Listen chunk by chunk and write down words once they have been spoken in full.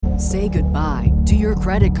Say goodbye to your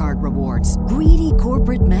credit card rewards. Greedy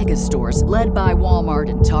corporate mega stores, led by Walmart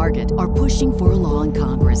and Target, are pushing for a law in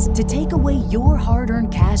Congress to take away your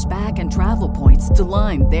hard-earned cash back and travel points to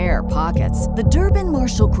line their pockets. The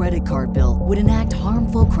Durbin-Marshall credit card bill would enact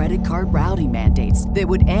harmful credit card routing mandates that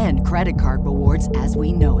would end credit card rewards as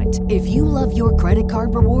we know it. If you love your credit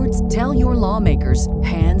card rewards, tell your lawmakers,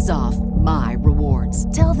 hands off my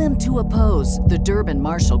rewards. Tell them to oppose the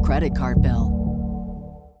Durbin-Marshall credit card bill.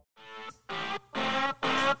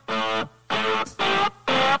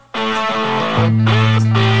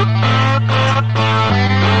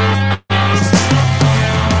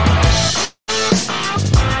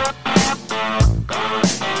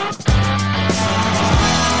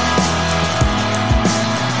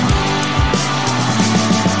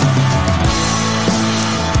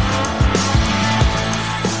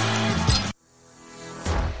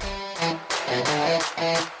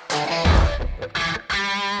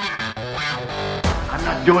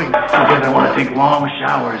 Doing this because I want to take long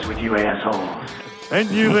showers with you assholes.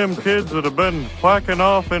 Ain't you them kids that have been whacking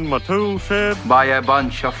off in my tool shed? By a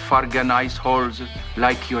bunch of fargan ice holes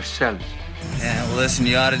like yourselves. Yeah, well, listen,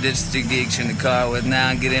 you ought to ditch the geeks in the car with now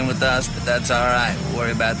and get in with us, but that's all right. We'll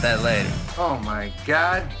worry about that later. Oh, my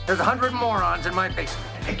God. There's 100 morons in my basement.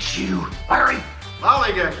 It's you, Larry.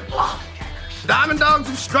 Lollygaggers. Lollygaggers. Diamond dogs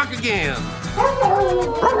have struck again.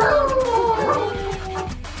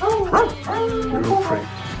 You're afraid.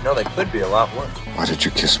 No, they could be a lot worse. Why did you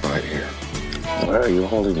kiss my ear? Why are you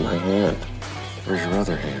holding my hand? Where's your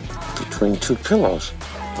other hand? Between two pillows.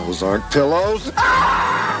 Those aren't pillows.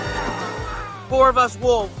 Four of us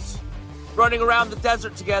wolves running around the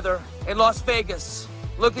desert together in Las Vegas,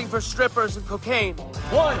 looking for strippers and cocaine.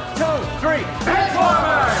 1, 2, 3,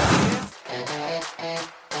 Benchwarmers!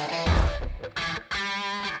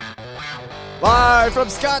 Live from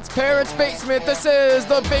Scott's parents' basement, this is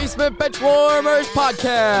the Basement Benchwarmers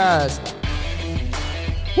Podcast.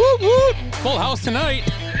 Whoop, whoop. Full house tonight.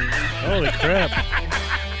 Holy crap.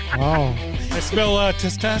 Wow. I smell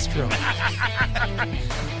testosterone.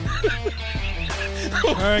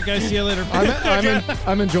 All right, guys, see you later.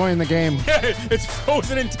 I'm enjoying the game. It's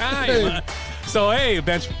frozen in time. So, hey,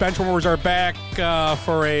 Benchwarmers are back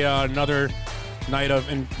for another night of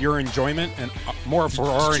your enjoyment and more for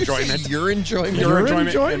our enjoyment. Your enjoyment. Your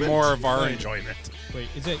enjoyment and more of our enjoyment. Wait,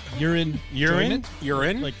 is it urine? Urine?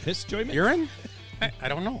 Like piss enjoyment? Urine? I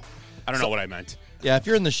don't know. I don't know what I meant. Yeah, if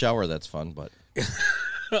you're in the shower, that's fun, but...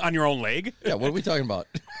 On your own leg? Yeah, what are we talking about?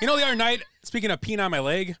 You know, the other night, speaking of peeing on my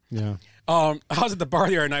leg... Yeah. I was at the bar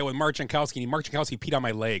the other night with Mark Jankowski, and Mark Jankowski peed on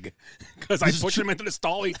my leg because I pushed him into the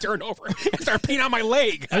stall. He turned over and started peeing on my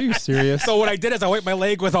leg. Are you serious? So what I did is I wiped my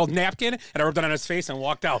leg with a napkin and I rubbed it on his face and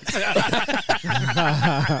walked out.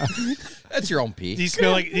 That's your own pee. Do you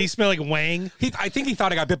smell like Wang? I think he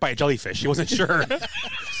thought I got bit by a jellyfish. He wasn't sure.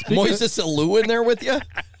 Moises Alou in there with you?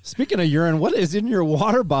 Speaking of urine, what is in your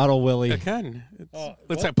water bottle, Willie? Again,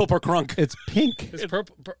 it's like purple crunk. It's pink. It's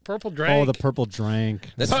purple drank. Oh, the purple drank.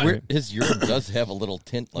 That's weird. His urine does have a little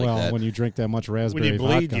tint like that. Well, when you drink that much raspberry when you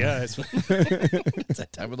bleed, vodka. yeah. It's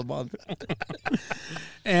that time of the month.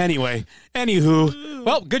 Anywho,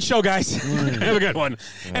 well, good show, guys. Have a good one.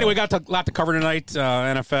 Yeah. Anyway, got a lot to cover tonight.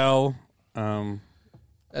 NFL.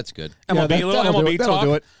 That's good. MLB, yeah, a little MLB talk. That'll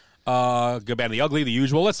do it. Good, bad, and the ugly, the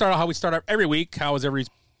usual. Let's start out how we start every week. How was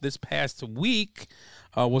this past week?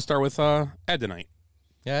 We'll start with Ed tonight.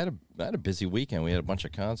 Yeah, I had a busy weekend. We had a bunch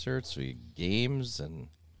of concerts, games,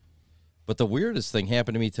 but the weirdest thing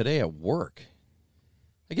happened to me today at work.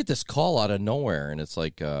 I get this call out of nowhere, and it's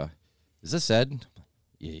like, "Is this Ed?"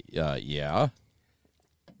 Yeah. And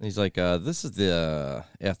he's like, "This is the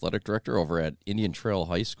athletic director over at Indian Trail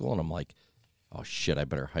High School," and I'm like, "Oh shit, I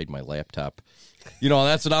better hide my laptop." You know,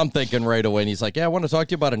 that's what I'm thinking right away. And he's like, "Yeah, I want to talk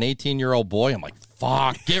to you about an 18-year-old boy." I'm like,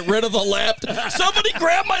 "Fuck, get rid of the laptop. Somebody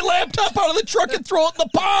grab my laptop out of the truck and throw it in the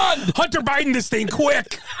pond. Hunter Biden this thing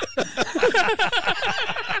quick."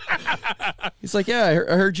 He's like, "Yeah, I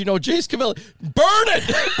heard you know Jace Cavelli. Burn it.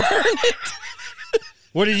 Burn it."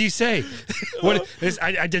 What did you say?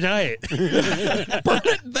 I deny it. Burn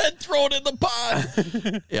it, then throw it in the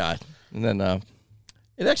pond. Yeah. And then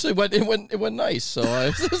it actually went nice. So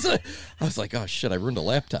I was like, oh shit, I ruined a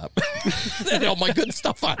laptop. It had all my good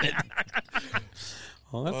stuff on it.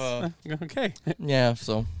 Well, that's okay. Yeah,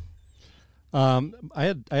 so I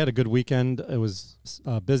had a good weekend. It was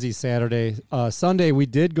a busy Saturday. Sunday we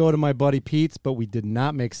did go to my buddy Pete's, but we did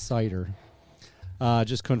not make cider.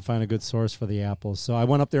 Just couldn't find a good source for the apples. So I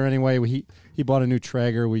went up there anyway. He bought a new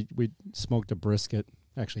Traeger. We smoked a brisket.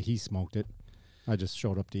 Actually, he smoked it. I just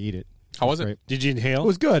showed up to eat it. How was it? Great. Did you inhale? It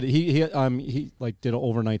was good. He like did an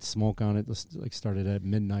overnight smoke on it. This, like started at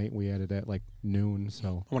midnight. We had it at like noon.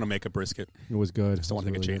 So I want to make a brisket. It was good. I still want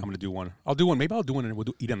to It take was a really change. I'm going to do one. I'll do one. Maybe I'll do one and we'll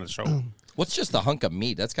eat on the show. What's just a hunk of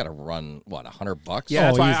meat? That's got to run what, $100? Yeah,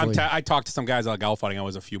 that's why easily. I talked to some guys at golf fighting I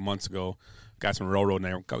was a few months ago. Got some railroad, and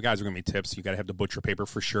there guys are going to be tips. You got to have the butcher paper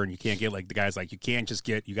for sure, and you can't get like the guys like you can't just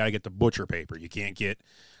get. You got to get the butcher paper. You can't get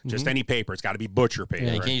just any paper. It's got to be butcher paper.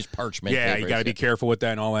 Yeah, you can't use parchment. Yeah, paper. you got to be careful with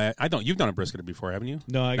that and all that. I don't. You've done a brisket before, haven't you?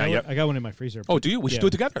 No, I got one in my freezer. Oh, do you? We should do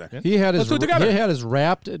it together then. He had Let's do it together. He had his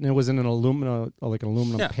wrapped, and it was in an aluminum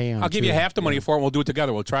pan. I'll give you half the money for it. We'll do it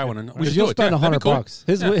together. We'll try one. And we should You'll do it. spend That'd be cool.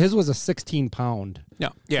 $100. His was a 16-pound. Yeah,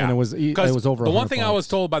 and it was over. The one thing $100. I was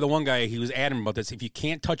told by the one guy, he was adamant about this: if you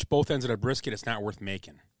can't touch both ends of the brisket, it's not worth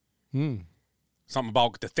making. Something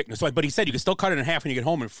about the thickness. But he said you can still cut it in half when you get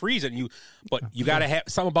home and freeze it. But you got to have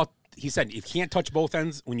something about. He said if you can't touch both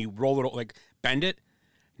ends when you roll it, like bend it,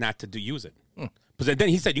 not to use it. But then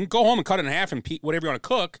he said you can go home and cut it in half and whatever you want to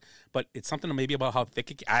cook. But it's something maybe about how thick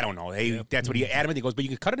it. I don't know. Hey, that's what he adamant. He goes, but you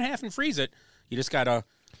can cut it in half and freeze it. You just got to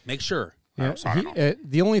make sure. Yeah, So I don't know.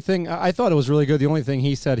 the only thing I thought it was really good. The only thing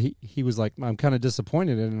he said he was like, I'm kind of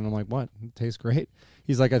disappointed in it, and I'm like, what? It tastes great.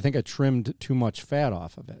 He's like, I think I trimmed too much fat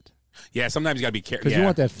off of it. Yeah, sometimes you got to be careful. Because you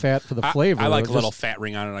want that fat for the flavor. I like a little fat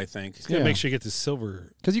ring on it, I think. He's going to make sure you get the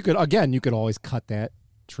silver. Because you could always cut that,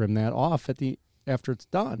 trim that off after it's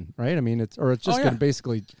done, right? I mean, it's just going to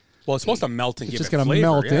basically. Well, it's supposed to melt and it's give just it gonna flavor.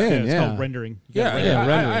 melt in. It's Yeah, called rendering.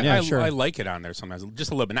 Rendering. Yeah, sure. I like it on there sometimes,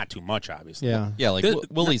 just a little bit, not too much, obviously. Yeah, like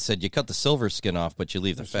Willie said, you cut the silver skin off, but you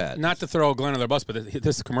leave the fat. Not to throw Glenn under the bus, but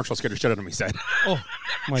this commercial scared the shit out of me. Said, "Oh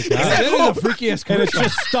my god, that is a freaky ass and commercial."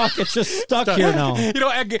 it's just stuck here now." You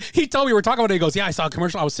know, he told me we were talking about it. He goes, "Yeah, I saw a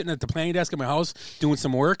commercial. I was sitting at the planning desk at my house doing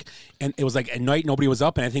some work, and it was like at night, nobody was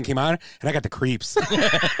up, and everything came on, and I got the creeps."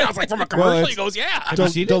 I was like, "From a commercial?" He goes, "Yeah."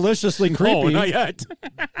 Deliciously creepy. Oh, not yet.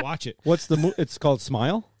 Watch it. What's the? It's called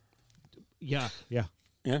Smile. Yeah.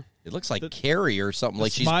 It looks like Carrie or something.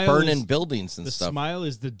 Like she's Smile burning is- buildings and The stuff. smile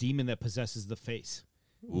is the demon that possesses the face.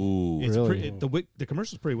 Ooh, It's really? the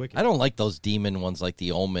commercial's pretty wicked. I don't like those demon ones, like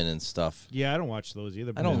the Omen and stuff. Yeah, I don't watch those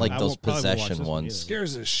either. I don't like those probably won't watch possession this one ones. either.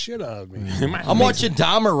 Scares the shit out of me. I'm watching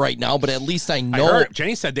Dahmer right now, but at least I know I heard,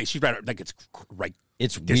 Jenny said that she'd rather like it's right.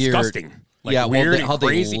 it's disgusting. weird. Like yeah, weird well, and how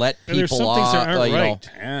crazy. they let And there's people some things that off. aren't You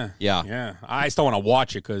know. right. Yeah. I still want to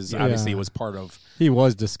watch it because obviously Yeah. it was part of. He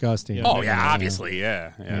was disgusting. Yeah. Oh yeah, obviously,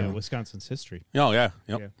 yeah. Wisconsin's history. Oh yeah,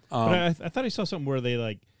 yep. Yeah. But I thought I saw something where they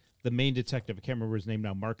like the main detective. I can't remember his name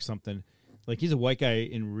now. Mark something. Like he's a white guy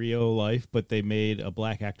in real life, but they made a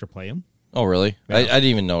black actor play him. Oh, really? Yeah. I didn't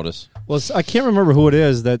even notice. Well, I can't remember who it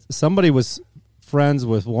is. That somebody was friends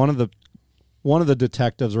with one of the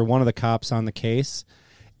detectives or one of the cops on the case,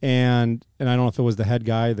 and I don't know if it was the head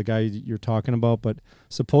guy, the guy you're talking about, but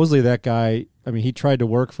supposedly that guy. I mean, he tried to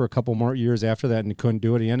work for a couple more years after that, and he couldn't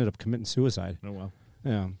do it. He ended up committing suicide. Oh well.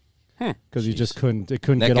 Yeah. Because he just couldn't. It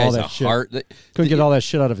couldn't That get all guy's that a shit. couldn't get all that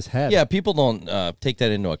shit out of his head. Yeah, people don't take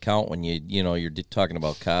that into account when you're talking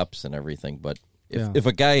about cops and everything. But if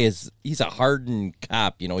a guy he's a hardened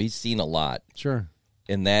cop, he's seen a lot. Sure.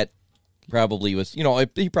 And that probably was,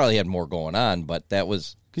 he probably had more going on, but that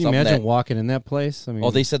was. Can you imagine walking in that place? I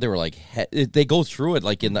mean, they said they were like they go through it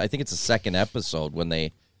like I think it's the second episode when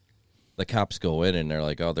the cops go in and they're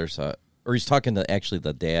like, oh, there's a. Or he's talking to actually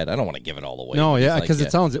the dad. I don't want to give it all away. No, yeah, He's because like,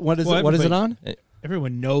 it sounds. What is it? What is it on?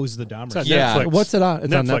 Everyone knows the Dahmer. It's on Yeah. Netflix. What's it on?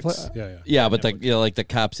 It's on Netflix. Netflix. Yeah, but like the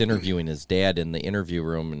cops interviewing his dad in the interview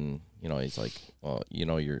room, and he's like, well,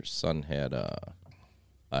 your son had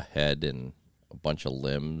a head and a bunch of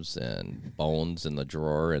limbs and bones in the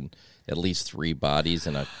drawer, and at least 3 bodies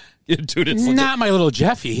and a. Dude, it's not my little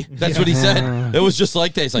Jeffy. That's what he said. It was just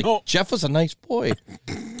like that. He's like, Jeff was a nice boy,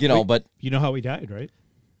 but you know how he died, right?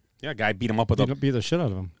 Yeah, guy beat him up with beat the shit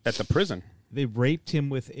out of him at the prison. They raped him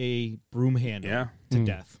with a broom handle to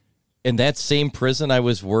death. In that same prison I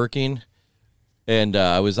was working, and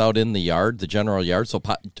I was out in the yard, the general yard. So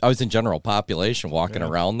I was in general population walking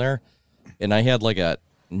around there, and I had like a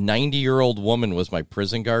 90-year-old woman was my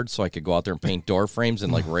prison guard, so I could go out there and paint door frames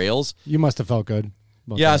and like rails. You must have felt good.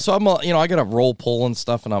 Yeah, so I'm, I got a roll pull and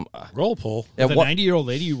stuff, and I'm roll pull. With a 90-year-old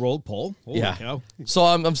lady, you rolled pole. Holy cow. So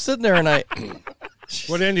I'm sitting there, and I.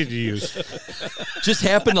 What end did you use? Just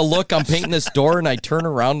happened to look. I'm painting this door, and I turn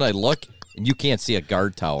around and I look, and you can't see a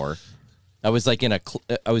guard tower. I was like in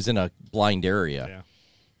a blind area,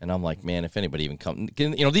 and I'm like, man, if anybody even comes,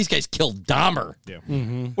 these guys killed Dahmer. Yeah.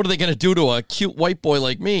 Mm-hmm. What are they going to do to a cute white boy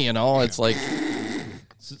like me? It's like.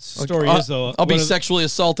 Story is though, I'll be sexually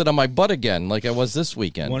assaulted on my butt again, like I was this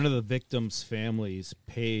weekend. One of the victims' families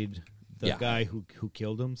paid the guy who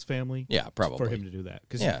killed him's family. Yeah, probably. For him to do that.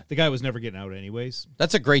 Because the guy was never getting out anyways.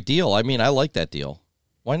 That's a great deal. I mean, I like that deal.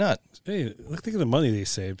 Why not? Hey, look at the money they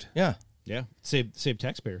saved. Yeah. Yeah. Save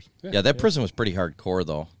taxpayers. Yeah, that prison was pretty hardcore,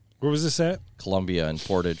 though. Where was this at? Columbia and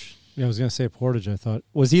Portage. Yeah, I was going to say Portage, I thought.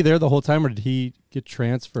 Was he there the whole time, or did he get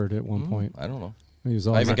transferred at one point? I don't know. He was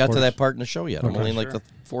I haven't got to Portage. that part in the show yet. I'm only in like the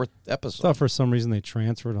 4th I episode. thought for some reason they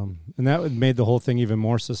transferred him. And that made the whole thing even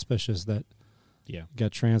more suspicious that he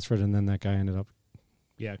got transferred and then that guy ended up.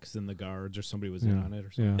 Yeah, because then the guards or somebody was in on it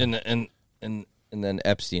or something. Yeah. And then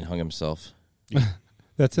Epstein hung himself.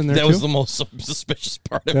 That's in there That too? was the most suspicious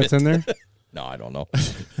part of it. That's in there? No, I don't know.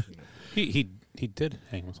 He did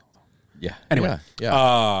hang himself. Yeah. Anyway.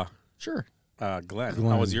 Yeah. Sure. Glenn,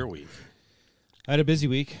 how was your week? I had a busy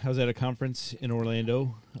week. I was at a conference in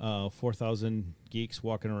Orlando. 4,000 geeks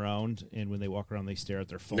walking around, and when they walk around, they stare at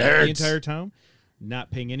their phone the entire time, not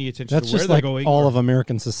paying any attention That's to where just they're like going. all of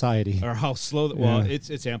American society. Or how slow. Well,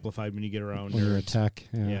 it's amplified when you get around when nerds. you're a tech.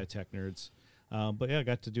 Yeah, tech nerds. But yeah, I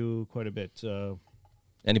got to do quite a bit.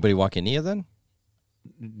 Anybody walk in here then?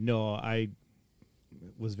 No, I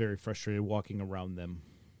was very frustrated walking around them.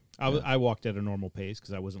 I walked at a normal pace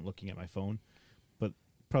because I wasn't looking at my phone, but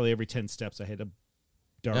probably every 10 steps I had to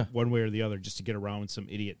dart one way or the other just to get around some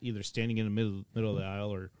idiot either standing in the middle of the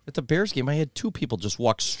aisle or... At the Bears game, I had 2 people just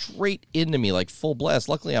walk straight into me like full blast.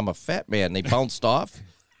 Luckily, I'm a fat man. They bounced off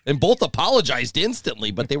and both apologized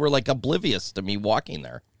instantly, but they were like oblivious to me walking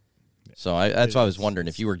there. So that's why I was wondering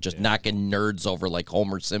if you were just knocking nerds over like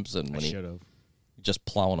Homer Simpson when he just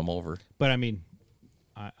plowing them over. But I mean,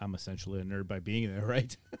 I'm essentially a nerd by being there,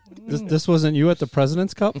 right? This wasn't you at the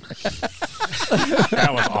President's Cup? That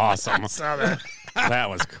was awesome. That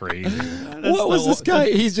was crazy. What was this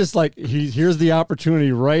guy? He's just like, here's the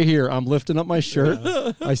opportunity right here. I'm lifting up my shirt.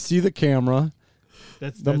 I see the camera.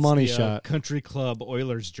 That's the money shot. Country Club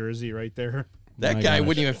Oilers jersey right there. That guy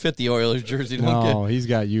wouldn't even fit the Oilers jersey. No, he's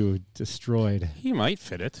got you destroyed. He might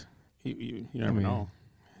fit it. You never know.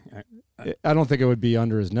 I don't think it would be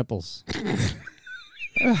under his nipples.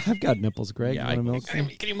 I've got nipples, Greg. Yeah,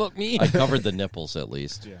 Can you milk me? I covered the nipples at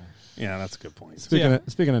least. Yeah, that's a good point.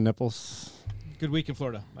 Speaking of nipples. Good week in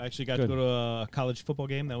Florida. I actually got to go to a college football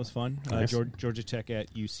game. That was fun. Nice. Georgia Tech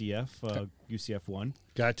at UCF. UCF won.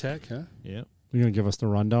 Got Tech, huh? Yeah. You're going to give us the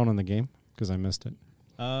rundown on the game? Because I missed it.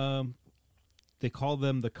 They call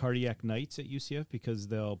them the Cardiac Knights at UCF because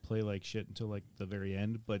they'll play like shit until like the very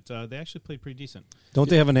end. But they actually played pretty decent. Don't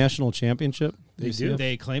they have a national championship? They do.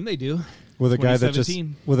 They claim they do. With a guy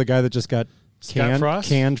that just got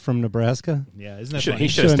canned from Nebraska. Yeah, isn't that funny? He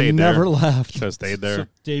should have stayed there. Never left. Should have stayed there. So,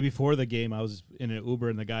 day before the game, I was in an Uber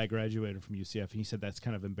and the guy graduated from UCF, and he said that's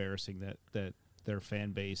kind of embarrassing that their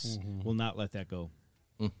fan base will not let that go.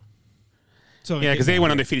 So yeah, because they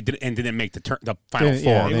went undefeated and didn't make the Final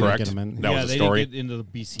Four, correct? That was the story. They didn't get into the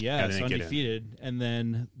BCS undefeated, and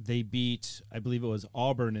then they beat, I believe it was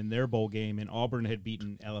Auburn in their bowl game, and Auburn had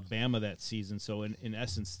beaten Alabama that season. So in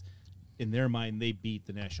essence, in their mind, they beat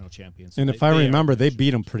the national champions. So and if I remember, they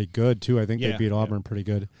beat them pretty good too. I think they beat Auburn pretty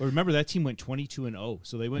good. But remember, that team went 22-0,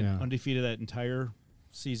 so they went undefeated that entire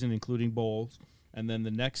season, including bowls. And then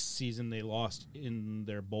the next season, they lost in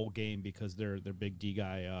their bowl game because their big D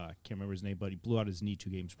guy, can't remember his name, but he blew out his knee 2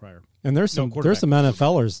 games prior. And there's some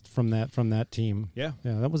NFLers from that team. Yeah,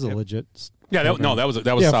 that was a legit. Yeah, that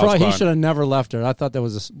was he should have never left her. I thought that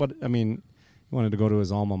was he wanted to go to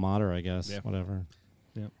his alma mater, I guess. Yeah. Whatever.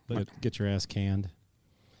 Yeah, but get your ass canned.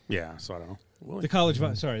 Yeah, so I don't know. The college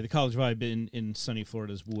vibe in sunny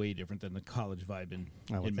Florida is way different than the college vibe in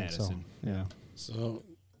Madison. So. Yeah. So,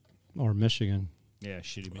 or Michigan. Yeah,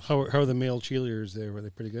 shitty Michigan. How are the male cheerleaders there? Were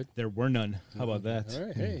they pretty good? There were none. How about that? All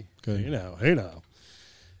right, hey, good. Hey now.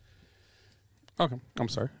 Okay, I'm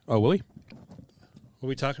sorry. Oh, Willie, what are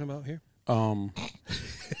we talking about here?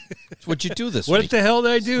 What'd you do this What week? the hell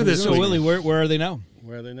did I do this week? Willie, where are they now?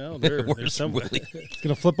 Where are they now? They're somewhere. It's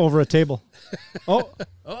gonna flip over a table. Oh,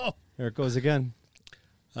 there it goes again.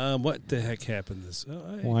 What the heck happened?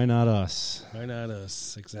 Why not us? Why not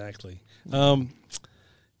us? Exactly.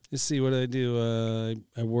 Let's see what did I do.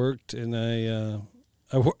 I worked and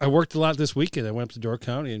I worked a lot this weekend. I went up to Door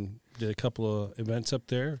County and did a couple of events up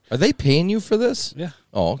there. Are they paying you for this? Yeah.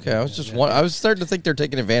 Oh, okay. I was I was starting to think they're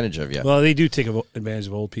taking advantage of you. Well, they do take advantage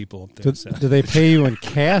of old people up there. Do they pay you in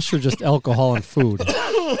cash or just alcohol and food?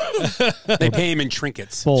 They pay him in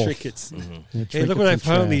trinkets. Both. Trinkets. Mm-hmm. Hey, look what I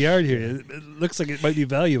found in the yard here. It looks like it might be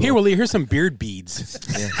valuable. Here, Willie, here's some beard beads.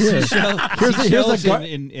 Here's a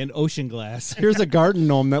in ocean glass. Here's a garden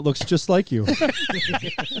gnome that looks just like you.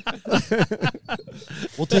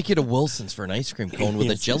 We'll take you to Wilson's for an ice cream cone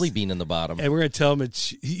with a jelly bean in the bottom. And we're going to tell them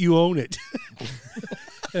you own it.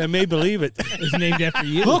 I may believe it. It's named after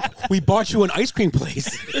you. Look, we bought you an ice cream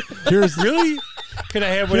place. Here's really. Can I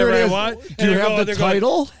have whatever I want? Do you have the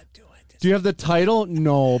title? Do you have the title?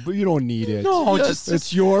 No, but you don't need it. No,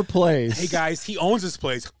 it's your place. Hey guys, he owns this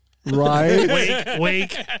place. Right?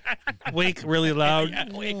 Wink really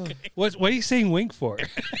loud. Wink. What are you saying wink for?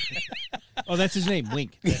 Oh, that's his name,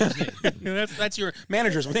 Wink. That's his name. that's your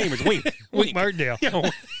manager's name is Wink. Wink Martindale. Yeah.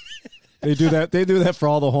 They do that. They do that for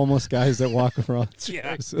all the homeless guys that walk around.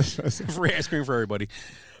 Yeah. Free ice cream for everybody.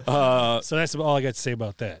 So that's all I got to say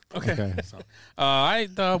about that. Okay. So, I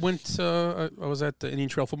went to, I was at the Indian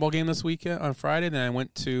Trail football game this weekend on Friday. Then I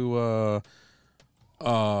went to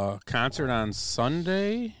a concert on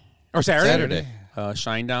Sunday or Saturday.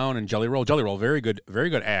 Shinedown and Jelly Roll. Jelly Roll, very good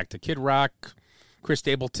act. Kid Rock, Chris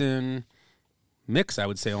Stapleton. Mix, I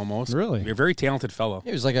would say, almost. Really? You're a very talented fellow.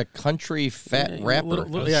 He was like a country fat rapper.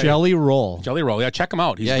 Jelly Roll. Jelly Roll. Yeah, check him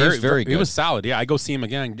out. He's very good. He was solid. Yeah, I go see him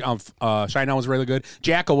again. Shinedown was really good.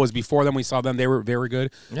 Jackal was before them. We saw them. They were very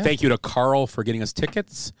good. Yeah. Thank you to Carl for getting us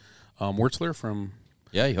tickets. Wurtzler from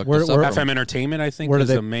he hooked us up. FM Entertainment, I think, was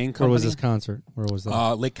the main company. Where was this concert? Where was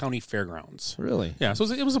that? Lake County Fairgrounds. Really? Yeah, so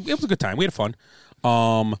it was a good time. We had fun.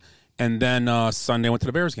 And then Sunday I went to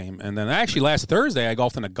the Bears game. And then actually last Thursday I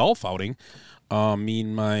golfed in a golf outing. Me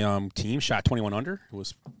and my team shot 21 under. It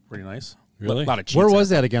was pretty nice. Really? A lot of cheats. Where was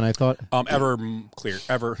that again? I thought Evergreen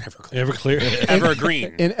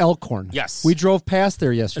in Elkhorn. Yes, we drove past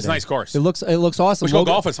there yesterday. It's a nice course. It looks awesome. We should go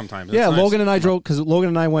golf it sometime. Yeah, nice. Logan and I drove because Logan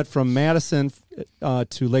and I went from Madison to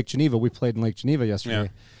Lake Geneva. We played in Lake Geneva yesterday. Yeah.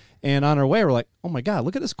 And on our way, we're like, oh, my God,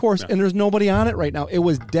 look at this course. Yeah. And there's nobody on it right now. It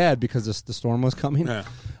was dead because the storm was coming,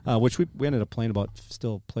 which we ended up playing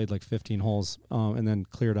still played like 15 holes and then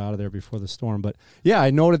cleared out of there before the storm. But, yeah,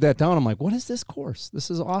 I noted that down. I'm like, what is this course?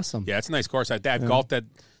 This is awesome. Yeah, it's a nice course. I've golfed that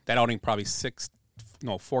outing probably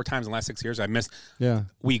 4 times in the last 6 years. I missed. Yeah.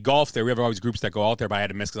 We golfed there. We have always groups that go out there, but I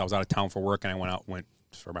had to miss because I was out of town for work, and I went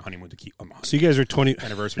for my honeymoon to Key So you guys are 20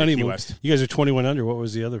 anniversary to Key West. You guys are 21 under. What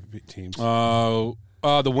was the other teams?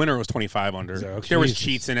 The winner was 25 under. Okay? There was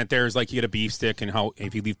cheats in it. There's like you get a beef stick, and how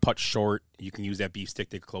if you leave putt short, you can use that beef stick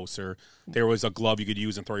to get closer. There was a glove you could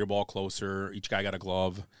use and throw your ball closer. Each guy got a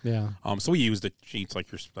glove. Yeah. So we used the cheats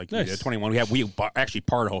like nice. you did. 21. We actually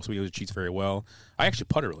parred hole, so we used the cheats very well. I actually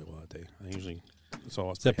putted really well that day. I usually Is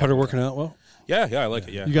that putter working out well? Yeah, I like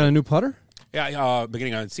it. Yeah. You got a new putter? Yeah.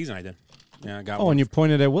 Beginning of the season, I did. Yeah, I got one. And you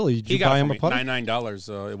pointed at Willie. Did you buy him a putter?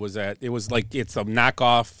 $99. It was like it's a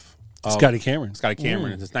knockoff. Scotty Cameron. It's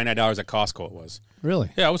 $99 at Costco. It was really.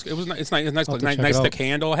 Yeah, it's nice. It's nice thick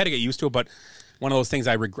handle. I had to get used to it, but one of those things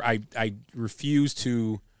I refuse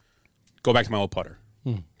to go back to my old putter.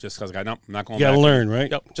 Just because I'm not going. You got to learn, right?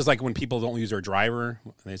 Yep. Just like when people don't use their driver,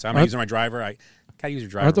 they say I'm not using my driver. I gotta use your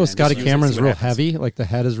driver. Aren't those Scotty Camerons real heavy? Like the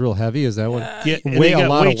head is real heavy. Is that what? Weigh a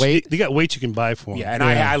lot of weight. They got weights you can buy for them. Yeah, and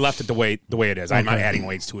I left it the way it is. I'm not adding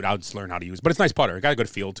weights to it. I'll just learn how to use it. But it's a nice putter. It got a good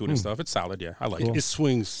feel to it and stuff. It's solid. Yeah, I like it. It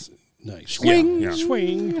swings. Nice.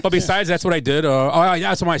 Swing. But besides, that's what I did.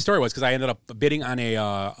 That's what my story was because I ended up bidding on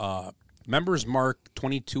a Members Mark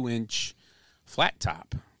 22-inch flat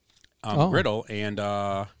top griddle and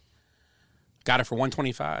got it for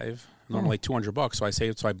 $125. Normally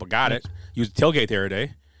 $200. So I got it. Used the tailgate the other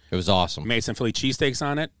day. It was awesome. Made some Philly cheesesteaks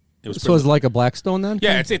on it. It's like a Blackstone then?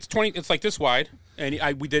 Yeah, it's 20. It's like this wide. And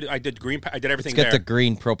I did everything. It's got the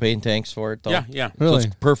green propane tanks for it, though. Yeah. Really? So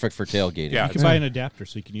it's perfect for tailgating. Yeah, you can buy an adapter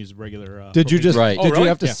so you can use regular. Did you just? Right. Did you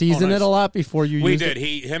have to season it a lot before you? We used did.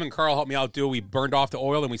 It? Him and Carl helped me out. We burned off the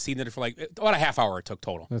oil and we seasoned it for like about a half hour. It took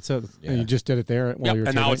total. That's it. Yeah. And you just did it there while you were.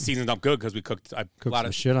 And now it's seasoned up good because we cooked a lot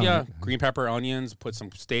of shit on it. Green pepper, onions, put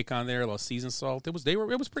some steak on there, a little seasoned salt.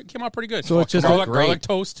 Came out pretty good. So it's just garlic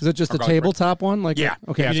toast. Is it just a tabletop one? Like yeah.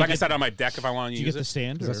 Okay. Yeah. So I can set it on my deck if I want to use it. Did you get the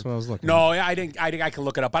stand? That's what I was looking. No, I didn't. I can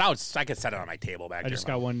look it up, but I could set it on my table back there. I just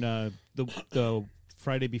got one the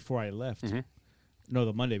Friday before I left. Mm-hmm. No,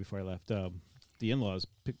 the Monday before I left. The in-laws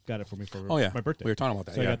got it for me for my birthday. We were talking about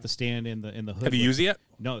that. So I got the stand in the hood. Have you used it yet?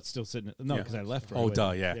 No, it's still sitting. No, because I left. Oh,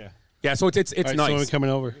 duh, yeah. Yeah, so it's right, nice. So we're coming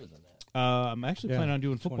over. I'm actually planning on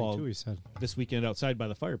doing football this weekend outside by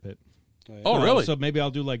the fire pit. Oh, really? So maybe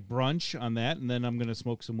I'll do like brunch on that, and then I'm going to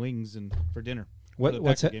smoke some wings for dinner.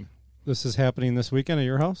 What's it? This is happening this weekend at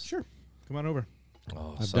your house? Sure. Come on over.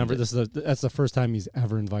 Oh, that's the first time he's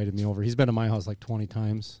ever invited me over. He's been to my house like 20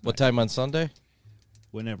 times. What time on Sunday?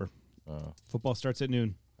 Whenever. Football starts at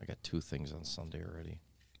noon. I got 2 things on Sunday already.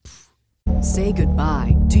 Say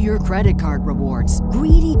goodbye to your credit card rewards.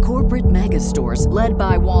 Greedy corporate mega stores, led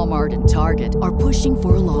by Walmart and Target, are pushing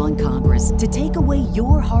for a law in Congress to take away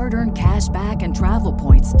your hard-earned cash back and travel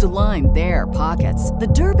points to line their pockets. The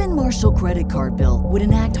Durbin-Marshall credit card bill would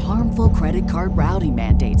enact harmful credit card routing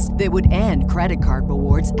mandates that would end credit card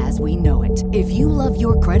rewards as we know it. If you love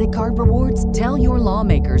your credit card rewards, tell your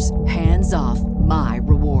lawmakers, hands off my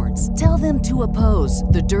rewards. Tell them to oppose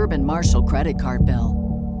the Durbin-Marshall credit card bill.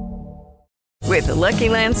 With the Lucky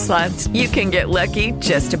Land Slots, you can get lucky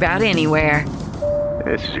just about anywhere.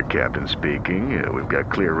 This is your captain speaking. We've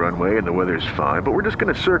got clear runway and the weather's fine, but we're just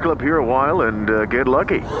going to circle up here a while and get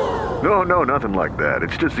lucky. No, nothing like that.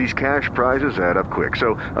 It's just these cash prizes add up quick.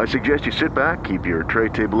 So I suggest you sit back, keep your tray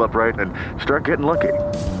table upright, and start getting lucky.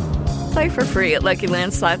 Play for free at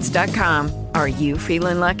LuckyLandSlots.com. Are you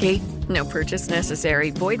feeling lucky? No purchase necessary.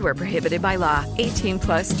 Void where prohibited by law.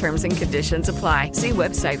 18+ terms and conditions apply. See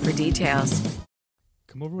website for details.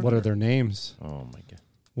 Come over. What are their names? Oh, my God.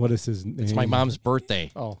 What is his name? It's my mom's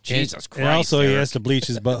birthday. Oh, Jesus Christ. And also, Eric. he has to bleach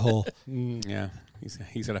his butthole. Yeah.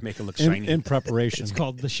 He's got to make it look shiny. In preparation. It's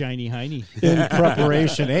called the Shiny Heiny. In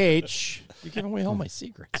preparation, H. You're giving away all my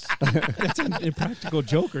secrets. That's in Impractical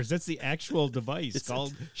Jokers. That's the actual device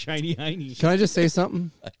called Shiny Heiny. Can I just say something?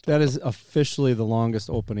 That is officially the longest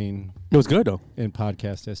opening. It was good, though. In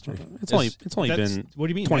podcast history. It's only been what do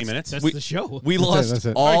you mean? 20 minutes. That's the show. We lost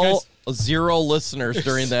it. all 0 listeners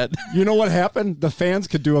during that. You know what happened? The fans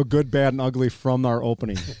could do a good, bad, and ugly from our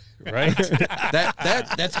opening. Right?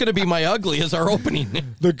 That's going to be my ugly as our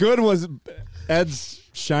opening. The good was Ed's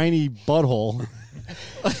shiny butthole.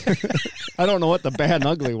 I don't know what the bad and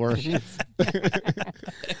ugly were.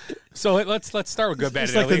 So let's start with good, bad,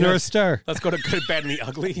 It's and like ugly. the North Star. Let's go to good, bad, and the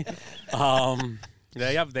ugly.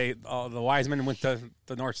 The wise men went to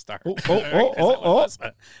the North Star.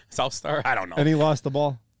 South Star. I don't know. And he lost the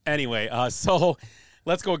ball. Anyway, so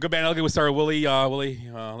let's go with good, bad, and ugly. We'll start with Willie.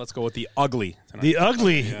 Let's go with the ugly tonight. The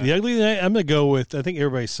ugly. Yeah. The ugly tonight, I'm going to go with, I think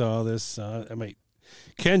everybody saw this.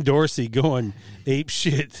 Ken Dorsey going ape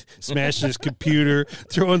shit, smashing his computer,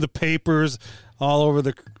 throwing the papers all over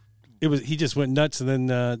the. He just went nuts, and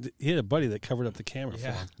then he had a buddy that covered up the camera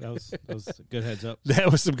for him. That was a good heads up.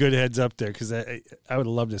 That was some good heads up there, because I would have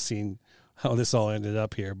loved to have seen how this all ended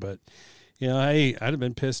up here. But I'd have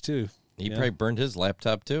been pissed too. He probably burned his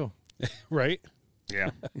laptop too. Right?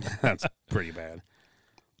 Yeah, that's pretty bad.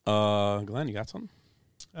 Glenn, you got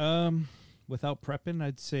something? Without prepping,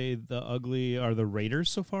 I'd say the ugly are the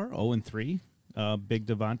Raiders so far, 0-3. Big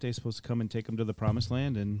Devontae supposed to come and take them to the promised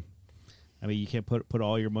land, and I mean you can't put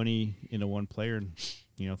all your money into one player and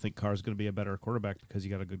think Carr's going to be a better quarterback because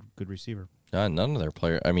you got a good receiver. None of their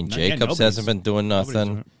players. I mean, Jacobs hasn't been doing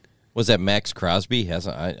nothing. Was that Max Crosby?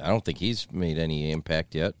 Hasn't? I don't think he's made any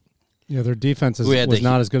impact yet. Yeah, their defense was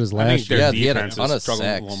not as good as last year. Yeah, he had a ton of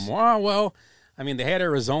sacks. Well, I mean, they had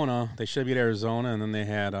Arizona. They should beat Arizona, and then they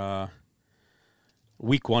had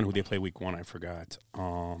Week 1. Who they play Week 1? I forgot.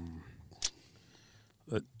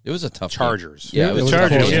 It was a tough Chargers. Game. Yeah, it was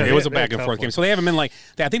Chargers. It was a back and forth game. So they haven't been I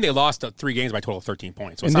think they lost 3 games by a total of 13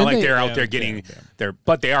 points. So it's not like they're out there getting their,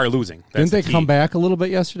 but they are losing. Didn't they come back a little bit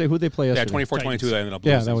yesterday? Who'd they play yesterday? Yeah, 24-22 they ended up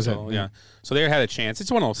losing. Yeah, that was it. Yeah. So they had a chance.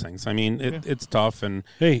 It's one of those things. I mean, it's tough. And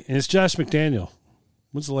hey, and it's Josh McDaniel.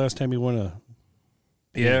 When's the last time he won a?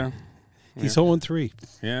 Yeah. He's 0-3.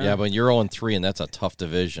 Yeah, but you're 0-3, and that's a tough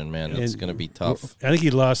division, man. It's going to be tough. I think he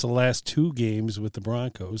lost the last 2 games with the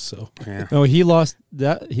Broncos. So no, he lost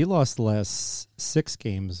He lost the last 6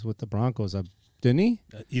 games with the Broncos, didn't he?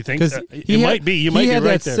 You think it might be? You might be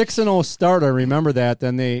right there. He had that 6-0 start. I remember that.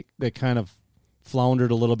 Then they kind of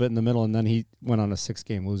floundered a little bit in the middle, and then he went on a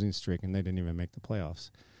 6-game losing streak, and they didn't even make the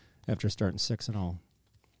playoffs after starting 6-0.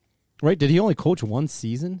 Right? Did he only coach 1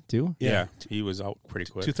 season too? Yeah, he was out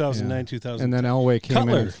pretty quick. 2009, 2010. And then Elway came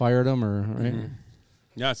in and fired him, or right? Mm-hmm.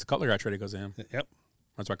 Yeah, it's Cutler got traded because of him. Yep,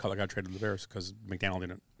 that's why Cutler got traded to the Bears because McDaniel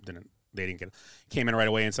didn't get it. Came in right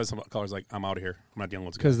away and said something. Cutler's like, I'm out of here. I'm not dealing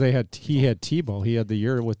with it. Because he had Tebow. He had the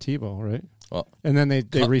year with Tebow, right? Well, and then they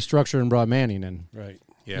restructured and brought Manning in. Right.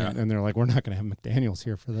 Yeah. And they're like, we're not going to have McDaniels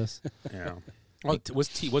here for this. Yeah. Well,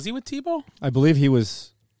 was he with Tebow? I believe he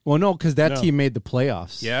was. Well, no, because that team made the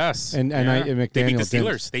playoffs. Yes, and McDaniel they beat the Steelers.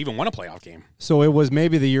 Didn't. They even won a playoff game. So it was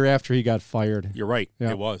maybe the year after he got fired. You're right. Yeah.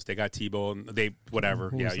 It was. They got Tebow and they whatever.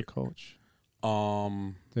 Who was the coach?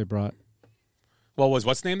 They brought. Well,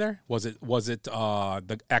 what's the name there? Was it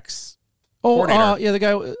the ex? Yeah, the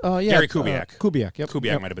guy. Gary Kubiak. Kubiak. Yep.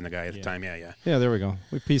 Kubiak might have been the guy at the time. Yeah. Yeah, there we go.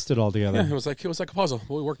 We pieced it all together. Yeah, it was like a puzzle.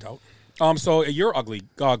 Well, it worked out. So you're ugly.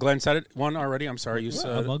 Glenn said it one already. I'm sorry. You said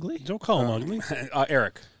I'm ugly. Don't call him ugly.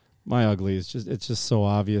 Eric. My ugly is it's just so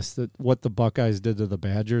obvious that what the Buckeyes did to the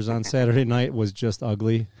Badgers on Saturday night was just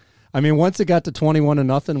ugly. I mean, once it got to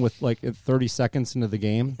 21-0 with like 30 seconds into the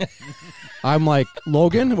game, I'm like,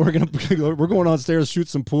 Logan, we're going downstairs, shoot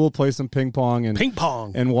some pool, play some ping pong,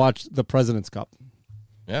 and watch the President's Cup.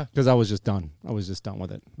 Yeah, because I was just done. I was just done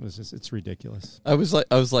with it. It's ridiculous. I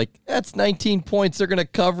was like, that's 19 points. They're gonna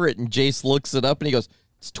cover it. And Jace looks it up and he goes,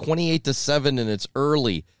 it's 28-7 and it's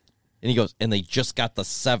early. And he goes, and they just got the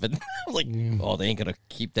 7. I'm like, oh, they ain't gonna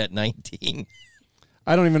keep that 19.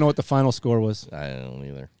 I don't even know what the final score was. I don't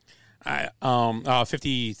either.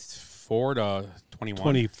 54-21.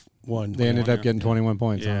 21. They ended up getting 21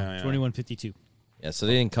 points. Yeah, huh? 21-52. Yeah, so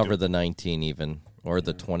they didn't cover the 19 even or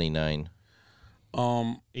the 29.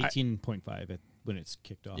 18.5 when it's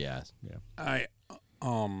kicked off. Yeah.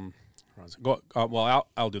 I'll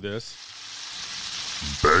do this.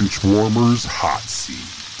 Benchwarmers hot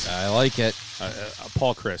seat. I like it.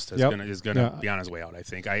 Paul Christ is gonna be on his way out. I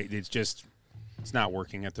think. It's not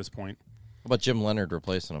working at this point. How about Jim Leonard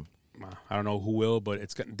replacing him? I don't know who will, but I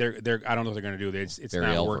don't know what they're going to do. It's Barry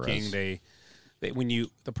not Alvarez. working.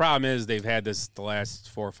 The problem is they've had this the last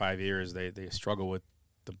 4 or 5 years. They struggle with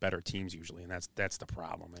the better teams usually, and that's the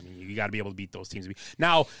problem. I mean, you got to be able to beat those teams.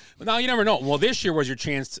 Now you never know. Well, this year was your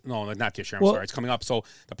chance. No, not this year. I'm sorry, it's coming up. So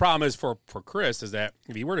the problem is for Chris is that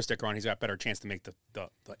if he were to stick around, he's got a better chance to make the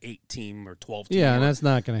 8-team or 12-team. Yeah, and that's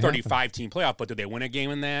not going to happen. 35-team playoff. But do they win a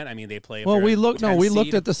game in that? I mean, they play. We looked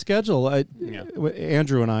at the schedule.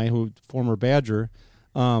 Andrew and I, who former Badger,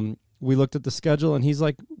 we looked at the schedule, and he's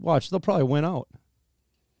like, "Watch, they'll probably win out."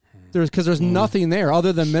 There's nothing there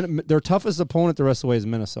other than their toughest opponent the rest of the way is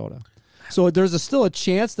Minnesota. So there's still a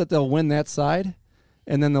chance that they'll win that side,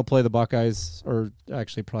 and then they'll play the Buckeyes, or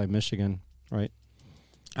actually probably Michigan, right?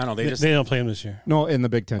 I don't know. They don't play them this year. No, in the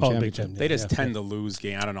Big Ten championship. Big Ten, They just tend to lose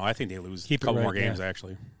game. I don't know. I think they lose a couple more games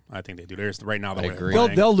actually. I think they do. There's right now.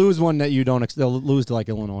 They'll lose one that you don't. They'll lose to like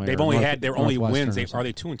Illinois. They've only had their only wins. Are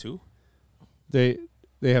they 2-2?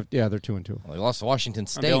 They have, they're 2-2. Well, they lost to Washington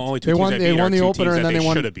State. The only two they won. teams They won the opener, and then they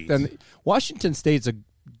won. Then Washington State's a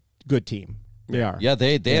good team. They are. Yeah,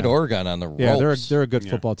 they had Oregon on the ropes. Yeah, they're a good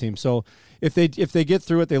football team. So if they get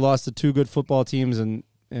through it, they lost to two good football teams, and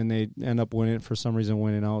they end up winning it for some reason,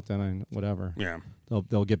 winning out. Then whatever. Yeah,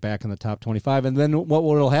 they'll get back in the top 25, and then what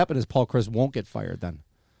will happen is Paul Chris won't get fired. Then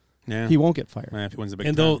he won't get fired. If he wins the Big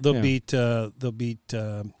Ten, and they'll beat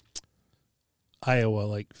Iowa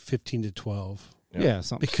like 15-12. Yeah,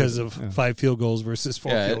 because of 5 field goals versus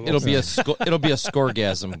 4 field goals. It'll be a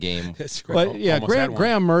scoregasm game. But yeah,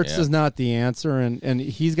 Graham Mertz is not the answer, and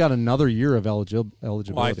he's got another year of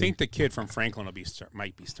eligibility. Well, I think the kid from Franklin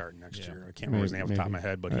might be starting next year. I can't remember his name off the top of my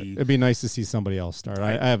head, but it'd be nice to see somebody else start.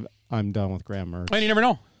 I'm done with Graham Mertz. And you never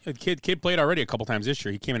know. The kid played already a couple times this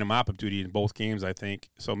year. He came into mop-up duty in both games, I think.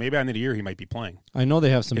 So maybe at the end of the year he might be playing. I know they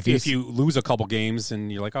have some. If you lose a couple games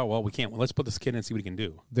and you're like, oh well, we can't. Well, let's put this kid in and see what he can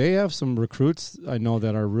do. They have some recruits I know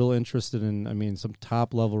that are real interested in. I mean, some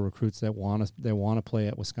top level recruits that want to play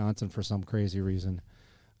at Wisconsin for some crazy reason,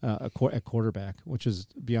 at quarterback, which is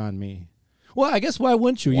beyond me. Well, I guess why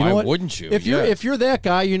wouldn't you? You know what? Wouldn't you? If you're that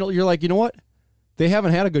guy, you're like, you know what? They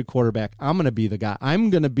haven't had a good quarterback. I'm going to be the guy. I'm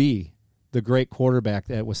going to be the great quarterback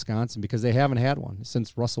at Wisconsin because they haven't had one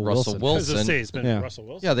since Russell Wilson. It's been Russell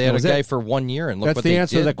Wilson. Yeah, they had a guy for 1 year, and look that's what the they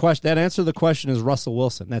answer did. to the question. That answer to the question is Russell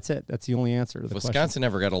Wilson. That's it. That's the only answer to the Wisconsin question.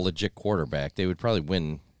 never got a legit quarterback. They would probably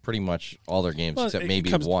win pretty much all their games except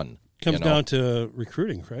maybe one. Comes down to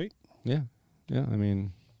recruiting, right? Yeah. I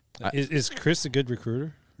mean, is Chris a good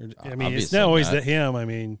recruiter? I mean, it's Obviously not always not. him. I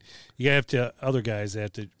mean, you have to other guys that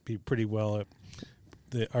have to be pretty well at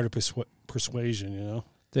the art of persuasion. You know.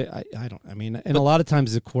 I don't. I mean, and a lot of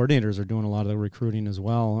times the coordinators are doing a lot of the recruiting as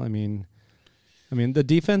well. I mean, the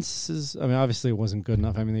defense is. I mean, obviously it wasn't good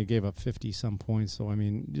enough. I mean, they gave up 50-some points. So I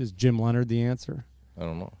mean, is Jim Leonard the answer? I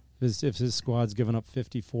don't know. If his squad's given up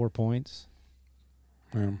 54 points.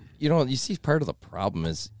 You see, part of the problem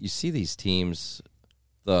is you see these teams,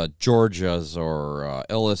 the Georgias or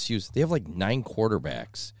LSU's. They have like 9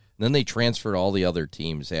 quarterbacks, and then they transfer to all the other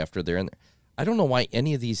teams after they're in there. I don't know why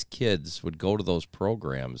any of these kids would go to those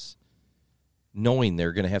programs knowing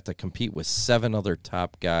they're going to have to compete with 7 other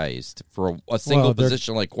top guys for a single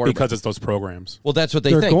position like quarterback. Because it's those programs. Well, that's what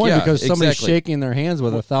they they're think. going yeah, because somebody's exactly. shaking their hands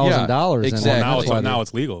with $1,000. Exactly. Well, now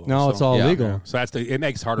it's legal. Now it's all legal. Yeah. So it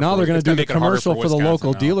makes it harder. Now they're going to do the commercial for the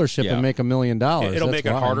local now. dealership and make $1 million. It'll make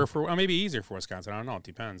it harder for, maybe easier for Wisconsin. I don't know. It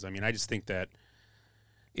depends. I mean, I just think that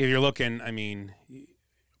if you're looking, I mean,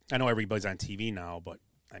 I know everybody's on TV now, but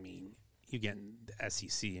I mean, you get in the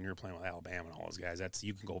SEC and you're playing with Alabama and all those guys.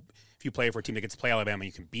 You can go if you play for a team that gets to play Alabama,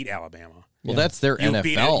 you can beat Alabama. Well, that's their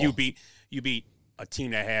NFL. You beat a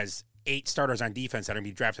team that has 8 starters on defense that are going to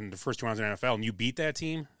be drafted in the first 2 rounds in the NFL, and you beat that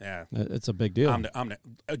team, yeah, it's a big deal.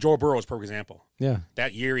 Joe Burrow is a perfect example. Yeah,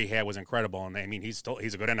 that year he had was incredible, and I mean he's a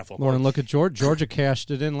good NFL player. Well, and look at Georgia. Georgia cashed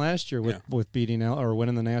it in last year with beating or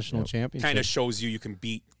winning the national championship. Kind of shows you can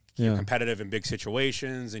beat. You're competitive in big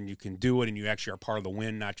situations, and you can do it, and you actually are part of the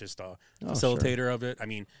win, not just a facilitator of it. I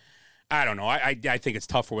mean, I don't know. I think it's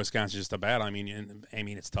tough for Wisconsin just to battle. I mean,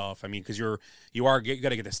 it's tough. I mean, because you got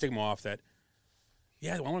to get the stigma off that.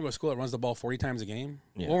 Yeah, I want to go to school that runs the ball 40 times a game.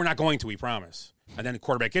 Yeah. Well, we're not going to, we promise. And then the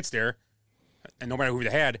quarterback gets there, and no matter who they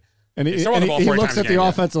had, and he looks at the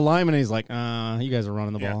offensive lineman, and he's like, you guys are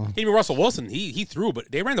running the ball. Even Russell Wilson, he threw, but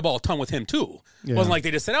they ran the ball a ton with him, too. It wasn't like they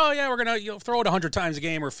just said, oh, yeah, we're going to throw it 100 times a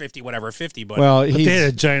game or 50, whatever, 50. But they had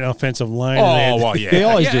a giant offensive line. Oh, well, yeah. They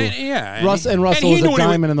always do. Yeah. Russell was a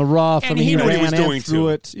diamond in the rough. And he knew what he was doing, through too.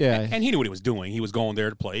 It. Yeah. And he knew what he was doing. He was going there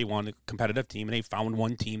to play. He wanted a competitive team, and they found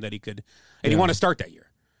one team that he could. And he wanted to start that year.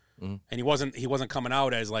 Mm-hmm. And he wasn't coming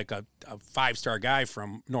out as like a 5-star guy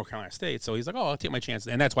from North Carolina State, so he's like, I'll take my chances,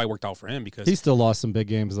 and that's why it worked out for him because he still lost some big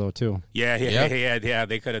games though too. Yeah.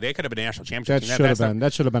 They could have been a national championship.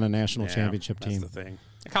 That should have been a national championship team. That's the thing.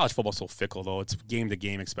 College football's so fickle though; it's game to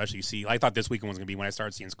game, especially. You see, I thought this weekend was going to be when I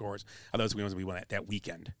started seeing scores. I thought this weekend was going to be that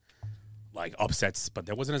weekend. Like upsets, but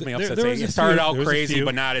there wasn't as many upsets. It started out crazy,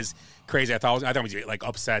 but not as crazy. I thought it was like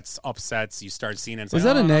upsets. You start seeing it. Was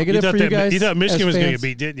that a negative for you guys? You thought Michigan was going to get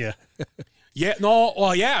beat, didn't you? Yeah, no,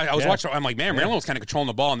 well, yeah. I was watching. I'm like, man, Maryland was kind of controlling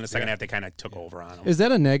the ball, and in the second half, they kind of took over on them. Is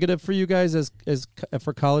that a negative for you guys as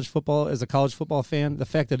for college football? As a college football fan, the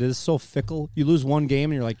fact that it is so fickle, you lose one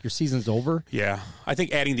game, and you're like, your season's over. Yeah, I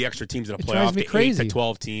think adding the extra teams to the playoff, the 8 to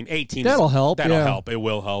 12 team, 8 teams, that'll help. That'll help. It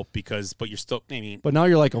will help but you're still. I mean, but now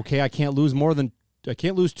you're like, okay, I can't lose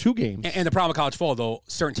 2 games. And the problem with college football, though,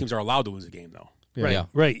 certain teams are allowed to lose a game, though. Right.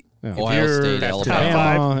 Yeah. Ohio State,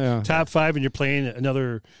 Alabama. Top 5, and you're playing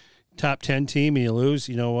another top 10 team, and you lose.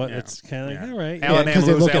 You know what? It's kind of like, all right. Alabama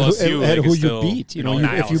lose LSU. At who you beat. You know,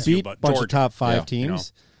 if you beat a bunch of top 5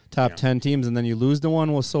 teams, top 10 teams, and then you lose the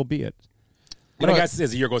one, well, so be it. But I guess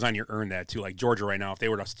as the year goes on, you earn that too. Like Georgia right now, if they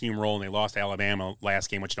were to steamroll and they lost to Alabama last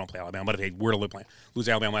game, which you don't play Alabama, but if they were to lose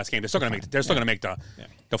Alabama last game, they're still going to make. They're still going to make the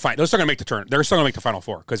fight. They're still going to make the turn. They're still going to make the Final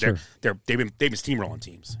Four because they've been steamrolling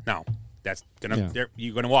teams. Now that's gonna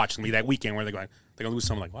you're going to watch that weekend where they're going to lose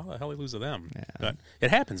someone like, well, how the hell they lose to them? Yeah. But it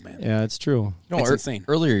happens, man. Yeah, it's true. It's insane.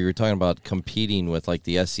 Earlier you were talking about competing with like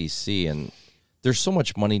the SEC, and there's so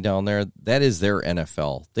much money down there. That is their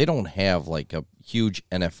NFL. They don't have like a huge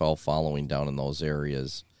NFL following down in those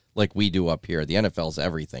areas like we do up here. The NFL's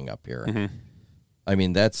everything up here. Mm-hmm. I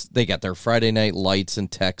mean, they got their Friday night lights in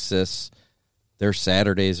Texas. Their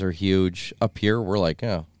Saturdays are huge. Up here, we're like,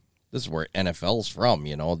 this is where NFL's from.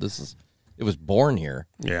 You know, it was born here.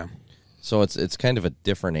 Yeah. So it's kind of a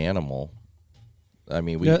different animal. I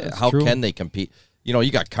mean, how can they compete? You know,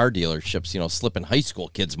 you got car dealerships, slipping high school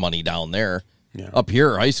kids money down there. Yeah. Up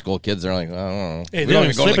here, high school kids are like, I don't know. Hey, they don't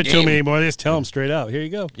even slip it to me anymore. They just tell them straight out. Here you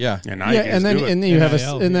go. Yeah. And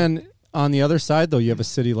then on the other side, though, you have a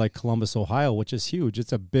city like Columbus, Ohio, which is huge.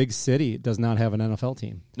 It's a big city. It does not have an NFL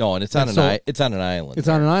team. No, and it's on an island. It's on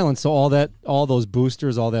an island. So all those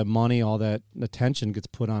boosters, all that money, all that attention gets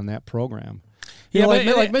put on that program.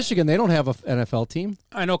 Like Michigan, they don't have an NFL team.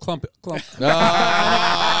 I know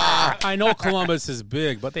I know Columbus is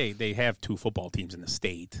big, but they have 2 football teams in the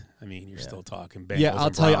state. I mean, you're still talking Bengals. Yeah,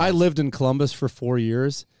 I'll tell you, I lived in Columbus for 4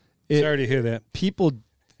 years. Sorry to hear that. People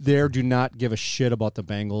there do not give a shit about the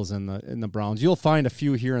Bengals and the Browns. You'll find a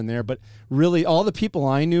few here and there, but really all the people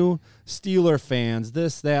I knew, Steeler fans,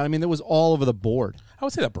 this, that, I mean, it was all over the board. I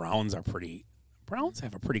would say the Browns have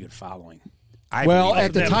a pretty good following.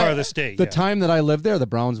 At the time, part of the state, the time that I lived there, the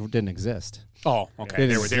Browns didn't exist. Oh, okay.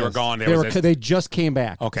 They were gone. They just came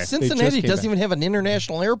back. Okay. Cincinnati doesn't even have an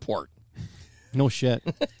international airport. No shit.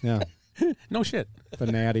 Yeah. No shit. The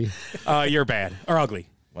natty. You're bad or ugly.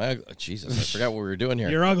 Well, Jesus, I forgot what we were doing here.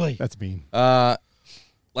 You're ugly. That's mean.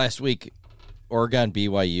 Last week, Oregon,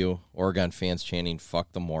 BYU, Oregon fans chanting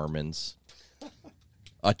 "fuck the Mormons,"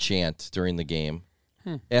 a chant during the game.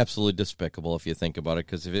 Absolutely despicable if you think about it,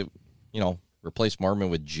 because if it, replace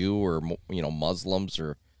Mormon with Jew or, Muslims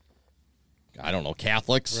or, I don't know,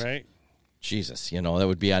 Catholics. Right. Jesus, that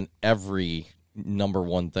would be on every number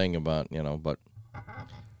one thing about, but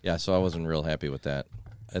yeah, so I wasn't real happy with that.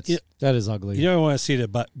 That is ugly. You don't want to see the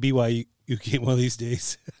BYU game one of these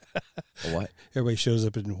days. What? Everybody shows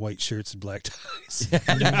up in white shirts and black ties.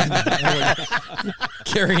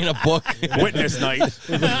 Carrying a book. Witness night.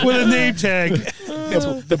 With a name tag.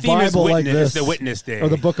 The theme Bible is witness, like this. the witness day. Or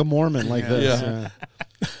the Book of Mormon like this. Yeah.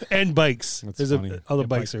 and bikes. That's There's funny. other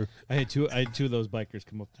bikes are. I had two of those bikers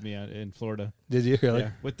come up to me in Florida. Did you really?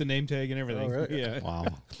 Yeah, with the name tag and everything. Oh, right. Yeah. Wow.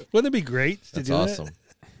 Wouldn't it be great to That's do awesome. that?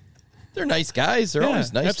 They're nice guys. They're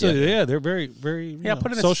always nice. Absolutely. Yeah, they're very, very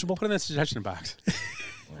Put it sociable. Put it in the suggestion box.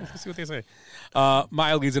 Let's see what they say.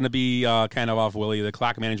 My ugly is going to be kind of off Willie. The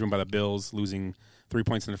clock management by the Bills, losing 3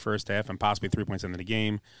 points in the first half and possibly 3 points into the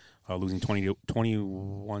game, losing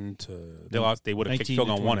 21 to. They lost. They would have kicked field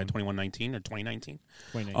goal one at 21-19 or 2019.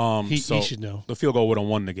 He should know. The field goal would have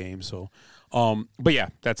won the game. So, but yeah,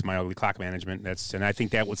 that's my ugly clock management. And I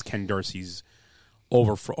think that was Ken Dorsey's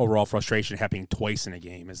overall frustration happening twice in a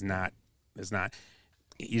game is not.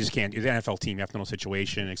 You just can't. It's an NFL team. You have to know the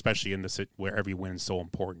situation, especially in where every win is so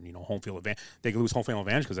important. You know, home field advantage. They could lose home field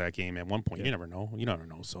advantage because of that game at one point. Yeah. You never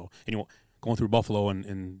know. So, going through Buffalo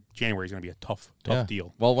in January is going to be a tough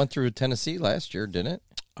deal. Well, it went through Tennessee last year, didn't it?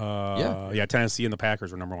 Yeah. Tennessee and the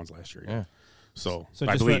Packers were number ones last year. Yeah. So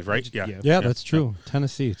I believe, right? Yeah, that's true.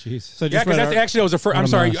 Tennessee, jeez. So because that was the first. I'm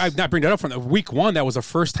sorry, I'm not bringing that up from the week one. That was the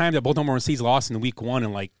first time that both number one seeds lost in week one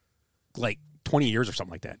in like 20 years or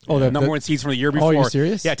something like that. Oh, number one seeds from the year before. Oh, are you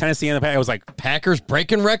serious? Yeah, Tennessee and the Packers. I was like, Packers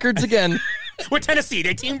breaking records again. With Tennessee,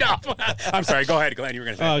 they teamed up. I'm sorry. Go ahead, Glenn. You were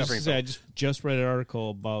going to say. I just read an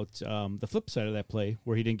article about the flip side of that play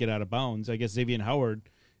where he didn't get out of bounds. I guess Xavier Howard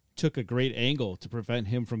took a great angle to prevent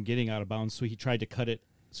him from getting out of bounds, so he tried to cut it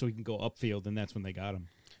so he can go upfield, and that's when they got him.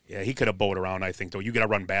 Yeah, he could have bowed around, I think, though. You got to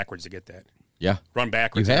run backwards to get that. Yeah. Run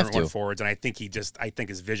backwards You and have run to. forwards. And I think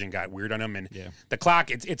his vision got weird on him. And the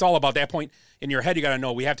clock, it's all about that point. In your head, you got to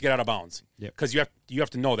know we have to get out of bounds. Because you have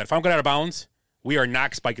to know that if I'm going out of bounds, we are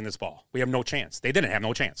not spiking this ball. We have no chance. They didn't have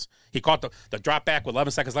no chance. He caught the drop back with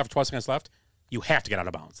 11 seconds left, 12 seconds left. You have to get out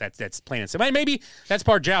of bounds. That's plain and simple. Maybe that's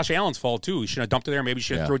part of Josh Allen's fault, too. He shouldn't have dumped it there. Maybe he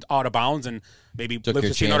should have threw it out of bounds and maybe lived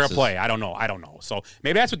to see another play. I don't know. So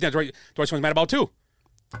maybe that's what Dorsey was mad about, too.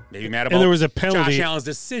 Maybe mad about and there was a penalty. Josh Allen's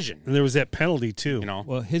decision. And there was that penalty, too.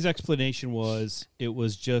 Well, his explanation was it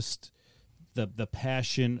was just the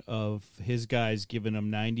passion of his guys giving him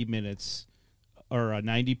 90 minutes or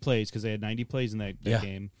 90 plays because they had 90 plays in that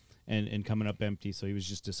game and coming up empty. So he was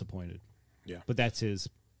just disappointed. Yeah. But that's his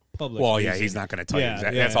public. Well, reason. he's not going to tell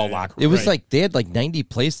you. That's all locker room. It was like they had like 90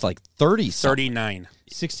 plays to like 30. 39.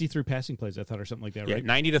 63 passing plays, I thought, or something like that, Yeah, right?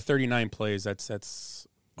 90 to 39 plays. That's.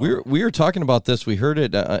 We were talking about this. We heard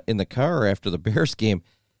it in the car after the Bears game.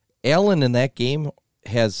 Allen in that game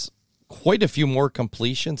has quite a few more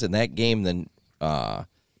completions in that game than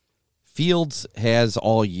Fields has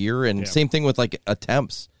all year, and same thing with like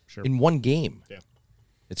attempts in one game. Yeah.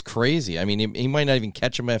 It's crazy. I mean, he might not even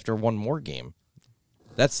catch him after one more game.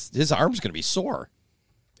 His arm's going to be sore.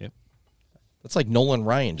 Yeah, that's like Nolan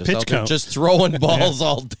Ryan just Pitch out there count. just throwing balls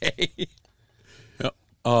all day.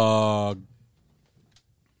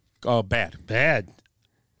 Bad.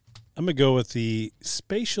 I'm going to go with the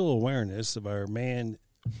spatial awareness of our man,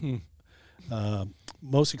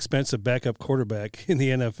 most expensive backup quarterback in the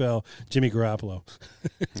NFL, Jimmy Garoppolo.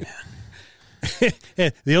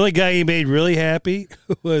 The only guy he made really happy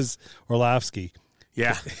was Orlovsky.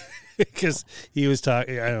 Yeah. Because he was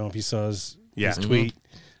talking, I don't know if you saw his tweet.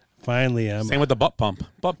 Finally, same with the butt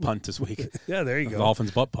punt this week. Yeah, there you go.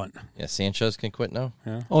 Dolphins butt punt. Yeah, Sanchez can quit now.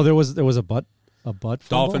 Yeah. Oh, there was a butt fumble?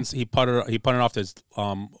 Dolphins. He punted off his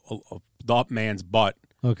the man's butt.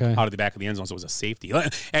 Okay. Out of the back of the end zone, so it was a safety.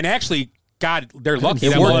 And actually, God, they're lucky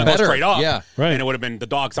It that worked one better. straight up. Yeah, right. And it would have been the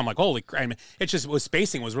dogs. I'm like, holy crap! I mean,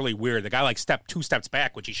 spacing was really weird. The guy like stepped 2 steps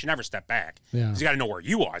back, which he should never step back. Yeah. Because you got to know where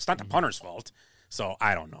you are. It's not the punter's fault. So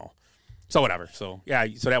I don't know. So whatever. So yeah.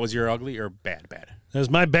 So that was your ugly or bad? That was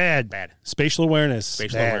my bad. Bad. Spatial awareness.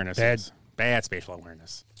 Spatial Bad. awareness. Bad. Bad spatial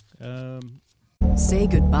awareness. Say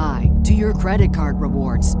goodbye to your credit card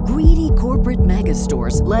rewards. Greedy corporate mega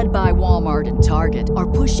stores, led by Walmart and Target, are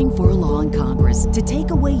pushing for a law in Congress to take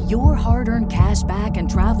away your hard-earned cash back and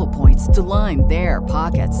travel points to line their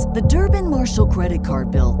pockets. The Durbin-Marshall credit card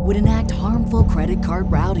bill would enact harmful credit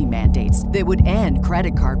card routing mandates that would end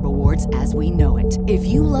credit card rewards as we know it. If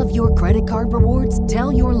you love your credit card rewards,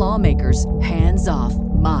 tell your lawmakers, hands off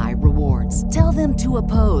my rewards. Tell them to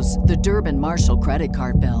oppose the Durbin-Marshall credit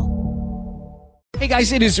card bill. Hey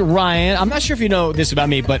guys, it is Ryan. I'm not sure if you know this about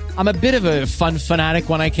me, but I'm a bit of a fun fanatic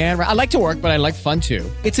when I can. I like to work, but I like fun too.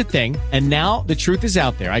 It's a thing. And now the truth is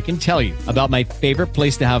out there. I can tell you about my favorite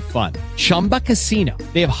place to have fun. Chumba Casino.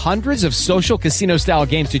 They have hundreds of social casino style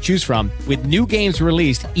games to choose from with new games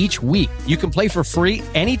released each week. You can play for free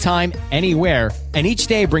anytime, anywhere. And each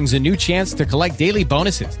day brings a new chance to collect daily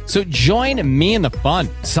bonuses. So join me in the fun.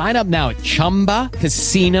 Sign up now at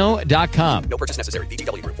ChumbaCasino.com. No purchase necessary.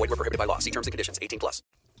 VGW Group. Void where prohibited by law. See terms and conditions. 18+.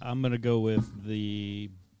 I'm going to go with the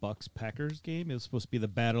Bucks-Packers game. It was supposed to be the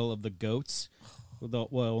battle of the GOATs.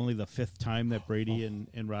 Only the 5th time that Brady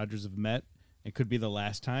and Rodgers have met. It could be the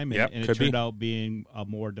last time, and it turned out being a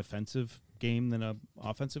more defensive game than an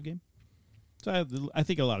offensive game. So I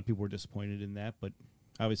think a lot of people were disappointed in that, but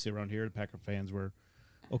obviously around here, the Packer fans were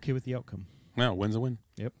okay with the outcome. Well, win's a win.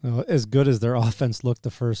 Yep. Well, as good as their offense looked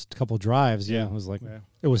the first couple drives, it was like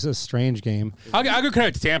it was a strange game. I'll give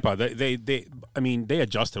credit to Tampa. They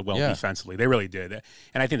adjusted well defensively. They really did.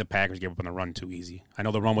 And I think the Packers gave up on the run too easy. I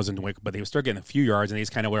know the run wasn't quick, but they were still getting a few yards, and they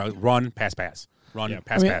just kind of were run, pass, pass.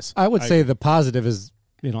 I would say the positive is,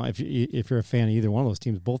 if you're a fan of either one of those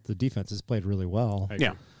teams, both the defenses played really well.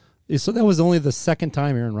 Yeah. So that was only the second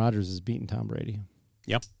time Aaron Rodgers has beaten Tom Brady.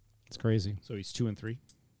 Yep. It's crazy. So he's 2-3.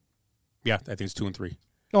 Yeah, I think it's 2-3.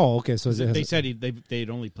 Oh, okay. So they said they'd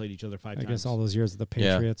only played each other 5 times. I guess all those years of the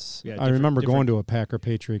Patriots. Yeah, I remember going to a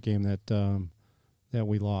Packer-Patriot game that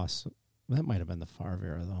we lost. That might have been the Favre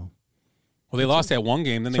era, though. Well, they lost that one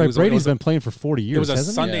game. Then Brady's been playing for 40 years. It was a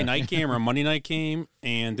hasn't Sunday he? night game or a Monday night game,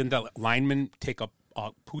 and didn't that lineman take a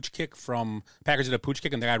pooch kick from Packers did a pooch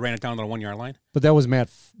kick, and the guy ran it down to the 1 yard line? But that was Matt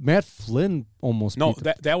Flynn almost. No,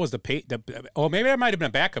 that was maybe that might have been a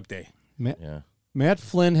backup day. Matt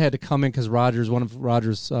Flynn had to come in because one of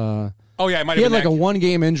Rodgers. It might have been. He had like a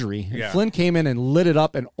 1-game injury. Yeah. Flynn came in and lit it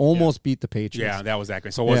up and almost beat the Patriots. Yeah, that was that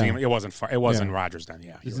great. So it wasn't far. It wasn't Rodgers then.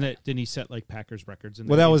 Yeah, Didn't he set like Packers records?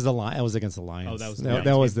 That was the line. That was against the Lions. Oh,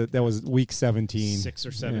 that was that was week 17. 6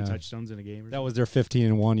 or 7 touchdowns in a game. That was their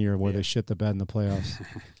 15-1 year where they shit the bed in the playoffs.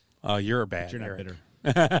 You're bad. But you're not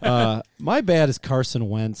bitter. My bad is Carson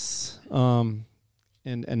Wentz. And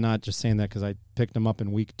not just saying that because I picked him up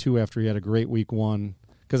in week 2 after he had a great week 1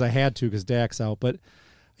 because I had to because Dak's out. But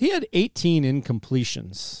he had 18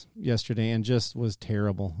 incompletions yesterday and just was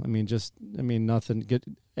terrible.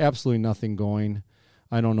 Absolutely nothing going.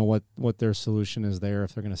 I don't know what their solution is there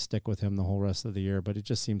if they're going to stick with him the whole rest of the year, but it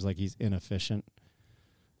just seems like he's inefficient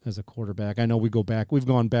as a quarterback. I know we've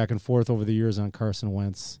gone back and forth over the years on Carson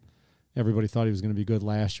Wentz. Everybody thought he was going to be good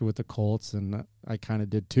last year with the Colts, and I kind of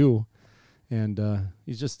did too. And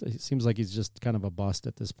it seems like he's just kind of a bust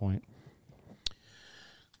at this point.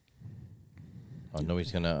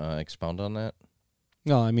 Nobody's going to expound on that?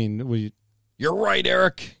 No, You're right,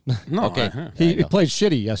 Eric. No, okay. He played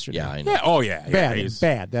shitty yesterday. Yeah, I know. Yeah, oh, yeah.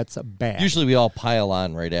 Bad. That's a bad. Usually we all pile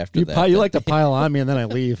on right after that. You like to pile on me and then I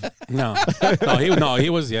leave. He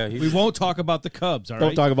was. We won't talk about the Cubs. All right.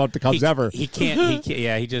 Don't talk about the Cubs ever. He can't.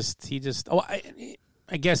 Yeah, he just. Oh,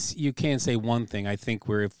 I guess you can say one thing. I think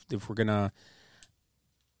if we're gonna.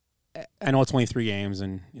 I know it's only 3 games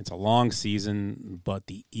and it's a long season, but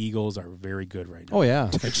the Eagles are very good right now. Oh yeah,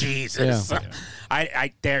 Jesus! Yeah.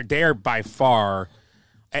 They're by far.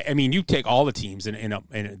 I mean, you take all the teams and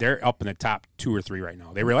they're up in the top 2 or 3 right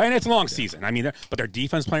now. They really, and it's a long season. I mean, but their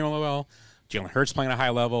defense playing really well. Jalen Hurts playing at a high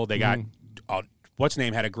level. They got what's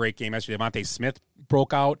name had a great game yesterday. Devontae Smith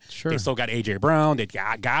broke out. Sure. They still got A.J. Brown. They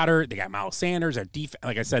got Goddard. They got Miles Sanders. Their defense,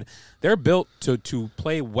 like I said, they're built to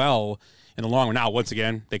play well in the long run. Now, once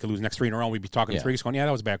again, they could lose next 3 in a row. We'd be talking 3 weeks going, that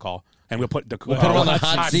was a bad call. And we'll put them on the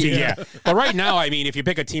hot seat. Yeah. But right now, I mean, if you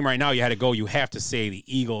pick a team right now, you have to say the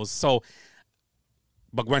Eagles. So,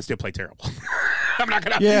 but Wentz did play terrible. I'm not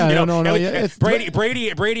gonna. Yeah, no.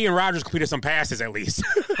 Brady and Rodgers completed some passes at least.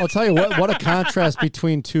 I'll tell you what a contrast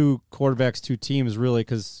between 2 quarterbacks, 2 teams, really,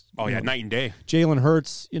 because night and day. Jalen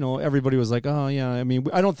Hurts, everybody was like, oh yeah. I mean,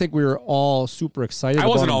 I don't think we were all super excited. I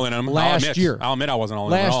wasn't about all in him last year. I'll admit I wasn't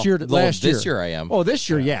all in him. This year I am. Oh, this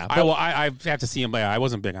year, yeah. I have to see him play. I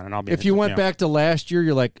wasn't big on it. If you went back to last year,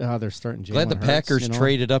 you're like, they're starting Jalen Glad the Hurts, Packers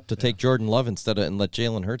traded up to take Jordan Love and let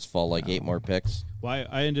Jalen Hurts fall like 8 more picks. Well,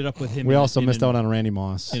 I ended up with him. We also missed out on Randy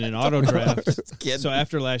Moss in an auto draft. So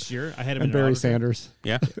after last year, I had him and in Barry Sanders.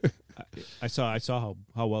 Yeah, I saw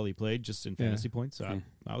how well he played just in fantasy points. So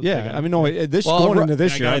going into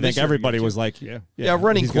this year, I think everybody was like,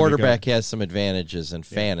 running quarterback has some advantages in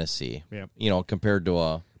fantasy. Yeah. Compared to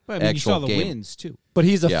a but, actual you saw the game. wins too. But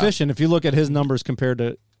he's efficient. If you look at his numbers compared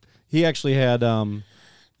to, he actually had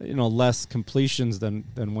less completions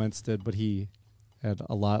than Wentz did, but he had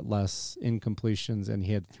a lot less incompletions, and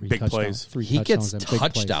he had 3 big touchdowns. plays. He gets and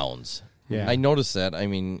touchdowns. Yeah, I noticed that. I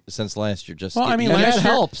mean, since last year, last year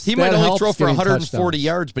helps. He might only throw for 140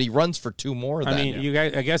 yards, but he runs for 2 more. I mean, you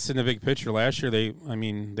guys. I guess in the big picture, last year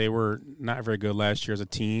they were not very good last year as a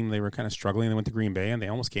team. They were kind of struggling. They went to Green Bay, and they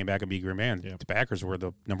almost came back and beat Green Bay. And the Packers were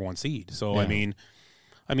the number 1 seed. So I mean,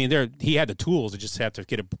 he had the tools to just have to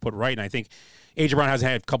get it put right. And I think A.J. Brown has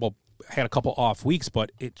had a couple off weeks,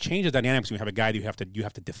 but it changes dynamics when you have a guy that you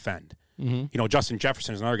have to defend. Mm-hmm. Justin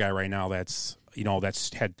Jefferson is another guy right now that's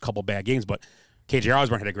had a couple bad games, but KJ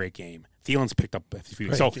Osborne had a great game. Thielens picked up a few.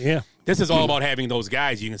 Right, So yeah. this is all about having those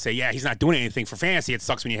guys. You can say, yeah, he's not doing anything for fantasy. It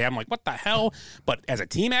sucks when you have him. Like, what the hell? But as a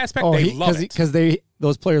team aspect, they love it. Because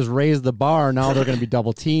those players raised the bar. Now they're going to be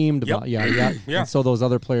double teamed. Yep. Yeah. Yeah. And so those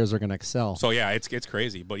other players are going to excel. So yeah, it's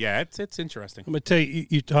crazy. But yeah, it's interesting. I'm going to tell you,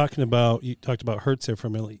 you talked about Hurts there for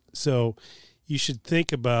a minute. So you should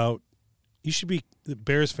think about, the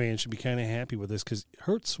Bears fans should be kind of happy with this because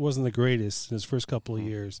Hurts wasn't the greatest in his first couple of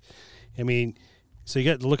years. I mean, so you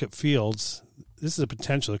got to look at Fields. This is a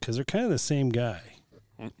potential because they're kind of the same guy.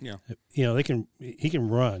 Yeah. You know, he can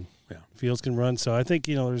run. Yeah. Fields can run. So I think,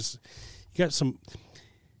 you got some,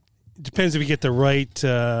 it depends if you get the right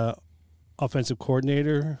offensive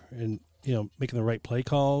coordinator and, making the right play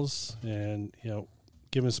calls and,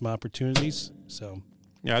 giving some opportunities. So.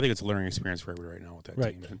 Yeah, I think it's a learning experience for everybody right now with that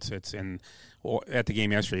team. It's at the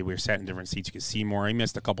game yesterday, we were sat in different seats. You could see more. He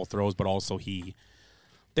missed a couple throws, but also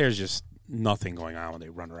there's just nothing going on when they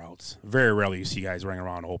run routes. Very rarely you see guys running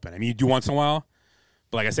around open. I mean, you do once in a while,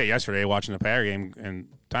 but like I said yesterday, watching the Packer game and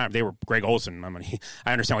they were Greg Olsen. I mean,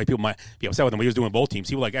 I understand why people might be upset with him. He was doing both teams.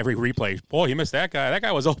 He was like every replay, boy, he missed that guy. That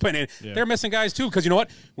guy was open, and they're missing guys too. Because you know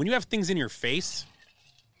what? When you have things in your face.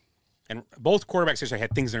 And both quarterbacks yesterday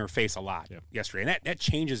had things in their face a lot yesterday. And that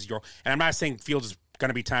changes your – and I'm not saying Fields is going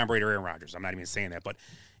to be Tom Brady or Aaron Rodgers. I'm not even saying that. But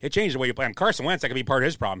it changes the way you play. And Carson Wentz, that could be part of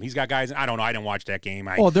his problem. He's got guys – I don't know. I didn't watch that game.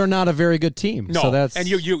 They're not a very good team. No. So that's, and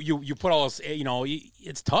you put all this –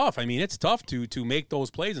 it's tough. I mean, it's tough to make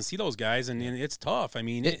those plays and see those guys. And it's tough. I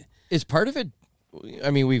mean – is part of it –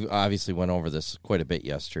 I mean, we obviously went over this quite a bit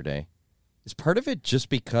yesterday. Is part of it just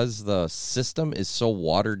because the system is so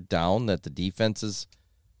watered down that the defenses –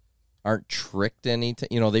 aren't tricked anything,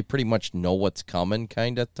 they pretty much know what's coming,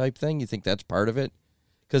 kind of type thing. You think that's part of it?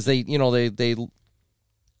 Because they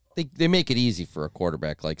make it easy for a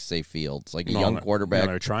quarterback like say Fields, like a young quarterback.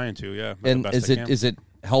 They're trying to, yeah. And is it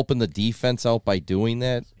helping the defense out by doing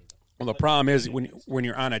that? Well, the problem is when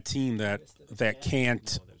you're on a team that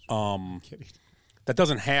can't. That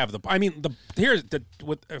doesn't have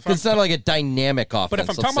it's not like a dynamic offense. But if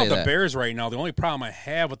I'm talking about the Bears right now, the only problem I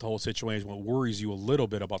have with the whole situation, what worries you a little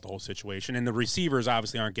bit about the whole situation, and the receivers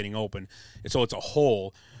obviously aren't getting open, and so it's a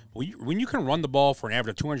hole. When you can run the ball for an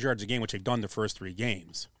average of 200 yards a game, which they've done the first 3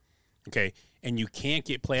 games, okay, and you can't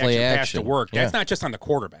get play action pass to work, that's not just on the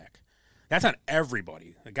quarterback. That's on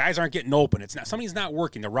everybody. The guys aren't getting open. It's not somebody's not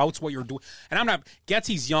working. The route's what you're doing. And I'm not –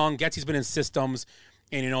 Getsy's young. Getsy's been in systems.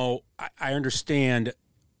 And, I understand,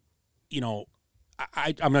 I'm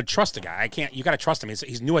going to trust the guy. You got to trust him.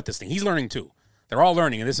 He's new at this thing. He's learning too. They're all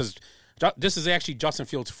learning. And this is actually Justin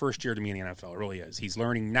Fields' first year to me in the NFL. It really is. He's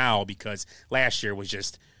learning now because last year was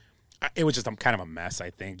just kind of a mess, I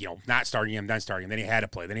think. Not starting him, then starting him. Then he had to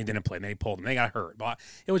play. Then he didn't play. Then he pulled him. Then he got hurt. But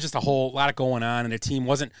it was just a whole lot going on. And the team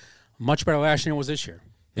wasn't much better last year than it was this year.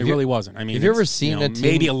 It really wasn't. I mean, have you ever seen a team?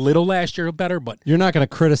 Maybe a little last year better, but you're not going to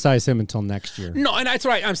criticize him until next year. No, and that's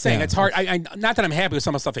right. I'm saying it's hard. I not that I'm happy with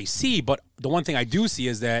some of the stuff I see, but the one thing I do see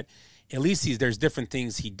is that at least there's different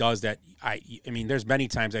things he does that I mean, there's many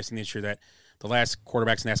times I've seen this year that the last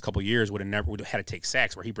quarterbacks in the last couple of years would have had to take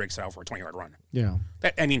sacks where he breaks it out for a 20-yard run. Yeah.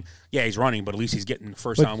 He's running, but at least he's getting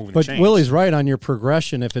first down moving. But the chains. Willie's right on your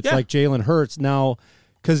progression. If it's like Jalen Hurts now.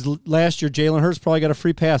 Because last year, Jalen Hurts probably got a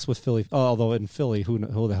free pass with Philly. Although in Philly, who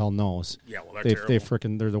the hell knows? Yeah, well, they're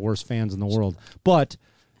the worst fans in the world. But,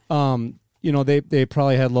 they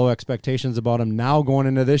probably had low expectations about him. Now going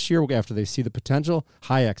into this year, after they see the potential,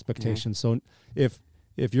 high expectations. Mm-hmm. So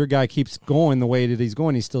if your guy keeps going the way that he's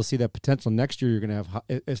going, you still see that potential. Next year, you're going to have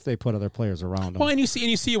if they put other players around him. Well, and you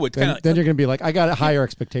see what then you're going to be like, I got higher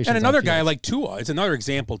expectations. And another guy like Tua, it's another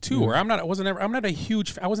example too. Mm-hmm. Where I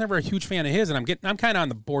was never a huge fan of his, and I'm kind of on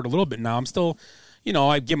the board a little bit now. I'm still,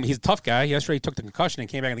 I give him. He's a tough guy. Yesterday he took the concussion and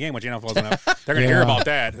came back in the game, which NFL doesn't have. They're going to hear about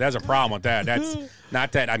that. That's a problem with that. That's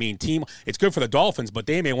not that. I mean, team. It's good for the Dolphins, but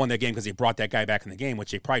they may have won that game because they brought that guy back in the game,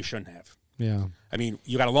 which they probably shouldn't have. Yeah. I mean,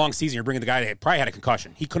 you got a long season. You're bringing the guy that probably had a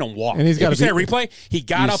concussion. He couldn't walk. And he's got a replay. He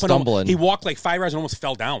got up and he walked like 5 yards and almost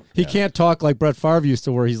fell down. He can't talk like Brett Favre used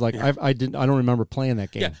to, where he's like, I don't remember playing that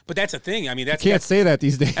game. Yeah, but that's the thing. I mean, you can't say that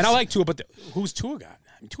these days. And I like Tua, but who's Tua got?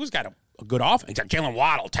 I mean, Tua's got a good offense. Got Jalen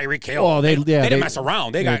Waddle, Tyreek Hill. Oh, they didn't mess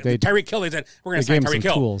around. They got Tyreek Hill. They said we're going to sign Tyreek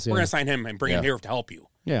Hill. Tools, we're going to sign him and bring him here to help you.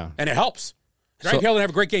 Yeah, and it helps. Tyreek Hill didn't have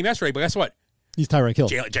a great game yesterday, but guess what? He's Tyreek Hill.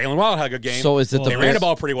 Jalen Waddle had a good game. So is it they ran the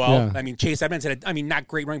ball pretty well. Yeah. I mean, Chase Edmonds had not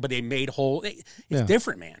great running, but they made whole. It's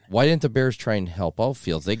different, man. Why didn't the Bears try and help out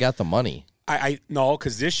Fields? They got the money. I no,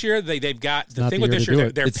 because this year they've got the thing with this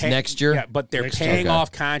year. They're it's next year. Yeah, but they're paying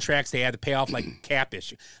off contracts. They had to pay off like cap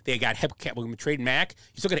issue. They got hip cap. When we trade Mac,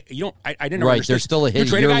 you still get. You don't. I didn't. Right, there's still a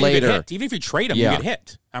hit a year guy, later. You get hit. Even if you trade him, you get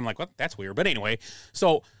hit. I'm like, well, that's weird. But anyway,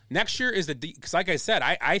 so next year is because like I said,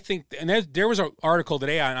 I think, and there was an article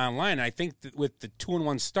today online, and I think that with the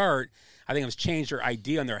 2-1 start, I think it was changed their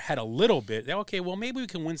idea in their head a little bit. They're, okay, well, maybe we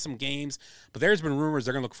can win some games, but there's been rumors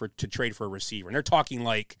they're going to look to trade for a receiver, and they're talking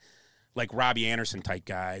like Robbie Anderson type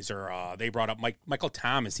guys, or they brought up Michael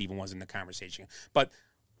Thomas even was in the conversation. But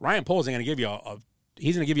Ryan Poles ain't going to give you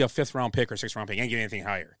he's going to give you a 5th round pick or 6th round pick. He ain't getting anything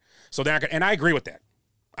higher. So they're not gonna, and I agree with that.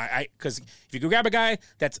 Because if you go grab a guy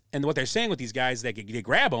and what they're saying with these guys, they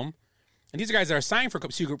grab them, and these are guys that are signed for,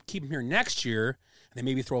 so you can keep him here next year, and then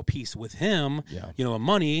maybe throw a piece with him,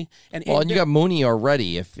 money. And you got Mooney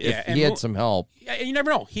already if he had some help. Yeah, and you never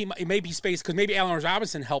know. He may be spaced because maybe Allen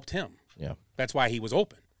Robinson helped him. Yeah. That's why he was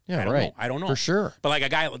open. Yeah, I don't know. For sure. But like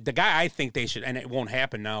the guy I think they should, and it won't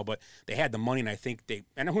happen now, but they had the money, and I think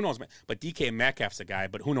and who knows, but DK Metcalf's a guy,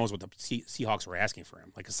 but who knows what the Seahawks were asking for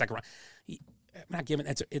him, like a second round. I'm not giving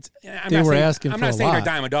I'm not saying they're a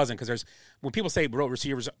dime a dozen, because when people say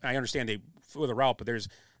receivers, I understand they for the route, but there's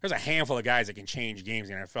a handful of guys that can change games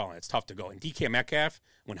in the NFL, and it's tough to go. And DK Metcalf,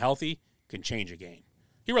 when healthy, can change a game.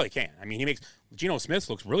 He really can. I mean, Geno Smith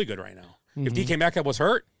looks really good right now. Mm-hmm. If DK Metcalf was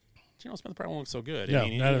hurt, Geno Smith probably won't look so good. No,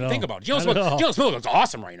 not at all. Think about it. Geno Smith looks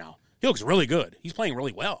awesome right now. He looks really good. He's playing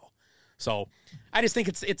really well. So I just think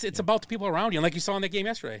it's about the people around you. And like you saw in that game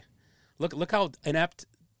yesterday, look how inept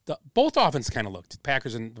both offenses kind of looked.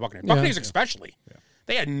 Packers and the Buccaneers. Buccaneers especially. Yeah.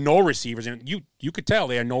 They had no receivers, and you could tell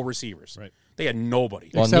they had no receivers. Right. They had nobody.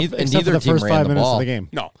 Well, except neither for the team first ran 5 the minutes ball. of the game.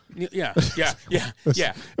 No. Yeah.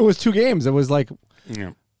 It was 2 games. It was like,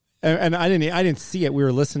 yeah. And I didn't see it. We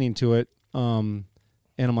were listening to it, and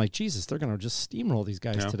I'm like, Jesus, they're gonna just steamroll these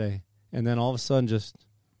guys today. And then all of a sudden, just.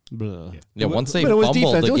 Blah. Yeah, once they but it was fumbled,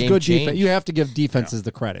 defense. the It was game good changed. defense. You have to give defenses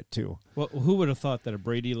the credit too. Well, who would have thought that a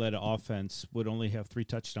Brady-led offense would only have 3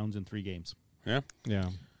 touchdowns in 3 games? Yeah.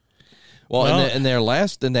 Well, in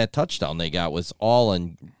that touchdown they got was all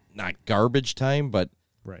in not garbage time, but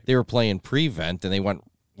they were playing prevent, and they went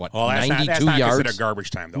 92 that's not yards. considered garbage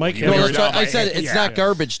time, though. I said it's not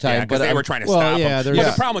garbage time, but they were trying to stop them. There's,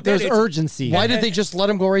 the problem with there's that, urgency. Why did they just let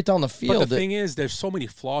him go right down the field? But the thing is, there's so many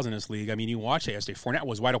flaws in this league. I mean, you watch it yesterday. Fournette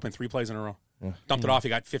was wide open 3 plays in a row. Yeah. Dumped it off. He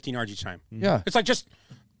got 15 yards each time. Yeah. It's like just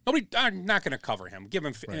nobody. I'm not going to cover him. Give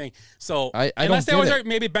him. Right. So I unless don't they get was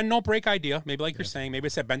maybe bend no break idea. Maybe like you're saying. Maybe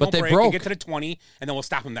it said bend But no they break broke. and get to the 20, and then we'll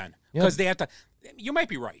stop them then because they have to. You might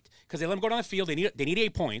be right because they let them go down the field. They need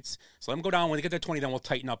 8 points. So let them go down. When they get to 20, then we'll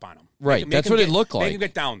tighten up on them. Right. That's what it looked like. Make them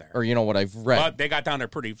get down there. Or what I've read. But they got down there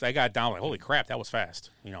They got down like holy crap. That was fast.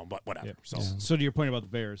 But whatever. Yep. So to your point about the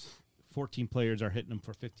Bears. 14 players are hitting them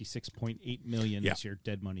for $56.8 million this year,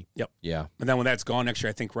 dead money. Yep. Yeah. And then when that's gone next year,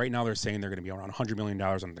 I think right now they're saying they're going to be around $100 million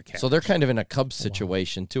on the cap. So they're kind of in a Cubs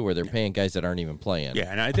situation too, where they're paying guys that aren't even playing.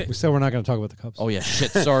 Yeah, and we said we're not going to talk about the Cubs. Oh yeah,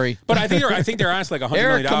 shit. Sorry. But I think they're honestly like $100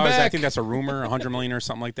 Eric, million. come back. I think that's a rumor, $100 million or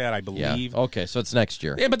something like that. I believe. Yeah. Okay, so it's next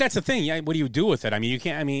year. Yeah, but that's the thing. Yeah, what do you do with it? I mean, you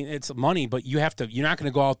can't. I mean, it's money, but you have to. You're not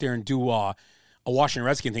going to go out there and do a Washington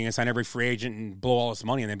Redskin thing and sign every free agent and blow all this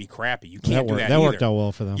money and then be crappy. You can't do that That either. worked out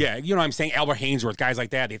well for them. Yeah, you know what I'm saying? Albert Hainsworth, guys like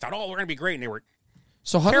that, they thought, we're going to be great, and they were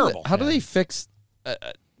so terrible. How do they fix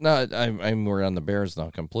no, we're on the Bears now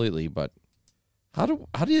completely, but how do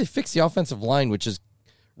they fix the offensive line, which is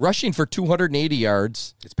rushing for 280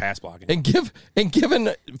 yards? It's pass blocking. And giving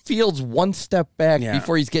Fields one step back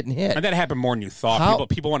before he's getting hit. And that happened more than you thought.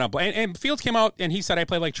 People want to blame. And Fields came out and he said, I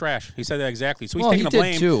played like trash. He said that exactly. So he's taking the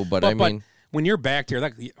blame. Too, but I mean, when you're back there,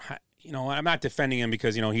 like, I'm not defending him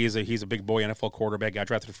because, he's a big boy NFL quarterback, got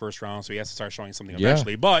drafted the first round, so he has to start showing something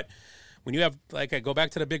eventually. But when you have, like, I go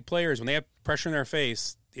back to the big players, when they have pressure in their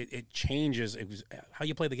face, it changes how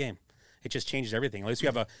you play the game. It just changes everything. At least you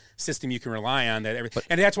have a system you can rely on. And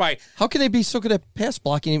that's why. How can they be so good at pass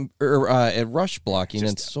blocking or at rush blocking?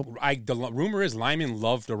 The rumor is linemen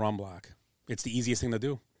love the run block. It's the easiest thing to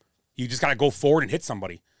do. You just got to go forward and hit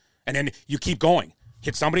somebody. And then you keep going.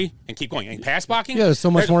 Hit somebody and keep going. And pass blocking. Yeah, there's so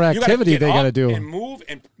much more activity they got to do. And move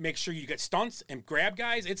and make sure you get stunts and grab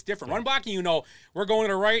guys. It's different. Run blocking, we're going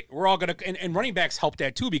to the right. We're all going to. And running backs help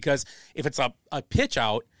that too because if it's a pitch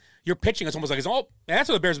out, you're pitching. It's almost like and that's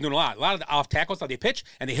what the Bears are doing a lot. A lot of the off tackles, like they pitch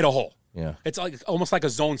and they hit a hole. Yeah, it's like almost like a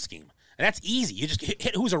zone scheme. And that's easy. You just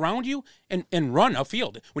hit who's around you and run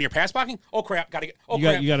upfield. When you're pass blocking, oh crap, got to get. Oh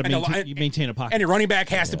crap, you got to maintain a pocket. And your running back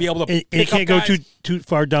has to be able to. It can't go too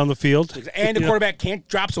far down the field. And the quarterback can't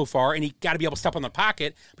drop so far, and he got to be able to step on the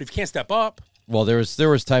pocket. But if you can't step up, well, there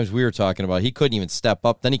was times we were talking about he couldn't even step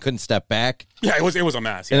up, then he couldn't step back. Yeah, it was a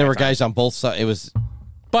mess. And there were guys on both sides. It was.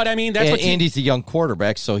 But I mean, that's what Andy's a young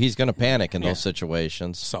quarterback, so he's going to panic in those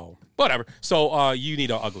situations. So, Whatever. So you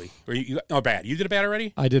need a ugly or bad. You did a bad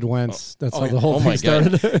already. I did Wentz. That's how yeah. the whole thing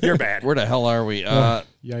started. You're bad. Where the hell are we?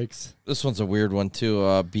 Yikes. This one's a weird one,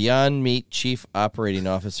 too. Beyond Meat Chief Operating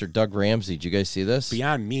Officer Doug Ramsey. Did you guys see this?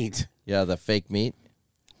 Beyond Meat. Yeah, the fake meat.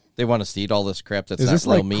 They want us to eat all this crap that's Is not this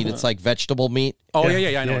real like meat. It's like vegetable meat. Oh,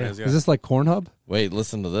 yeah, I know what it is. Yeah. Is this like Cornhub? Wait,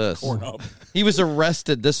 listen to this. Pornhub. He was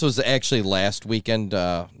arrested. This was actually last weekend.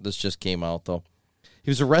 This just came out, though.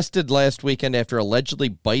 He was arrested last weekend after allegedly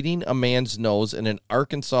biting a man's nose in an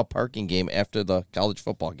Arkansas parking game after the college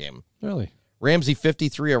football game. Really? Ramsey,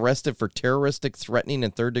 53, arrested for terroristic threatening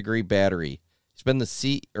and third-degree battery. He's been the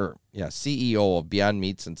CEO of Beyond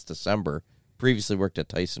Meat since December. Previously worked at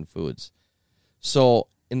Tyson Foods. So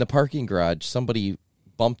in the parking garage, somebody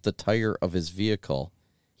bumped the tire of his vehicle.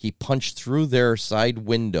 He punched through their side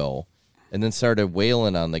window and then started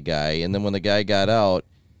wailing on the guy. And then when the guy got out,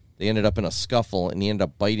 they ended up in a scuffle, and he ended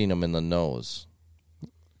up biting him in the nose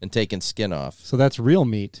and taking skin off. So that's real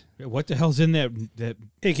meat. What the hell's in that?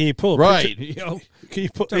 Hey, can you pull a right? Can you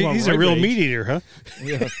pull? He's a real meat eater, huh?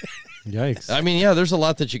 Yeah. Yikes. I mean, yeah, there's a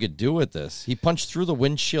lot that you could do with this. He punched through the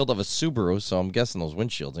windshield of a Subaru, so I'm guessing those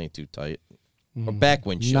windshields ain't too tight. Or back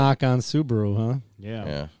windshield. Knock on Subaru, huh?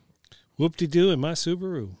 Yeah. Whoop-de-doo in my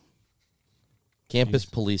Subaru. Campus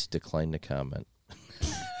police declined to comment.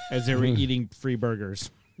 As they were eating free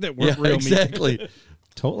burgers that weren't real exactly. meat.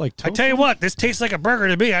 I tell you what, this tastes like a burger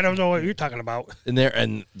to me. I don't know what you're talking about.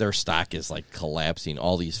 And their stock is like collapsing.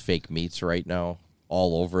 All these fake meats right now,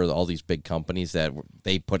 all over all these big companies that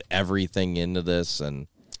they put everything into this, and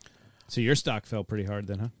so your stock fell pretty hard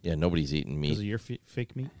then, huh? Yeah, nobody's eating meat because of your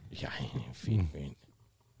fake meat. Yeah, I ain't feeding meat.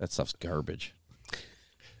 That stuff's garbage.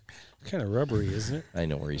 Kind of rubbery, isn't it? I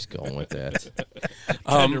know where he's going with that.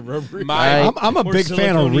 Kind of rubbery. I'm a big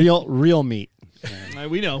fan of real meat.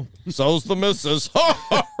 We know. So's the missus.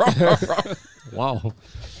 Wow.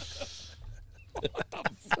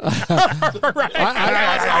 I'm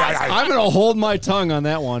going to hold my tongue on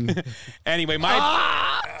that one. Anyway,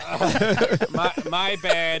 my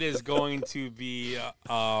bad is going to be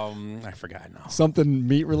I forgot now. Something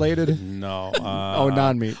meat related? No.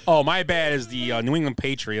 Non-meat. Oh, my bad is the New England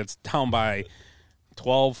Patriots down by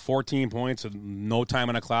 12, 14 points with no time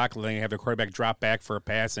on the clock. They have their quarterback drop back for a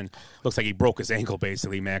pass, and looks like he broke his ankle,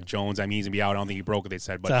 basically, Mac Jones. I mean, he's going to be out. I don't think he broke it, they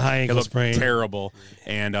said. But it's a high ankle sprain. Terrible.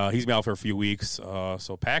 And he's been out for a few weeks.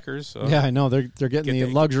 So Packers. Yeah, I know. They're getting the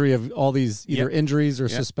luxury of all these either injuries or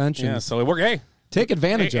suspensions. Yeah, so it worked. Hey. Take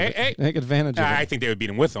advantage of it. Take advantage of it. I think they would beat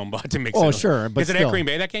him with them, but to make sense. Oh, sure. But is it still. at Green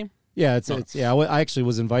Bay, that game? Yeah, I actually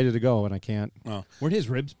was invited to go, and I can't. Oh. Weren't his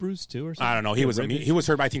ribs bruised too, or something? I don't know. He was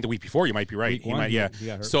hurt. I think the week before. You might be right. He got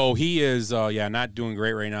hurt. So he is, not doing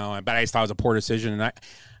great right now. But I just thought it was a poor decision, and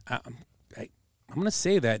I'm going to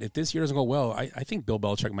say that if this year doesn't go well, I think Bill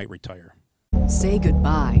Belichick might retire. Say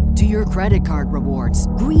goodbye to your credit card rewards.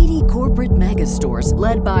 Greedy corporate mega stores,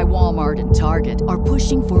 led by Walmart and Target, are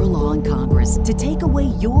pushing for a law in Congress to take away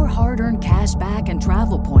your hard-earned cash back and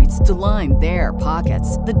travel points to line their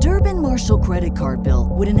pockets. The Durbin-Marshall credit card bill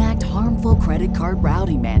would enact harmful credit card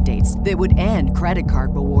routing mandates that would end credit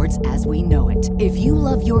card rewards as we know it. If you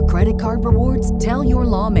love your credit card rewards, tell your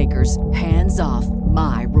lawmakers, hands off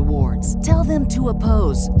my rewards. Tell them to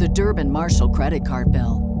oppose the Durbin-Marshall credit card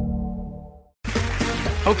bill.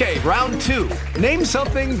 Okay, round two. Name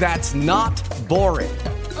something that's not boring.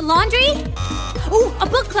 A laundry? Ooh, a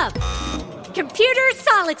book club. Computer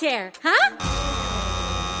solitaire, huh?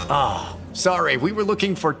 Ah, sorry, we were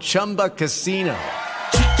looking for Chumba Casino.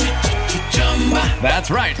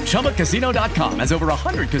 That's right, ChumbaCasino.com has over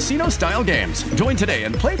 100 casino-style games. Join today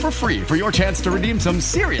and play for free for your chance to redeem some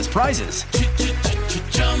serious prizes.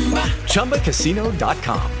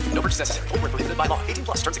 ChumbaCasino.com. No purchase necessary. Void where prohibited by law. 18+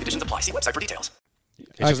 terms and conditions apply. See website for details.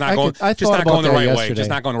 It's just not going the right way. Just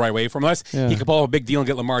not going the right way. Unless he could pull off a big deal and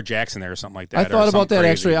get Lamar Jackson there or something like that. I thought about that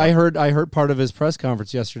actually. I heard part of his press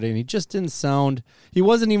conference yesterday, and he just didn't sound. He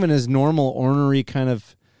wasn't even his normal ornery kind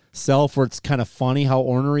of self, where it's kind of funny how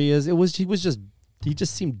ornery he is. He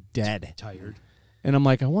just seemed dead, tired. And I'm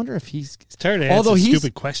like, I wonder if he's tired of answering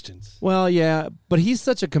stupid questions. Well, yeah, but he's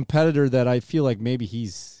such a competitor that I feel like maybe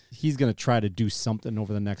he's going to try to do something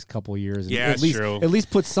over the next couple of years. Yeah, that's true. At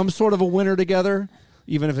least put some sort of a winner together.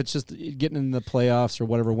 Even if it's just getting in the playoffs or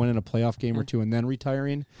whatever, winning a playoff game or two and then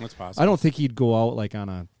retiring. That's possible. I don't think he'd go out like on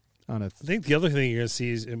a. I think the other thing you're going to see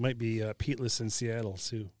is it might be Peteless in Seattle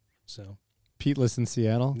too. So Peteless in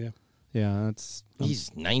Seattle. Yeah, that's. He's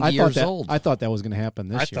 90 years old. I thought that was going to happen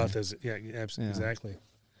this year. I thought exactly.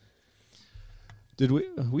 Did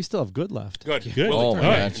we still have good left? Good. Oh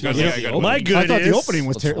man, my good. I thought is, the opening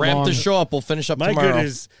was let's wrap the show up. We'll finish up tomorrow. My good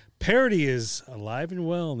is parody is alive and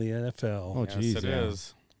well in the NFL. Oh, yes, geez, it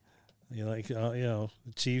is. You like the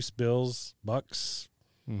Chiefs, Bills, Bucks,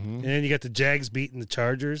 and then you got the Jags beating the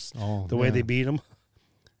Chargers. The way they beat them.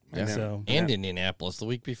 Yeah. And Indianapolis the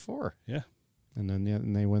week before. Yeah. And then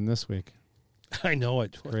and they win this week. I know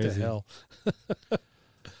it. What the hell?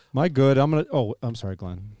 My good. I'm sorry,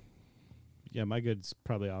 Glenn. Yeah, my good's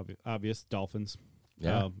probably obvious. Dolphins.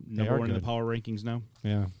 Yeah, number one in the power rankings now.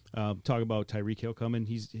 Yeah. Talk about Tyreek Hill coming.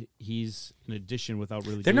 He's an addition without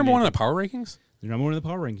really. They're number one in the power rankings. They're number one in the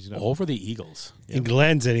power rankings now. Over the Eagles. In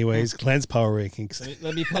Glenn's, anyways. Glenn's power rankings.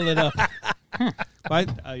 Let me pull it up. I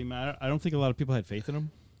don't think a lot of people had faith in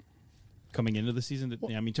him coming into the season.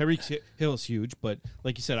 I mean, Tyreek Hill is huge, but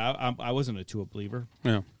like you said, I wasn't a Tua believer.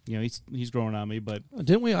 Yeah. He's growing on me, but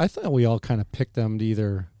didn't we? I thought we all kind of picked them to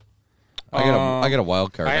either. I got a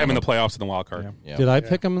wild card. I had him in the playoffs in the wild card. Yeah. Did I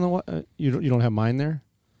pick him in the? You don't have mine there?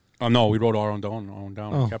 Oh no, we wrote our own down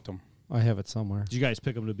and kept them. I have it somewhere. Did you guys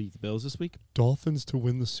pick them to beat the Bills this week? Dolphins to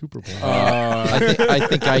win the Super Bowl. I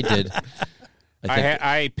think I did.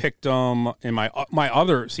 I picked them in my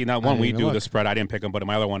other. See, now one we do the spread. I didn't pick them, but in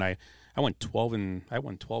my other one, I went 12 I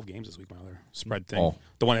won 12 games this week. My other spread thing,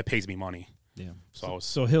 the one that pays me money. Yeah.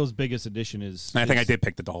 So Hill's biggest addition is. I think I did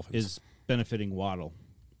pick the Dolphins. Is benefiting Waddle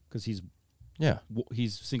because he's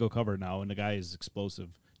single covered now, and the guy is explosive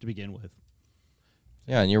to begin with.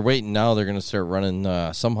 Yeah, and you're waiting now. They're going to start running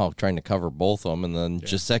somehow trying to cover both of them, and then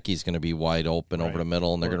Gesicki's going to be wide open over the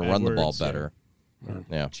middle, and they're going to run the ball better.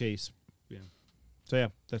 Yeah. Chase. Yeah.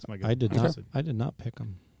 So that's my good. I did not pick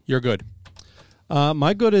them. You're good.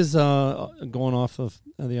 My good is going off of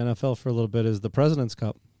the NFL for a little bit is the President's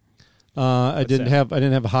Cup. I didn't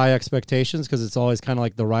have high expectations because it's always kind of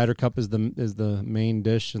like the Ryder Cup is the main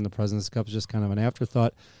dish, and the President's Cup is just kind of an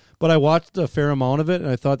afterthought. But I watched a fair amount of it, and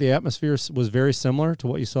I thought the atmosphere was very similar to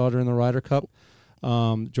what you saw during the Ryder Cup.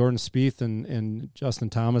 Jordan Spieth and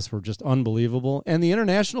Justin Thomas were just unbelievable, and the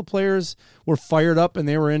international players were fired up, and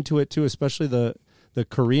they were into it too, especially the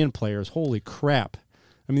Korean players. Holy crap!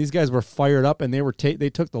 I mean, these guys were fired up, and they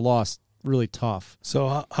took the loss really tough.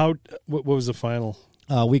 So what was the final?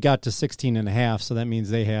 We got to 16.5, so that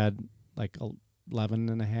means they had like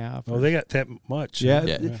 11.5. Oh, they got that much.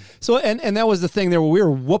 Yeah. So and that was the thing there. We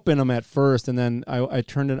were whooping them at first, and then I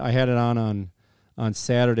had it on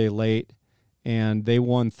Saturday late, and they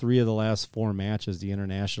won 3 of the last 4 matches, the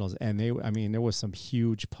internationals, and there was some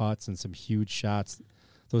huge putts and some huge shots.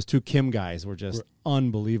 Those 2 Kim guys were just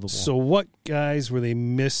unbelievable. So what guys were they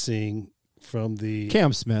missing from the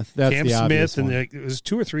Cam Smith? That's Cam the obvious Smith, one. and it was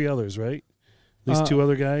 2 or 3 others, right? At least 2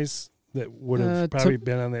 other guys that would have probably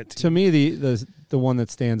been on that team. To me, the one that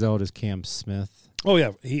stands out is Cam Smith. Oh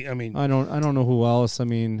yeah, I don't know who else. I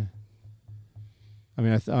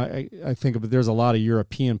think of it, there's a lot of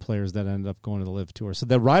European players that end up going to the Live Tour. So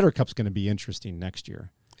the Ryder Cup's going to be interesting next year.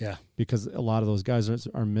 Yeah, because a lot of those guys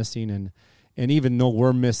are missing, and even though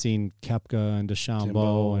we're missing Koepka and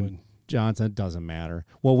DeChambeau and Johnson, it doesn't matter.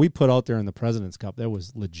 What we put out there in the President's Cup, that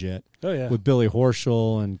was legit. Oh yeah, with Billy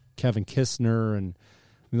Horschel and Kevin Kistner, and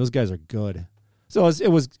those guys are good. So it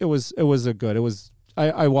was a good. It was.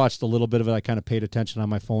 I watched a little bit of it. I kind of paid attention on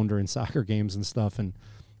my phone during soccer games and stuff, and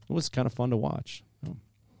it was kind of fun to watch.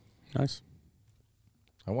 Nice.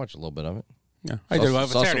 I watched a little bit of it. Yeah, I did.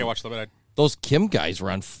 Saturday I watched a little bit. Those Kim guys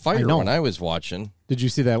were on fire when I was watching. Did you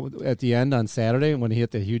see that at the end on Saturday when he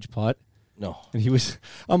hit the huge putt? No. And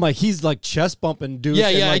I'm like, he's like chest bumping dudes. Yeah,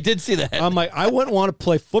 like, I did see that. I'm like, I wouldn't want to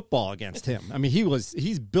play football against him. I mean,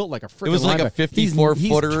 he's built like a freaking. It was like a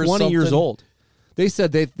 54-footer or something. He's 20 years old. They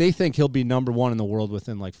said they think he'll be number 1 in the world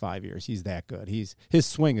within like 5 years. He's that good. His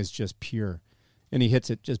swing is just pure, and he hits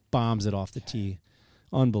it, just bombs it off the tee.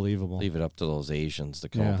 Unbelievable. Leave it up to those Asians to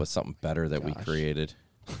come up with something better that we created.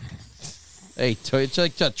 Hey, it's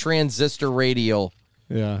like a transistor radio.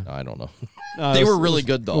 Yeah. I don't know. They were really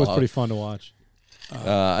good, though. It was pretty fun to watch.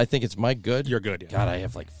 I think it's my good. You're good. Yeah. God, I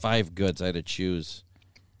have like 5 goods I had to choose.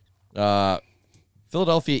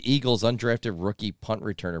 Philadelphia Eagles undrafted rookie punt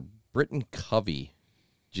returner Britton Covey.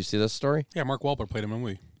 Did you see this story? Yeah, Mark Wahlberg played him in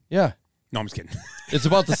we. Yeah. No, I'm just kidding. It's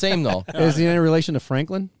about the same, though. Is he any relation to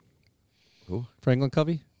Franklin? Who? Franklin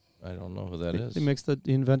Covey? I don't know who that is.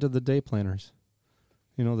 He invented the day planners.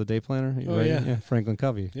 You know the day planner? Yeah, Franklin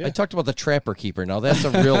Covey. Yeah. I talked about the Trapper Keeper. Now that's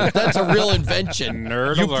a real invention.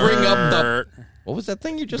 Nerd you alert. Bring up what was that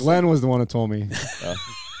thing you just Glenn said? was the one who told me.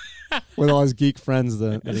 With all his geek friends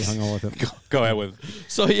that he hung out with him. Go ahead with.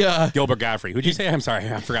 So yeah, Gilbert Godfrey. Who'd you say? I'm sorry,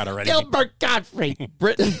 I forgot already. Gilbert Godfrey.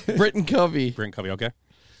 Britton Covey. Britton Covey. Okay.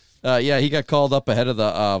 Yeah, he got called up ahead of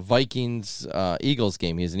the Vikings Eagles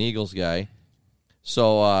game. He's an Eagles guy,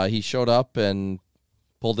 so he showed up and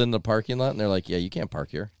pulled into the parking lot, and they're like, "Yeah, you can't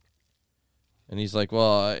park here." And he's like,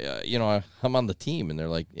 well, I'm on the team. And they're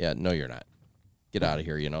like, yeah, no, you're not. Get out of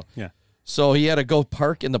here, Yeah. So he had to go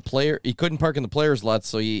park in the player. He couldn't park in the players' lot,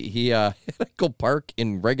 so he had to go park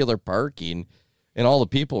in regular parking. And all the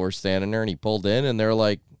people were standing there, and he pulled in, and they're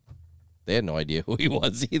like, they had no idea who he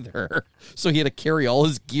was either. So he had to carry all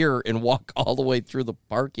his gear and walk all the way through the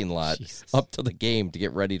parking lot up to the game to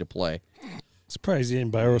get ready to play. Surprised he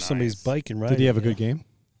didn't borrow somebody's bike and ride. Did he have a good game?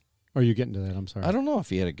 Or are you getting to that? I'm sorry. I don't know if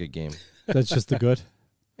he had a good game. That's just the good?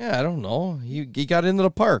 Yeah, I don't know. He got into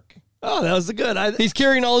the park. Oh, that was the good. He's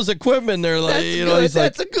carrying all his equipment. They're like,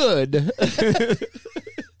 That's a good.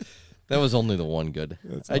 That was only the one good.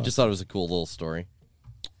 I just thought it was a cool little story.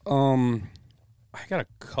 I got a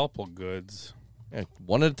couple goods. Yeah,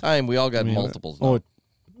 one at a time. We all got multiples now.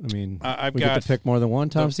 I've we got get to pick more than one,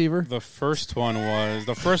 Tom Seaver? The first one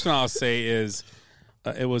I'll say is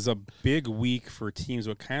it was a big week for teams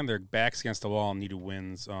with kind of their backs against the wall and needed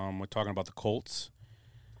wins. We're talking about the Colts.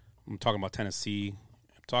 I'm talking about Tennessee.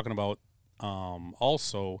 I'm talking about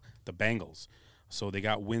also the Bengals. So they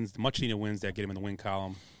got wins, much needed wins that get them in the win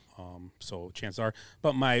column. So chances are.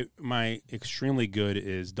 But my extremely good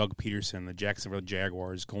is Doug Peterson, the Jacksonville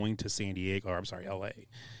Jaguars, going to L.A.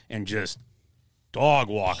 and just dog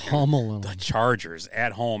walking the Chargers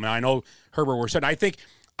at home. And I know Herbert was said.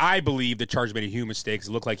 I believe the Chargers made a huge mistake. It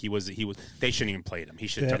looked like he was. They shouldn't even played him. He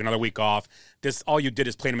should have took another week off. All you did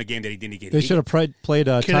is play him a game that he didn't get. They should have played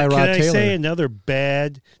Tyrod Taylor. Can I say another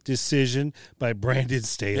bad decision by Brandon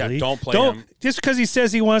Staley? Yeah, don't play him. Just because he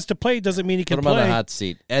says he wants to play doesn't mean he can play. Put him on the hot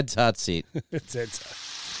seat. Ed's hot seat. It's Ed's.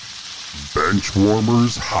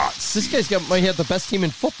 Benchwarmers hot seat. This guy's might have the best team in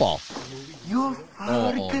football. You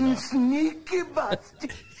fucking sneaky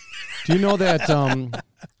bastard. Do you know that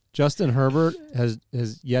Justin Herbert has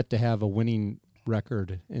yet to have a winning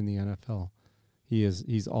record in the NFL?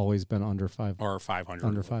 He's always been under 500 or 500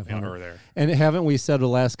 under 500 or there. And haven't we said the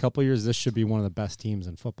last couple of years this should be one of the best teams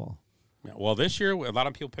in football? Yeah, well, this year a lot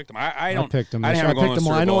of people picked him. I picked him. I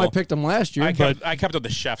know I picked him last year. I kept up the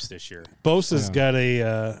Chefs this year. Bosa's got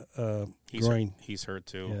a groin. He's hurt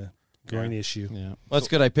too. Yeah, groin issue. Yeah, well, that's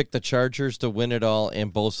good. I picked the Chargers to win it all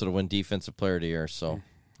and Bosa to win Defensive Player of the Year. So.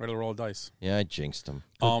 Ready to roll dice. Yeah, I jinxed him.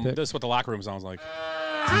 This is what the locker room sounds like.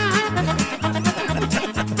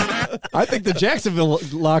 I think the Jacksonville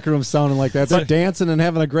locker room sounding like that. They're dancing and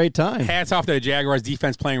having a great time. Hats off to the Jaguars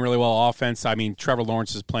defense playing really well. Offense, I mean, Trevor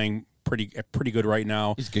Lawrence is playing pretty good right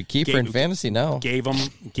now. He's a good keeper in fantasy now. Gave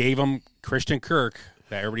him Christian Kirk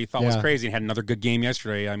that everybody thought was crazy and had another good game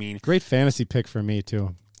yesterday. I mean, great fantasy pick for me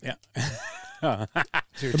too. Yeah.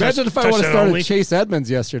 Imagine if I would have started Chase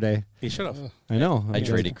Edmonds yesterday. He should have. I know. I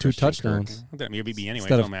traded 2 touchdowns. Maybe anyway.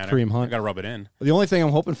 Instead Don't of matter. Kareem Hunt. I got to rub it in. The only thing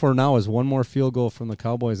I'm hoping for now is one more field goal from the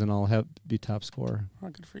Cowboys, and I'll be top scorer. Oh,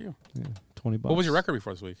 good for you. Yeah, $20. What was your record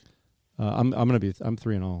before this week? I'm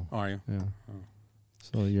 3-0. Oh, are you? Yeah. Oh.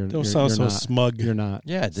 So don't sound so smug. You're not.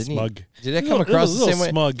 Yeah, smug. Did that come across the same way?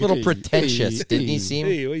 Smug. Little pretentious, didn't he seem?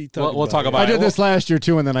 Hey, what are you talking we'll talk about I did this last year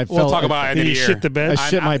too, and then I We'll talk about it. You shit the bed. I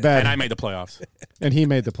shit my bed, and I made the playoffs. And he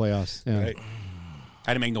made the playoffs. Yeah. Right.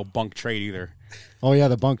 I didn't make no bunk trade either. Oh yeah,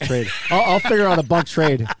 the bunk trade. I'll figure out a bunk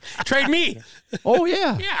trade. Trade me. Oh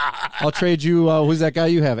yeah. Yeah. I'll trade you. Who's that guy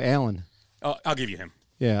you have? Allen. I'll give you him.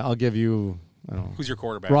 Yeah, I'll give you. I don't know. Who's your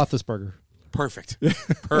quarterback? Roethlisberger. Perfect.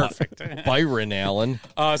 Perfect. Byron Allen.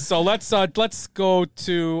 So let's go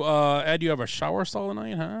to Ed. You have a shower stall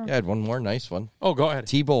tonight, huh? Yeah, I had one more nice one. Oh, go ahead.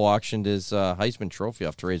 Tebow auctioned his Heisman Trophy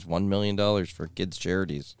off to raise $1 million for kids'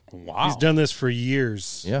 charities. Wow. He's done this for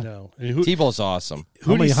years. Yeah. Now. Tebow's awesome.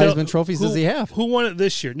 How many Heisman trophies does he have? Who won it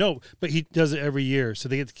this year? No, but he does it every year, so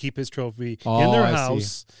they get to keep his trophy in their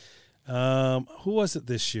house. Who was it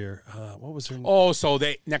this year? What was her name? Oh, so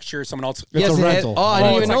next year someone else. It's a rental. I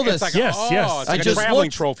didn't even know this. Like, yes. It's like a traveling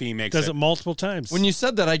trophy he makes. Does it multiple times. When you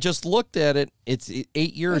said that, I just looked at it. It's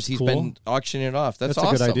 8 years he's been auctioning it off. That's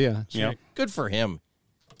awesome. a good idea. Yeah. Good for him.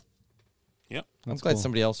 Yep. I'm glad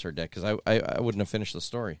somebody else heard that because I wouldn't have finished the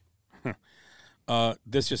story.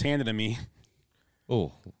 This just handed to me.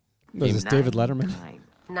 Oh. Was this David Letterman?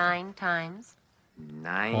 9 times.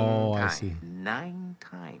 9 Oh, times. I see. 9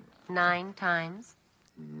 times. 9 times.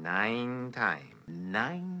 9 times.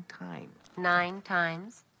 9 times. 9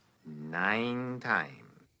 times. 9 times.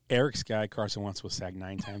 Eric's guy, Carson Wentz, was sacked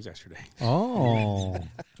 9 times yesterday. Oh.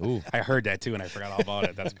 Ooh. I heard that too, and I forgot all about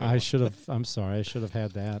it. That's good. I should have. I'm sorry. I should have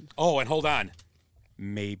had that. Oh, and hold on.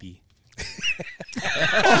 Maybe.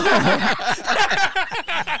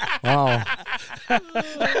 Wow.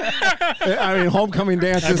 I mean, homecoming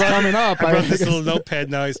dance is coming up. I brought this little notepad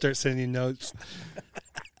now. I start sending you notes.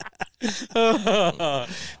 Awkward.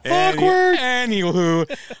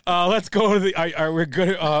 Anywho, let's go to the. Are we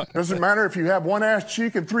good? Doesn't matter if you have one ass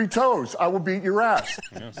cheek and 3 toes. I will beat your ass.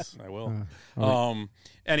 Yes, I will.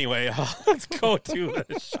 Anyway, let's go to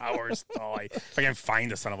the shower stall. If I can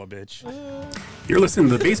find the son of a bitch. You're listening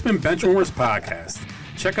to the Basement Benchwarmers podcast.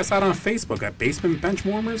 Check us out on Facebook at Basement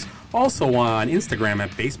Benchwarmers, also on Instagram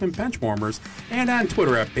at Basement Benchwarmers, and on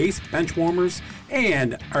Twitter at Base Benchwarmers,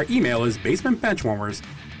 and our email is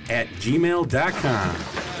basementbenchwarmers@gmail.com.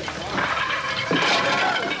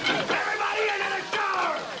 Everybody into the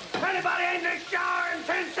shower! Anybody in the shower in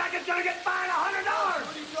 10 seconds gonna get fined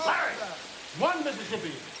 $100! Larry! 1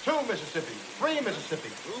 Mississippi, 2 Mississippi, 3 Mississippi,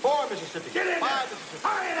 4 Mississippi, 5 Mississippi,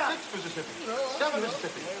 hurry it up! 6 Mississippi, 7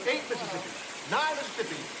 Mississippi, 8 Mississippi, 9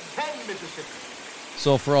 Mississippi, 10 Mississippi.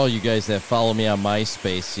 So for all you guys that follow me on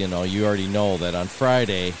MySpace, you already know that on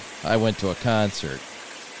Friday I went to a concert.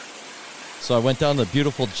 So I went down to the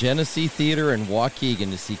beautiful Genesee Theater in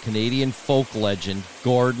Waukegan to see Canadian folk legend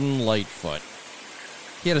Gordon Lightfoot.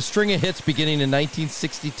 He had a string of hits beginning in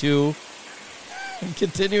 1962 and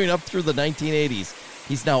continuing up through the 1980s.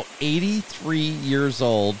 He's now 83 years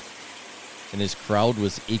old, and his crowd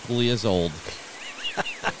was equally as old.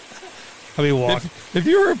 Have you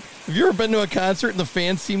ever been to a concert and the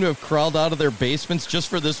fans seem to have crawled out of their basements just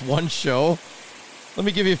for this one show? Let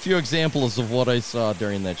me give you a few examples of what I saw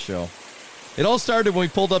during that show. It all started when we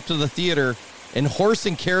pulled up to the theater, and horse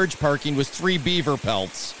and carriage parking was 3 beaver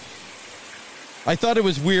pelts. I thought it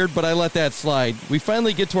was weird, but I let that slide. We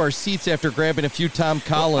finally get to our seats after grabbing a few Tom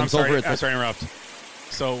Collins over at the... I'm sorry to interrupt.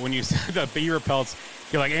 So when you said the beaver pelts,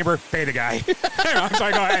 you're like, Amber, pay the guy. I'm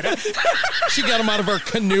sorry, go ahead. She got him out of her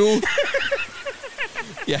canoe.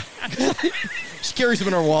 Yeah. She carries him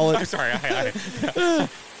in her wallet. I'm sorry.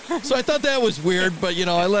 So I thought that was weird, but,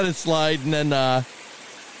 I let it slide. And then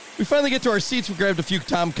we finally get to our seats. We grabbed a few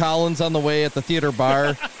Tom Collins on the way at the theater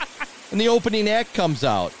bar. And the opening act comes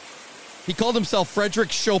out. He called himself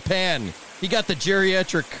Frederick Chopin. He got the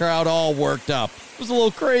geriatric crowd all worked up. It was a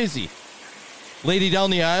little crazy. Lady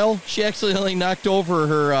down the aisle, she accidentally knocked over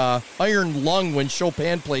her iron lung when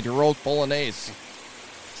Chopin played Heroic Polonaise.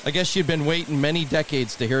 I guess she'd been waiting many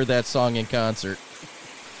decades to hear that song in concert.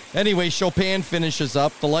 Anyway, Chopin finishes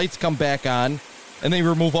up, the lights come back on, and they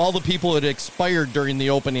remove all the people that had expired during the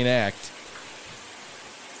opening act.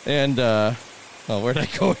 And, where'd I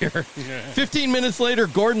go here? 15 minutes later,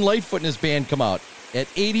 Gordon Lightfoot and his band come out. At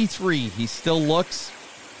 83, he still looks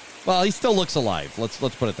alive. Let's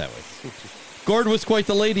put it that way. Gord was quite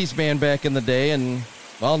the ladies' man back in the day, and,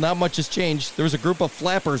 well, not much has changed. There was a group of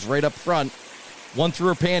flappers right up front. One threw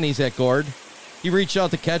her panties at Gord. He reached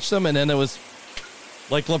out to catch them, and then it was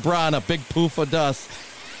like LeBron, a big poof of dust.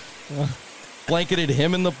 Blanketed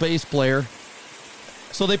him and the bass player.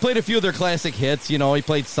 So they played a few of their classic hits. He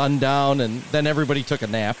played Sundown, and then everybody took a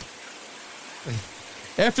nap.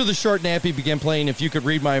 After the short nap, he began playing If You Could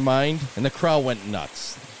Read My Mind, and the crowd went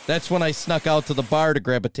nuts. That's when I snuck out to the bar to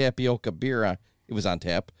grab a tapioca beer. It was on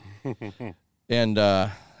tap. And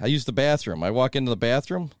I used the bathroom. I walk into the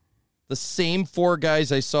bathroom. The same 4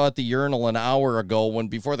 guys I saw at the urinal an hour ago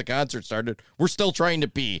before the concert started were still trying to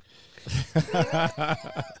pee.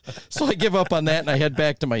 So I give up on that, and I head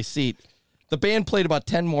back to my seat. The band played about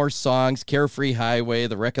 10 more songs, Carefree Highway,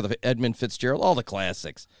 The Wreck of the Edmund Fitzgerald, all the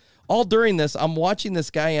classics. All during this, I'm watching this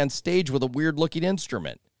guy on stage with a weird-looking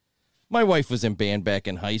instrument. My wife was in band back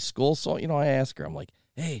in high school, so, I ask her, I'm like,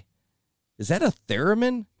 hey, is that a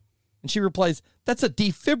theremin? And she replies, that's a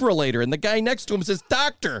defibrillator, and the guy next to him says,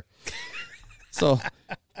 doctor. So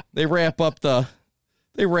they wrap up,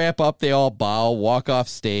 they all bow, walk off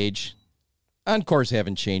stage. Encores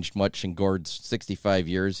haven't changed much in Gord's 65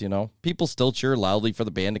 years, People still cheer loudly for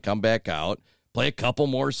the band to come back out, play a couple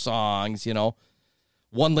more songs,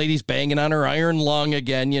 One lady's banging on her iron lung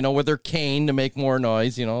again, with her cane to make more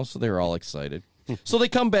noise, so they're all excited. So they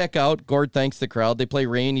come back out. Gord thanks the crowd. They play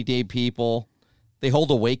Rainy Day People. They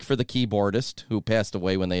hold a wake for the keyboardist, who passed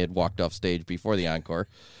away when they had walked off stage before the encore.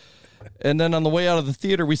 And then on the way out of the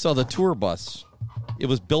theater, we saw the tour bus. It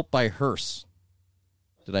was built by Hearst.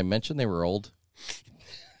 Did I mention they were old?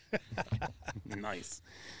 Nice.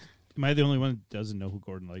 Am I the only one that doesn't know who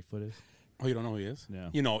Gordon Lightfoot is? Oh, you don't know who he is? Yeah.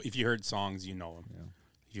 If you heard songs, you know him. Yeah.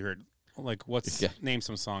 If you heard, name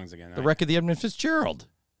some songs again. The Wreck of the Edmund Fitzgerald.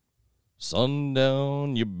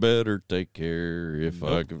 Sundown, you better take care if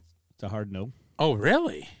I could. It's a hard no. Oh,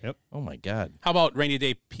 really? Yep. Oh, my God. How about Rainy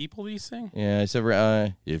Day People, do you sing? Yeah, I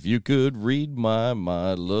said, if you could read my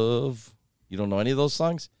love. You don't know any of those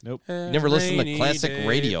songs? Nope. You never listened to classic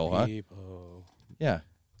radio, huh? People. Yeah.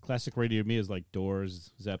 Classic radio to me is like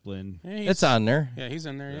Doors, Zeppelin. Yeah, It's on there. Yeah, he's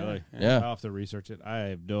in there. Really? Yeah. I'll have to research it. I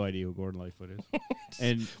have no idea who Gordon Lightfoot is.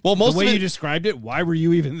 And Well, most the way of it- you described it, why were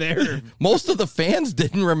you even there? Most of the fans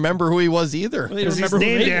didn't remember who he was either. Well, they don't remember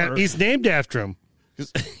who they were. He's named after him.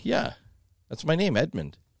 Yeah, that's my name,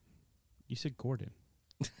 Edmund. You said Gordon.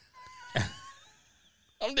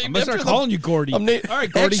 I'm gonna start calling you Gordy. All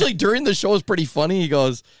right, Gordy. Actually, during the show, it was pretty funny. He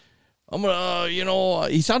goes, "I'm gonna,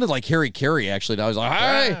 he sounded like Harry Carey. Actually, and I was like,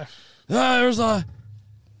 "Hi, there's a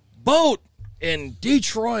boat in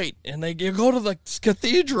Detroit, and you go to the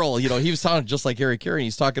cathedral." He was sounding just like Harry Carey.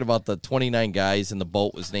 He's talking about the 29 guys, and the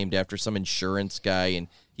boat was named after some insurance guy, and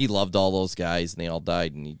he loved all those guys, and they all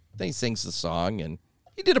died. And he sings the song, and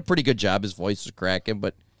he did a pretty good job. His voice was cracking,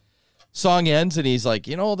 but song ends, and he's like,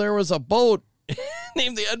 there was a boat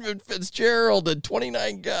named the Edmund Fitzgerald, and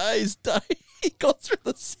 29 guys died. He goes through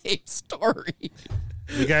the same story.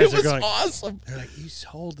 The guys it was are going awesome. They're like, you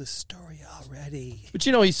told the story already. But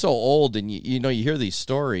he's so old, and you hear these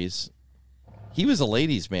stories. He was a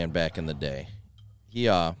ladies' man back in the day.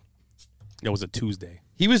 It was a Tuesday.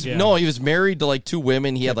 He was he was married to like 2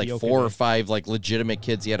 women. He had like Karaoke 4 or day. 5 like legitimate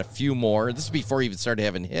kids. He had a few more. This is before he even started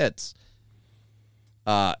having hits.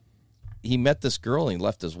 He met this girl and he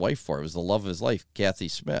left his wife for her. It was the love of his life, Kathy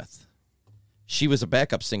Smith. She was a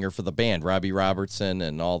backup singer for the band, Robbie Robertson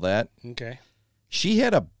and all that. Okay. She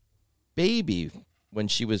had a baby when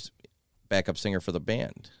she was backup singer for the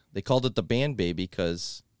band. They called it the band baby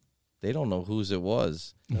because they don't know whose it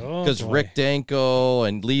was. Because Rick Danko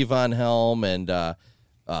and Lee Von Helm and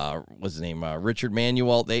what's his name, Richard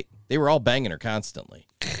Manuel, they were all banging her constantly.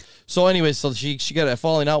 So anyway, so she got a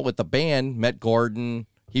falling out with the band, met Gordon.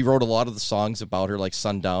 He wrote a lot of the songs about her, like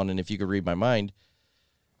Sundown and If You Could Read My Mind.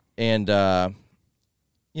 And,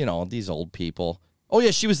 these old people. Oh,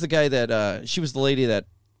 yeah, she was the guy that, she was the lady that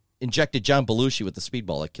injected John Belushi with the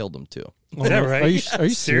speedball that killed him, too. Is that right? Are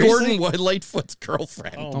you serious? Gordon Lightfoot's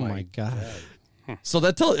girlfriend. Oh, my God. So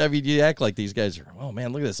you act like these guys are, oh,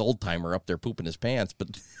 man, look at this old timer up there pooping his pants.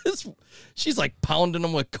 But she's like pounding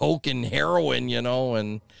him with coke and heroin,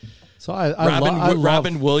 and... So I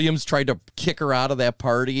Robin Williams tried to kick her out of that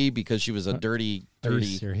party because she was a dirty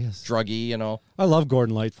druggie, I love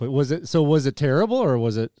Gordon Lightfoot. Was it terrible or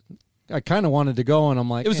was it? I kind of wanted to go, and I'm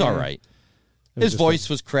like, it was all right. His just voice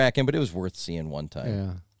was cracking, but it was worth seeing one time.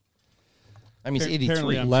 Yeah. I mean, he's 83.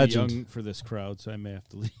 Apparently I'm Legend. too young for this crowd, so I may have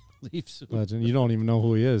to leave soon. Legend. You don't even know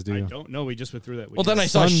who he is, do you? I don't know. We just went through that. Well, then I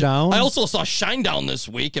saw Sundown. I also saw Shinedown this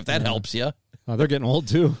week, if that helps you. Oh, they're getting old,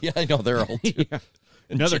 too. Yeah, I know. They're old, too.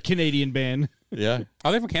 Another Canadian band. Yeah.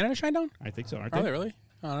 Are they from Canada, Shinedown? I think so, aren't Are they? they really?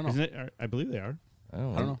 I don't know. Isn't it? I believe they are. I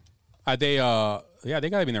don't know. They they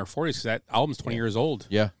got to be in their 40s because that album's 20 years old.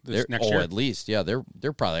 Yeah. This next year. At least. Yeah,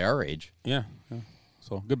 they're probably our age. Yeah.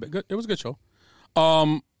 So good. It was a good show.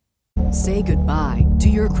 Say goodbye to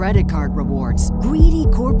your credit card rewards. Greedy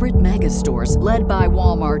corporate mega stores, led by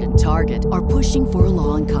Walmart and Target, are pushing for a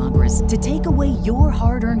law in Congress to take away your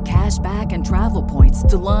hard-earned cash back and travel points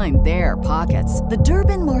to line their pockets. The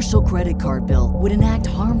Durbin-Marshall credit card bill would enact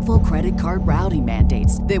harmful credit card routing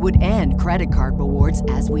mandates that would end credit card rewards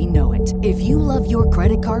as we know it. If you love your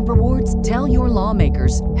credit card rewards, tell your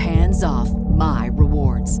lawmakers, hands off my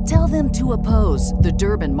rewards. Tell them to oppose the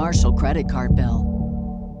Durbin-Marshall credit card bill.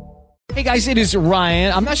 Hey guys, it is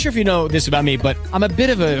Ryan. I'm not sure if you know this about me, but I'm a bit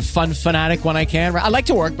of a fun fanatic when I can. I like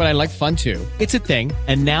to work, but I like fun too. It's a thing.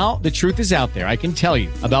 And now the truth is out there. I can tell you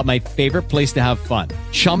about my favorite place to have fun.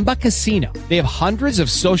 Chumba Casino. They have hundreds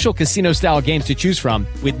of social casino style games to choose from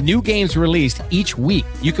with new games released each week.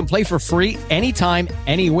 You can play for free anytime,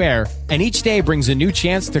 anywhere. And each day brings a new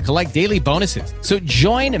chance to collect daily bonuses. So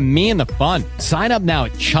join me in the fun. Sign up now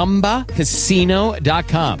at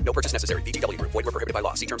ChumbaCasino.com. No purchase necessary. VGW. Void where prohibited by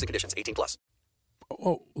law. See terms and conditions. 18+.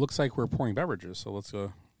 Oh, looks like we're pouring beverages, so let's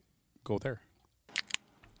go there.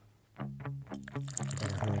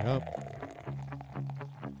 Hurry up.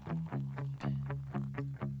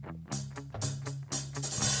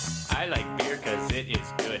 I like beer because it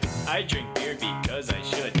is good. I drink beer because I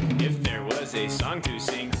should. If there was a song to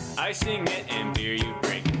sing, I sing it and beer you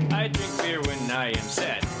bring. I drink beer when I am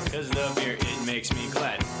sad, because the beer, it makes me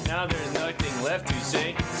glad. Now there's nothing left to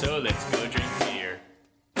say, so let's go drink beer.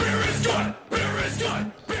 Beer is good! Beer is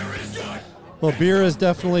good! Beer is good! Well, beer is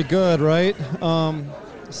definitely good, right?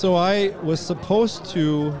 So I was supposed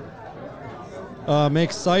to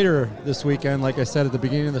make cider this weekend, like I said at the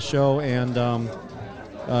beginning of the show, and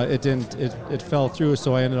it didn't. It fell through,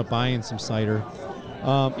 so I ended up buying some cider.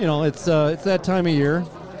 It's that time of year,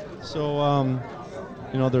 so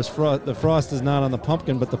there's the frost is not on the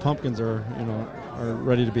pumpkin, but the pumpkins are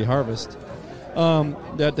ready to be harvested.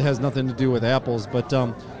 That has nothing to do with apples, but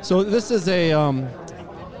so this is a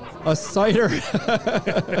cider,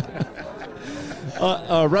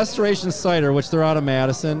 a Restoration cider, which they're out of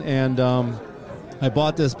Madison, and I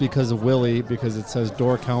bought this because of Willie, because it says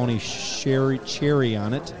Door County cherry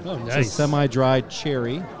on it. Oh, nice. It's a semi-dried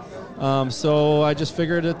cherry. So I just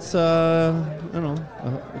figured it's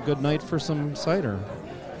a good night for some cider.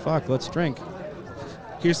 Fuck, let's drink.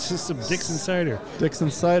 Here's just some Dixon cider.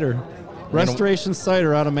 Dixon cider. Restoration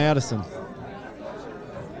cider out of Madison.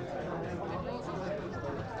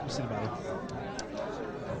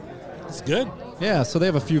 It's good. Yeah, so they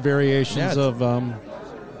have a few variations of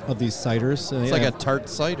these ciders. It's like a tart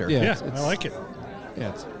cider. Yeah, I like it.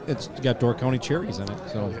 Yeah, it's got Door County cherries in it,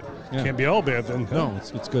 so Can't be all bad then. No,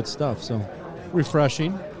 it's good stuff. So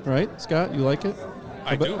refreshing, right, Scott? You like it?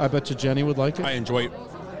 I do. I bet you Jenny would like it. I enjoy it.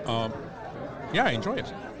 Yeah, I enjoy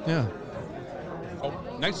it. Yeah. Oh,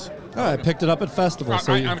 nice. Oh, I picked it up at Festival.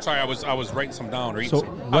 So I'm sorry, I was writing some down or eating So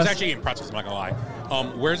some. I was actually eating pretzels, I'm not going to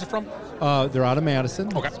lie. Where is it from? they're out of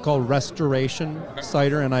Madison. Okay. It's called Restoration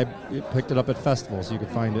Cider, and I picked it up at Festival, so you could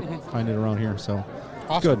find it around here. So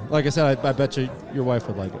Awesome. good. Like I said, I bet you your wife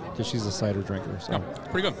would like it because she's a cider drinker. So it's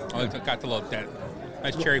pretty good. I got that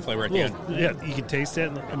nice cherry flavor at the end. Yeah, you can taste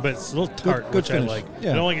that, but it's a little tart, good which finish. I like.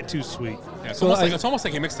 Yeah. I don't like it too sweet. Yeah, it's, So it's almost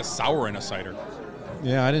like you mixed a sour in a cider.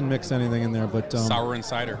 Yeah, I didn't mix anything in there, but Sour and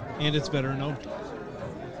cider. And it's veteran owned.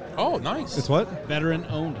 Oh, nice. It's what? Veteran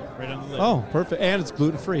owned, right on the lid. Oh, perfect. And it's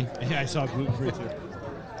gluten free. Yeah, I saw gluten free too.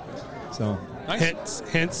 So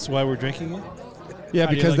hence why we're drinking it. Yeah,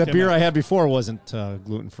 How do you because like the beer them? I had before wasn't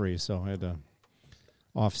gluten free, so I had to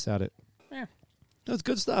offset it. Yeah, that's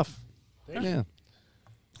good stuff. Yeah,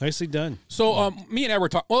 nicely done. So, me and Ed were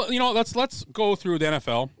talking. Well, let's go through the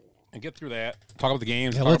NFL and get through that. Talk about the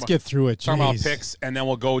games. Yeah, talk let's about, get through it. Talk about Jeez. picks, and then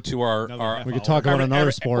we'll go to our. We could talk about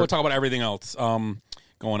another sport. We'll talk about everything else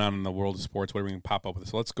going on in the world of sports. Whatever we can pop up with.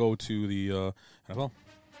 So let's go to the NFL.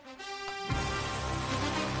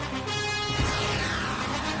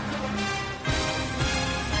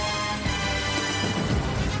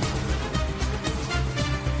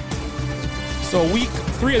 So week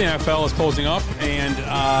 3 of the NFL is closing up, and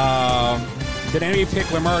did anybody pick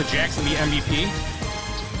Lamar Jackson to be MVP?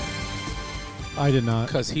 I did not,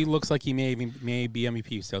 because he looks like he may be MVP. If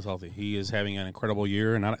he stays healthy. He is having an incredible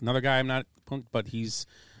year, and another guy I'm not, but he's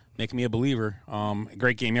making me a believer.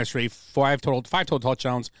 Great game yesterday. Five total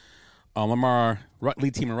touchdowns. Lamar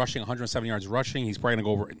lead team in rushing, 170 yards rushing. He's probably going to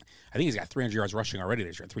go over. I think he's got 300 yards rushing already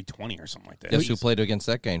this year, 320 or something like that. Guess who played against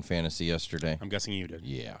that guy in fantasy yesterday? I'm guessing you did.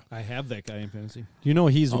 Yeah. I have that guy in fantasy. You know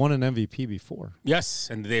he's won an MVP before. Yes,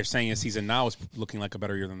 and they're saying his season now is looking like a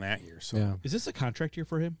better year than that year. So Yeah. Is this a contract year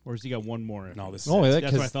for him, or has he got one more? No, this. Oh, is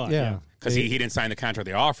that's what I thought. Yeah, because he didn't sign the contract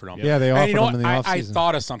they offered him. Yeah, they offered and you know him in the what? I offseason.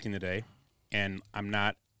 thought of something today, and I'm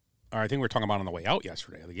not. Or I think we were talking about on the way out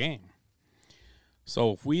yesterday of the game.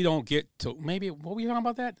 So if we don't get to maybe what were you talking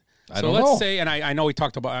about that? I don't know. Let's say, and I know we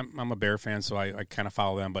talked about. I'm a Bear fan, so I kind of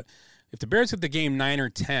follow them. But if the Bears get the game 9 or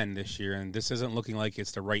 10 this year, and this isn't looking like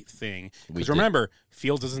it's the right thing, because remember,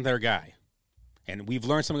 Fields isn't their guy, and we've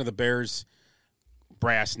learned something of the Bears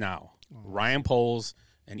brass now. Ryan Poles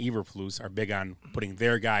and Eberflus are big on putting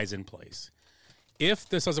their guys in place. If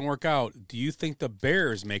this doesn't work out, do you think the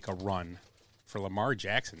Bears make a run for Lamar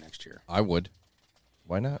Jackson next year? I would.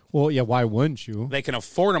 Why not? Well, yeah, why wouldn't you? They can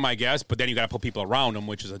afford him, I guess, but then you got to put people around him,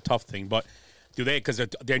 which is a tough thing. But do they? Because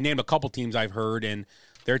they're named a couple teams I've heard, and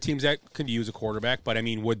there are teams that could use a quarterback. But I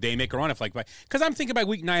mean, would they make a run if because I'm thinking by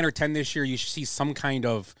week 9 or 10 this year, you should see some kind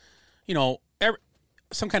of,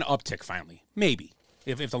 some kind of uptick finally, maybe.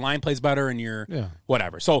 If the line plays better and you're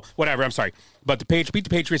whatever. So whatever, I'm sorry. But the Patriots beat the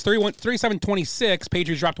Patriots 37-26.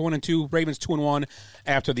 Patriots dropped to 1-2. Ravens 2-1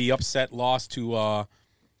 after the upset loss to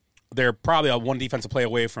they're probably a one defensive play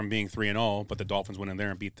away from being 3-0, but the Dolphins went in there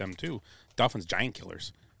and beat them too. Dolphins giant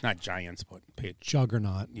killers. Not giants, but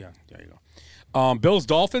Juggernaut. Yeah, there you go. Bills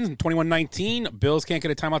Dolphins 21-19. Bills can't get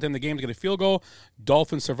a timeout in the game to get a field goal.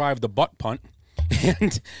 Dolphins survive the butt punt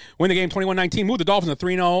and win the game 21-19. Move the Dolphins to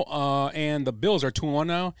 3-0, and the Bills are 2-1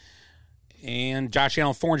 now. And Josh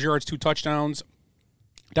Allen 400 yards, 2 touchdowns.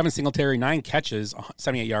 Devin Singletary 9 catches,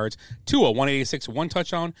 78 yards. Tua 186, 1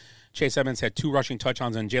 touchdown. Chase Edmonds had 2 rushing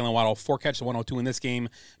touchdowns, and Jalen Waddle 4 catches, 102 in this game.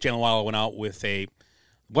 Jalen Waddle went out with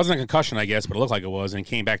wasn't a concussion, I guess, but it looked like it was, and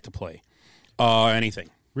came back to play. Anything.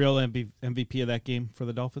 Real MVP of that game for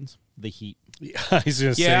the Dolphins? The Heat. Yeah, he's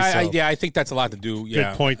going to say so. I think that's a lot to do.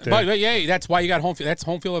 Yeah. Good point there. But yeah, that's why you got home field. That's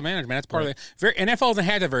home field advantage, man. That's part of it. NFL doesn't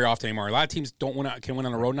have that very often anymore. A lot of teams can win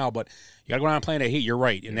on the road now, but you got to go down and play in that heat. You're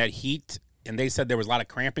right. In that heat, and they said there was a lot of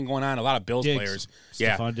cramping going on. A lot of Bills players.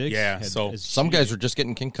 Stephon Diggs Yeah. So some guys were just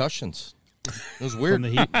getting concussions. It was weird. From the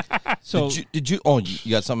Heat. So did you? Oh,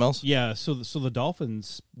 you got something else? Yeah. So the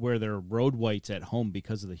Dolphins wear their road whites at home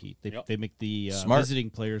because of the heat. They make the visiting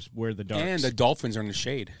players wear the darks. And the Dolphins are in the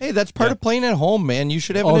shade. Hey, that's part of playing at home, man. You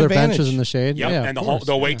should have an their advantage. benches in the shade. Yep. Yeah, and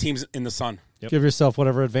the away teams in the sun. Yep. Give yourself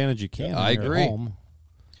whatever advantage you can. I agree. At home.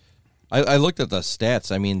 I looked at the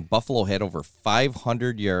stats. I mean, Buffalo had over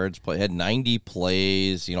 500 yards, had 90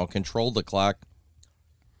 plays, controlled the clock.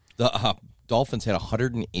 The Dolphins had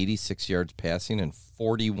 186 yards passing and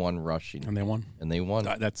 41 rushing. And they won.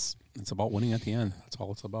 It's about winning at the end. That's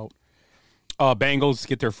all it's about. Bengals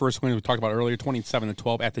get their first win we talked about earlier,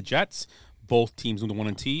 27-12 at the Jets. Both teams with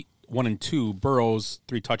 1-2. Burrows,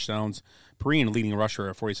 3 touchdowns. Perine, leading rusher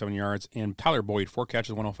at 47 yards. And Tyler Boyd, 4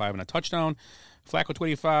 catches, 105 and a touchdown. Flacco,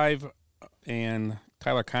 25. And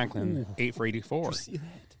Tyler Conklin, 8 for 84.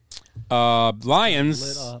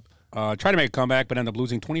 Lions try to make a comeback, but end up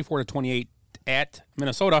losing 24-28 at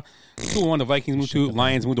Minnesota. 2-1. The Vikings moved to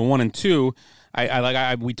Lions moved to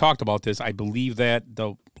 1-2. We talked about this. I believe that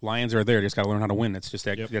the Lions are there. Just got to learn how to win. It's just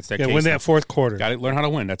that. That's that. Win that fourth quarter. Got to learn how to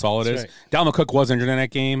win. That's all it is. Right. Dalvin Cook was injured in that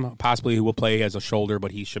game. Possibly he will play as a shoulder,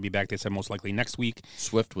 but he should be back. They said most likely next week.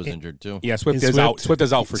 Swift was injured too. Yeah, Swift is out. Swift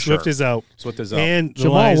is out for sure. Swift is out. And the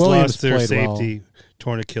Lions lost their safety.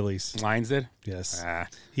 Torn Achilles. Lions did? Yes.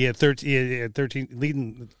 He had 13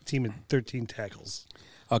 leading the team in 13 tackles.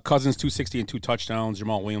 Cousins 260 and 2 touchdowns.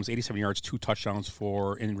 Jamal Williams 87 yards, 2 touchdowns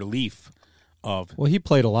in relief of. Well, he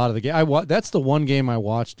played a lot of the game. That's the one game I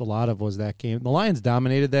watched a lot of was that game. The Lions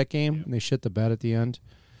dominated that game and they shit the bed at the end.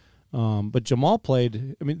 But Jamal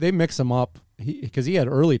played. I mean, they mix him up because he had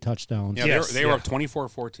early touchdowns. Yeah, they were up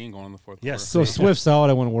 24-14 going in the fourth quarter. So Swift's out.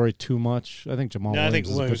 I wouldn't worry too much. I think Jamal. I think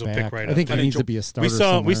Williams will pick right up. I think he needs to be a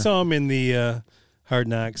starter. We saw him in the Hard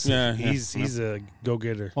Knocks. Yeah, he's a go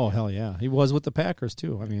getter. Oh hell yeah, he was with the Packers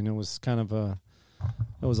too. I mean, it was kind of a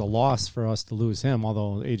loss for us to lose him.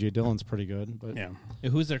 Although AJ Dillon's pretty good. But yeah,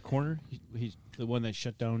 who's their corner? He's the one that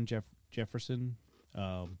shut down Jefferson.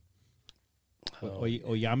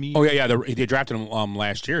 Oyami. Oh yeah. They drafted him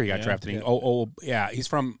last year. He got drafted. He's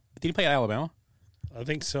from. Did he play at Alabama? I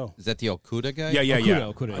think so. Is that the Okudah guy? Yeah.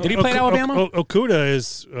 Okudah. Did he play at Alabama? Okudah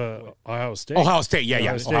is Ohio State. Ohio State.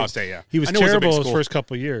 Ohio State. Yeah. He was terrible his first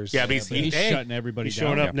couple of years. Yeah, but he's shutting everybody down. He's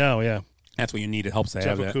showing up now. Yeah. That's what you need. It helps to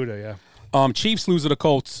have that. Okudah. Yeah. Chiefs lose to the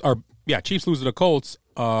Colts. Chiefs lose to the Colts.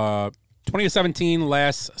 20-17,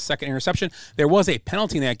 last second interception. There was a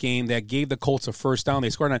penalty in that game that gave the Colts a first down.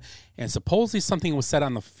 They scored on it, and supposedly something was said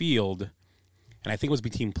on the field, and I think it was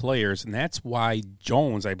between players, and that's why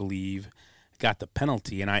Jones, I believe, got the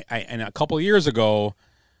penalty. And and a couple of years ago,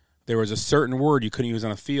 there was a certain word you couldn't use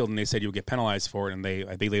on the field, and they said you'll get penalized for it, and they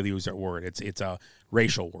used that word. It's a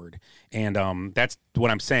racial word, and that's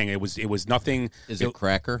what I'm saying. It was nothing. Is it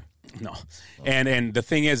cracker? No, and the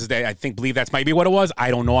thing is that I believe that's might be what it was. I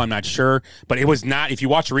don't know. I'm not sure, but it was not. If you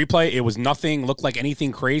watch the replay, it was nothing. Looked like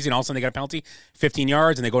anything crazy, and all of a sudden they got a penalty, 15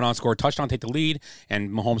 yards, and they go down, score a touchdown, take the lead, and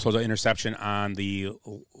Mahomes throws an interception on the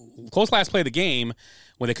close last play of the game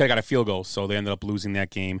when they could have got a field goal. So they ended up losing that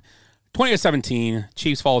game, 20-17.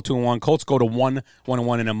 Chiefs follow 2-1. Colts go to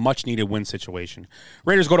 1-1 in a much needed win situation.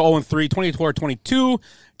 Raiders go to 0-3, 24-22.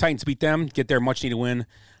 Titans beat them, get their much needed win.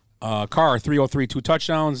 Carr 303, 2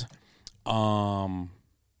 touchdowns.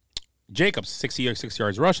 Jacobs 66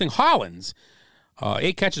 yards rushing. Hollins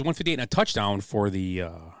 8 catches, 158 and a touchdown for the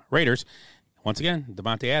Raiders. Once again,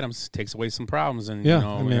 Devontae Adams takes away some problems, and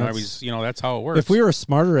that's how it works. If we were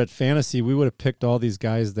smarter at fantasy, we would have picked all these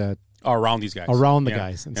guys that around these guys,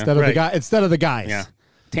 guys instead of the guys. Yeah.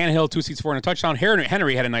 Tannehill 2 seats, 4 and a touchdown.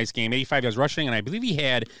 Henry had a nice game, 85 yards rushing, and I believe he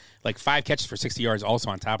had like 5 catches for 60 yards also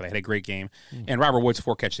on top of that. Had a great game. And Robert Woods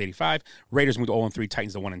 4 catches, 85. Raiders moved to 0-3.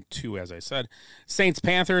 Titans to 1-2, as I said. Saints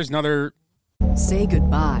Panthers another. Say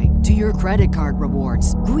goodbye to your credit card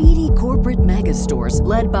rewards. Greedy corporate mega stores,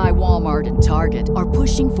 led by Walmart and Target, are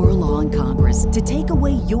pushing for a law in Congress to take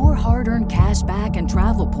away your hard-earned cash back and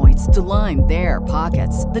travel points to line their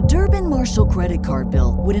pockets. The Durbin-Marshall credit card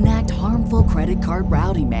bill would enact harmful credit card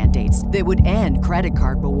routing mandates that would end credit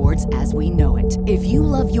card rewards as we know it. If you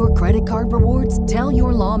love your credit card rewards, tell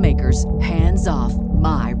your lawmakers, hands off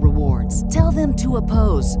my rewards. Tell them to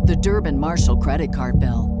oppose the Durbin-Marshall credit card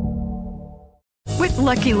bill. With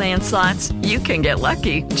Lucky Land Slots, you can get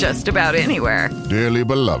lucky just about anywhere. Dearly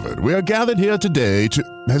beloved, we are gathered here today to...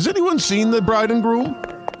 Has anyone seen the bride and groom?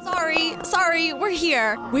 Sorry, we're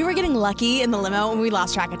here. We were getting lucky in the limo and we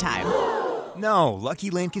lost track of time. No, Lucky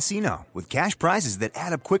Land Casino, with cash prizes that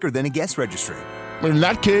add up quicker than a guest registry. In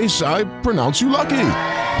that case, I pronounce you lucky.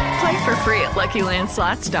 Play for free at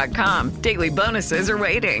LuckyLandSlots.com. Daily bonuses are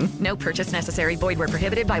waiting. No purchase necessary. Void where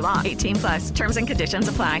prohibited by law. 18+. Terms and conditions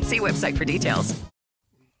apply. See website for details.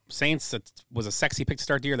 Saints was a sexy pick to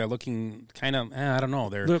start the year. They're looking kind of, I don't know.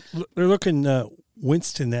 They're looking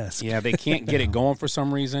Winston-esque. Yeah, they can't get it going for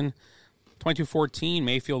some reason. 22-14,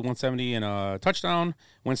 Mayfield 170 and a touchdown.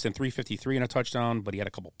 Winston 353 and a touchdown, but he had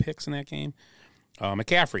a couple picks in that game.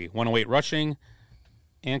 McCaffrey 108 rushing,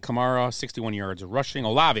 and Kamara 61 yards rushing.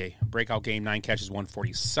 Olave breakout game, 9 catches,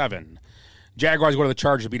 147. Jaguars go to the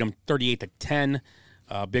Chargers, beat them 38-10.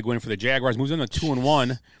 Big win for the Jaguars. Moves into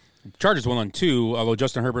 2-1. Chargers 1-2. Although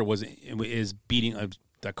Justin Herbert is beating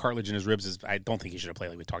the cartilage in his ribs. I don't think he should have played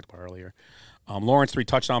like we talked about earlier. Lawrence 3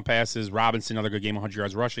 touchdown passes. Robinson another good game, 100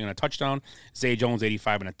 yards rushing and a touchdown. Zay Jones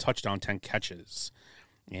 85 and a touchdown, 10 catches,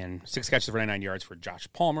 and 6 catches for 99 yards for Josh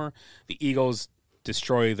Palmer. The Eagles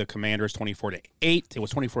destroy the Commanders 24-8. It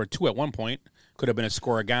was 24-2 at one point. Could have been a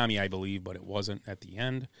scoregami, I believe, but it wasn't at the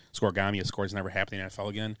end. Scoregami, a score's never happened in the NFL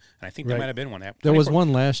again, and I think there might have been one. There was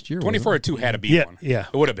one last year. 24-2 had to be one. Yeah,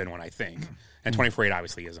 it would have been one, I think. And 24-8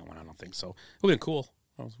 obviously isn't one. I don't think so. It would have been cool.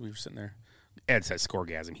 We were sitting there. Ed says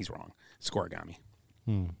scoregasm. He's wrong. Scoregami.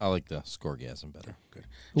 I like the scoregasm better. Good.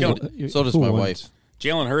 So does my wife.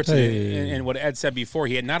 Jalen Hurts, and what Ed said before,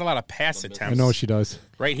 he had not a lot of pass attempts. I know she does.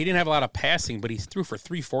 Right? He didn't have a lot of passing, but he threw for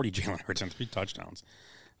 340, Jalen Hurts, and 3 touchdowns.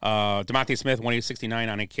 DeMonte Smith, 169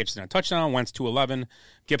 on 8 catches and a touchdown. Wentz, 211.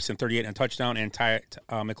 Gibson, 38 and a touchdown. And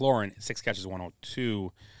McLaurin, 6 catches,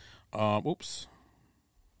 102. Oops.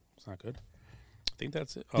 It's not good. I think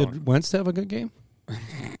that's it. Did Wentz have a good game?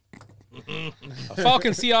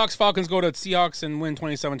 Falcons, Seahawks. Falcons go to Seahawks and win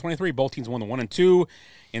 27-23. Both teams won the 1-2.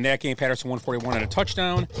 In that game, Patterson 141 and a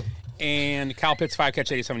touchdown. And Kyle Pitts, 5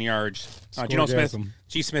 catch, 87 yards. Geno Smith,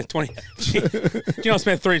 Geno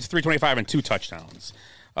Smith, 325 and 2 touchdowns.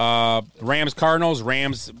 Rams, Cardinals.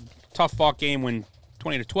 Rams, tough fought game, win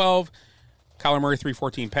 20-12. Kyler Murray,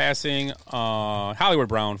 314 passing. Hollywood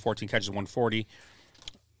Brown, 14 catches, 140.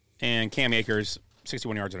 And Cam Akers,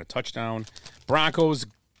 61 yards and a touchdown. Broncos.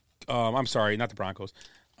 I'm sorry, not the Broncos.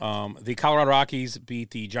 The Colorado Rockies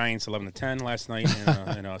beat the Giants 11-10 last night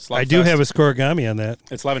in a slugfest. I do have a scoregami on that.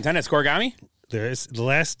 It's 11-10 at scoregami? There is. The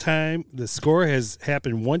last time, the score has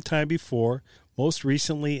happened one time before, most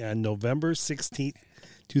recently on November 16th,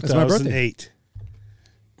 2008.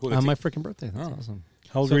 On my freaking birthday. That's awesome.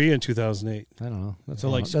 How old were you in 2008? I don't know. That's so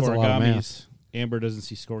like scoregamis. Amber doesn't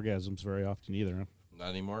see scoregasms very often either. Huh? Not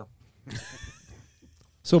anymore.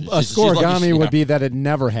 So a scoregami would be that it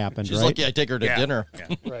never happened, She's right? lucky I take her to dinner.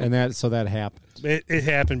 Yeah. Right. And that happened. It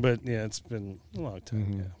happened, but yeah, it's been a long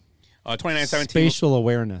time. Yeah. 29-17. Spatial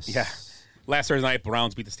awareness. Yeah. Last Thursday night,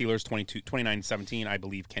 Browns beat the Steelers 29-17. I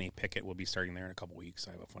believe Kenny Pickett will be starting there in a couple weeks.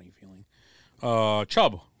 I have a funny feeling.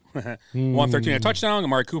 Chubb, 113 and a touchdown.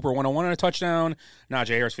 Amari Cooper, 101 and a touchdown. Najee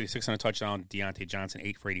Harris, 56 and a touchdown. Deontay Johnson,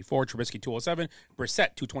 8 for 84. Trubisky, 207.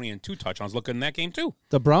 Brissett, 220 and 2 touchdowns. Look good in that game, too.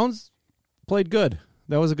 The Browns played good.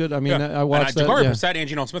 That was a good. I mean, I watched that. Jacoby Brissett and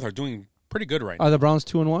Geno Smith are doing pretty good right now. Are the Browns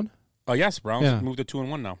 2-1? Yes, Browns moved to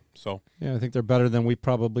 2-1 now. So yeah, I think they're better than we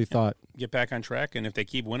probably thought. Get back on track, and if they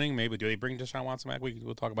keep winning, maybe do they bring Deshaun Watson back?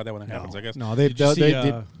 We'll talk about that when that happens. I guess. No,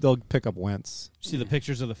 they'll pick up Wentz. See the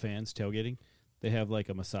pictures of the fans tailgating. They have like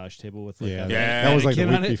a massage table with like that was like the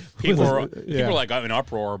week people were like in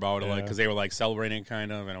uproar about it, like because they were like celebrating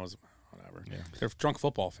kind of, and it was. Yeah. They're drunk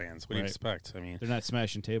football fans. What do you expect? I mean, they're not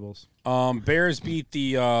smashing tables. Bears beat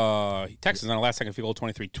the Texans on a last-second field goal,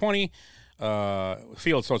 23-20.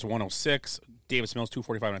 Field starts at 106. Davis Mills,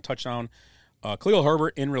 245 and a touchdown. Khalil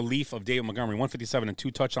Herbert in relief of David Montgomery, 157 and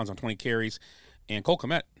 2 touchdowns on 20 carries. And Cole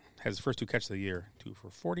Kmet has his first 2 catches of the year, 2 for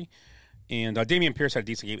 40. And Dameon Pierce had a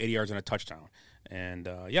decent game, 80 yards and a touchdown. And,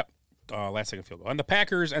 last-second field goal. And the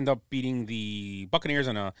Packers end up beating the Buccaneers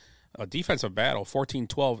in a defensive battle,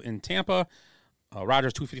 14-12 in Tampa.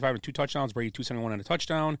 Rodgers, 255 and 2 touchdowns. Brady, 271 and a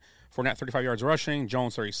touchdown. Fournette, 35 yards rushing.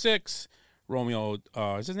 Jones, 36. Romeo,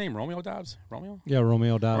 is his name Romeo Dobbs? Romeo? Yeah,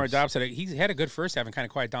 Romeo Dobbs. Romeo Dobbs he had a good first half and kind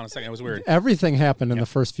of quiet down a second. It was weird. Everything happened in the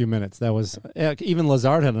first few minutes. That was even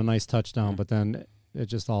Lazard had a nice touchdown, but then it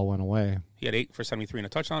just all went away. He had 8 for 73 and a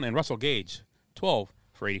touchdown. And Russell Gage, 12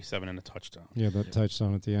 for 87 and a touchdown. Yeah, that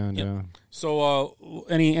touchdown at the end, yeah. So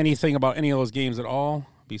anything about any of those games at all?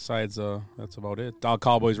 Besides, that's about it. The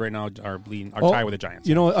Cowboys right now are tied with the Giants.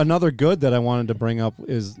 You know, another good that I wanted to bring up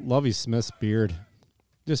is Lovie Smith's beard.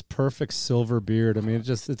 Just perfect silver beard. I mean,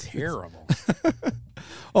 it's terrible.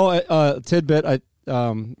 Tidbit. I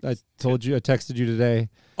told you, I texted you today.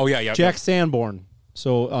 Oh yeah. Jack Sanborn.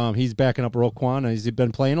 So he's backing up Roquan. Has he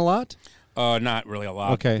been playing a lot? Not really a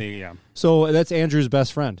lot. Okay. So that's Andrew's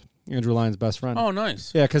best friend. Andrew Lyon's best friend. Oh,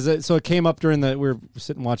 nice. Yeah, because so it came up during we were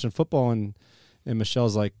sitting watching football, and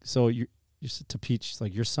Michelle's like, so you said to Pete, she's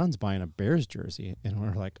like, your son's buying a Bears jersey, and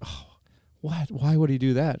we're like, oh, what? Why would he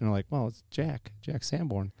do that? And we're like, well, it's Jack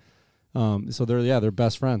Sanborn. So they're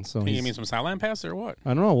best friends. So you mean some sideline pass or what?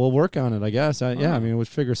 I don't know. We'll work on it, I guess. I mean, we'll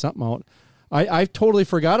figure something out. I totally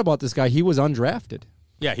forgot about this guy. He was undrafted.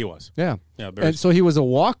 Yeah, he was. Yeah. Bears. And so he was a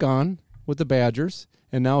walk-on with the Badgers,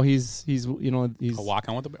 and now he's a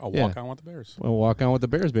walk-on with the Bears. A walk-on with the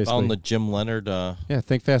Bears, basically. Found the Jim Leonard.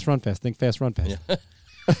 Think fast, run fast. Think fast, run fast. Yeah.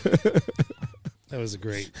 That was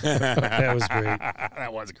great. That was great.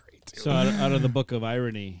 That was great, too. So out of the book of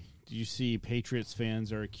irony, do you see Patriots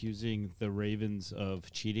fans are accusing the Ravens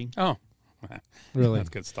of cheating? Oh. Really? That's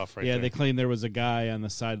good stuff right there. there. Yeah, they claim there was a guy on the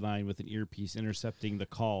sideline with an earpiece intercepting the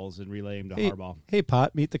calls and relaying them to Harbaugh. Hey,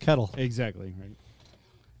 pot, meet the kettle. Exactly,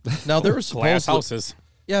 right. Now, there was glass houses.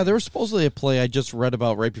 Yeah, there was supposedly a play I just read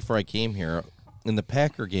about right before I came here in the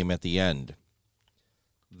Packer game at the end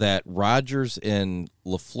that Rodgers and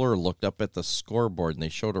LaFleur looked up at the scoreboard and they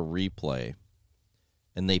showed a replay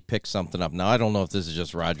and they picked something up. Now, I don't know if this is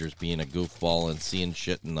just Rodgers being a goofball and seeing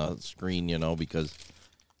shit in the screen, because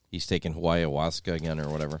he's taking ayahuasca again or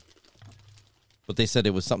whatever. But they said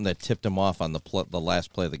it was something that tipped him off on the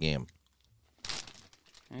last play of the game.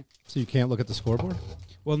 So you can't look at the scoreboard?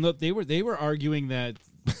 Well, no, they were arguing that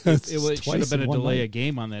it should have been a delay of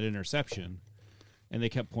game on that interception, and they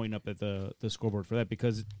kept pointing up at the scoreboard for that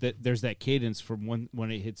because there's that cadence from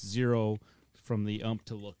when it hits 0 from the ump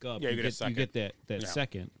to look up. Yeah, you get that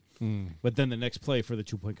second. Mm. But then the next play for the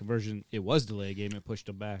 2-point conversion, it was delay of game. It pushed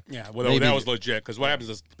them back. Yeah, well, that was legit because what happens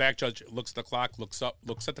is the back judge looks at the clock, looks up,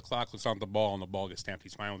 looks at the clock, looks on the ball, and the ball gets stamped.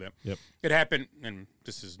 He's fine with it. Yep. It happened, and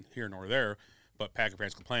this is here nor there, but Packer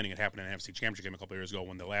fans complaining. It happened in an NFC Championship game a couple of years ago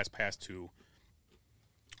when the last pass to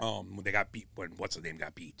when they got beat, when what's his name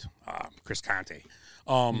got beat, Chris Conte.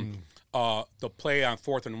 The play on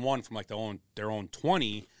 4th and 1 from like their own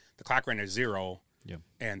 20, the clock ran at 0. Yeah.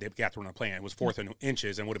 And they got to run a play, and it was 4th and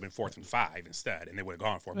inches, and would have been 4th and 5 instead, and they would have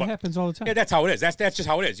gone for it. That happens all the time. Yeah, that's how it is. That's just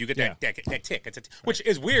how it is. You get that tick. Which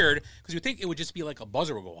is weird because you think it would just be like a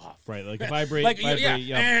buzzer would go off. Right, like vibrate.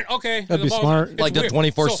 And okay. That'd be smart. Like the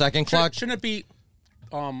 24-second clock? Shouldn't it be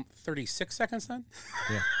 36 seconds then?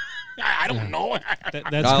 Yeah. I don't know.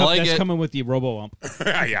 That's coming with the robo-ump.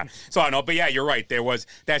 Yeah. So I know, but yeah, you're right.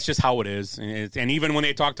 That's just how it is. And even when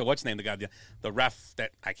they talk to what's name, the guy, the ref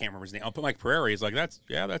that I can't remember his name, Mike Pereira, he's like, that's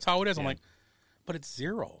how it is. I'm like, but it's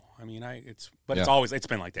 0. I mean, it's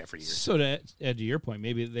been like that for years. So to add to your point,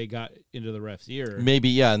 maybe they got into the ref's ear. Maybe,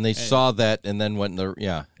 yeah, and they saw that and then went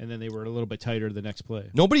and then they were a little bit tighter the next play.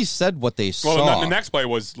 Nobody said what they saw. Well, the next play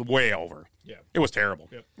was way over. Yeah. It was terrible.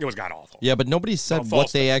 Yep. It was god-awful. Yeah, but nobody said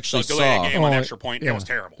what they actually saw. The game on extra point, it was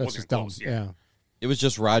terrible. That's just dumb. Yeah. It was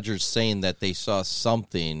just Rodgers saying that they saw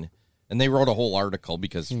something, and they wrote a whole article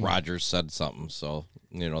because Rodgers said something. So,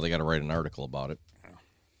 they got to write an article about it.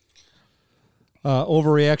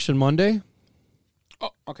 Overreaction Monday. Oh,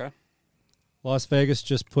 okay. Las Vegas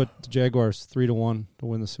just put the Jaguars 3-1 to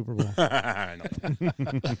win the Super Bowl.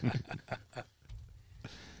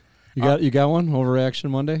 You got one? Overreaction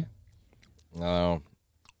Monday? Oh,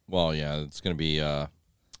 well, yeah, it's going to be.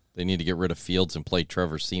 They need to get rid of Fields and play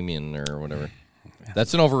Trevor Siemian or whatever.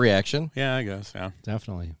 That's an overreaction. Yeah, I guess. Yeah,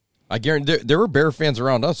 definitely. I guarantee there were Bear fans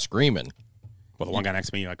around us screaming. Well, the one guy next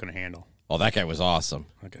to me I couldn't handle. Oh, that guy was awesome.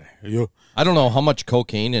 Okay. Yeah. I don't know how much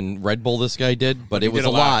cocaine and Red Bull this guy did, but it was a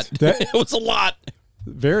lot. It was a lot.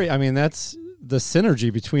 I mean, that's the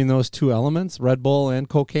synergy between those two elements, Red Bull and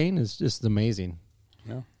cocaine, is just amazing.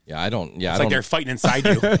 Yeah. Yeah, I don't. Yeah, it's like they're fighting inside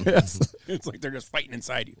you. It's like they're just fighting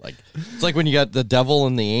inside you. It's like when you got the devil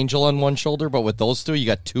and the angel on one shoulder, but with those two, you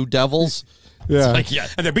got two devils. Yeah. It's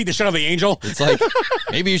like, and they're beating the shit out of the angel. It's like,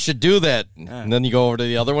 maybe you should do that. And then you go over to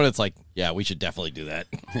the other one. It's like, yeah, we should definitely do that.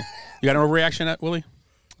 You got an overreaction at Willie?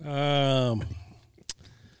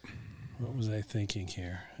 What was I thinking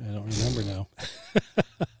here? I don't remember now.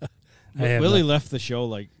 Willie left the show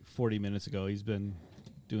like 40 minutes ago. He's been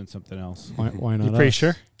doing something else. Why not? You pretty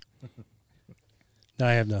sure? No,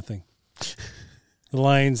 I have nothing. The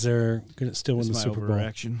Lions are going to still win the Super Bowl.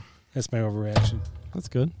 That's my overreaction. That's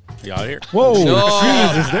good. You out of here? Whoa,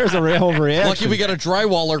 Jesus! There's a real overreaction. Lucky we got a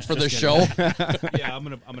drywaller for this show. Yeah, I'm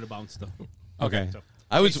gonna bounce though. Okay. So,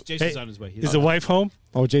 Jason's on his way. Is the wife home?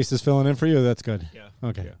 Oh, Jason's filling in for you. That's good. Yeah.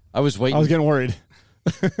 Okay. Yeah. I was waiting. I was getting worried.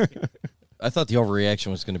 I thought the overreaction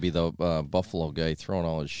was going to be the Buffalo guy throwing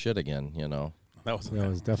all his shit again. That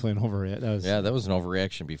was definitely an overreaction. That was an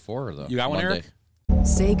overreaction before. You got one, Monday. Eric?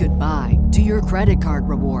 Say goodbye to your credit card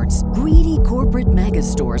rewards. Greedy corporate mega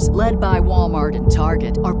stores, led by Walmart and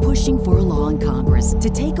Target, are pushing for a law in Congress to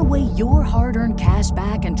take away your hard-earned cash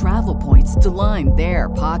back and travel points to line their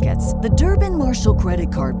pockets. The Durbin-Marshall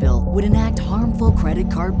credit card bill would enact harmful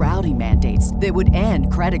credit card routing mandates that would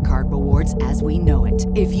end credit card rewards as we know it.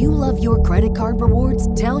 If you love your credit card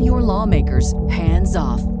rewards, tell your lawmakers, hands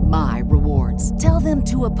off my rewards. Tell them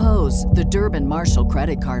to oppose the Durbin-Marshall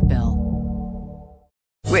credit card bill.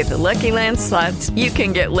 With the Lucky Land Slots, you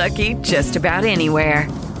can get lucky just about anywhere.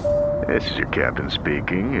 This is your captain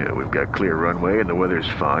speaking. We've got clear runway and the weather's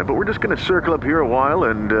fine, but we're just going to circle up here a while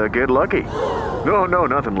and get lucky. No,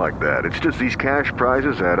 nothing like that. It's just these cash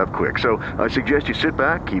prizes add up quick. So I suggest you sit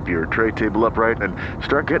back, keep your tray table upright, and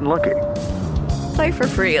start getting lucky. Play for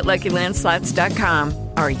free at LuckyLandSlots.com.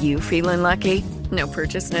 Are you feeling lucky? No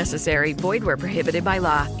purchase necessary. Void where prohibited by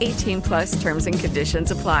law. 18+ terms and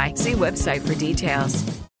conditions apply. See website for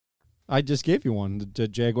details. I just gave you one. The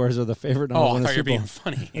Jaguars are the favorite. Oh, I thought you were being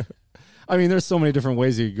funny. I mean, there's so many different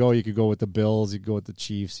ways you could go. You could go with the Bills. You could go with the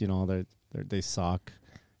Chiefs. You know, they suck.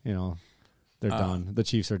 You know, they're done. The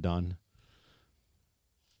Chiefs are done.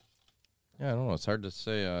 Yeah, I don't know. It's hard to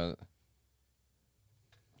say.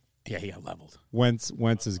 Yeah, he got leveled. Wentz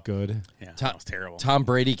is good. Yeah, that was terrible. Tom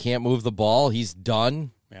Brady can't move the ball. He's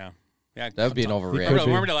done. Yeah. That would be an overreaction.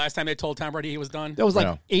 Remember the last time they told Tom Brady he was done? That was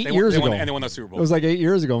like 8 years ago. And they won the Super Bowl. It was like 8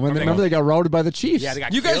 years ago. Remember they got routed by the Chiefs? Yeah, they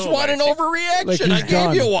got you guys want an overreaction? Like I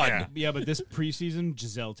gave you one. Yeah, but this preseason,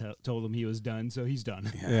 Giselle told him he was done, so he's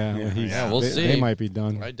done. We'll see. They might be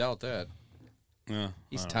done. I doubt that. Yeah,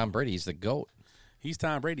 he's Tom Brady. He's the GOAT. He's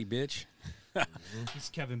Tom Brady, bitch. He's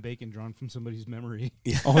Kevin Bacon drawn from somebody's memory.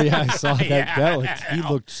 Oh, yeah, I saw that. He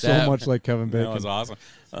looked so much like Kevin Bacon. That was awesome.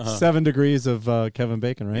 7 degrees of Kevin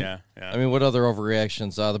Bacon, right? Yeah. I mean, what other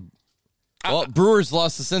overreactions? Brewers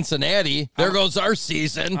lost to Cincinnati. There goes our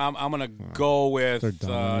season. I'm going to go with They're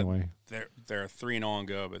done anyway. They're 3-0 and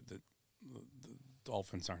good, but the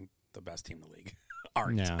Dolphins aren't the best team in the league.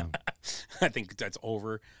 Aren't. Yeah. I think that's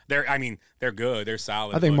over. They're good. They're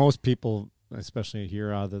solid. I think most people, especially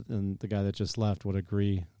here, and the guy that just left, would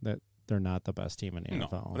agree that they're not the best team in the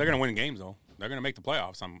NFL. They're going to win games, though. They're going to make the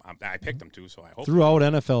playoffs. I picked them to, so I hope. Throughout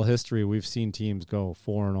NFL history, we've seen teams go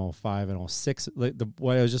 4-0, 5-0, 6.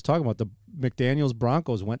 What I was just talking about, the McDaniels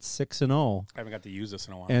Broncos went 6-0. I haven't got to use this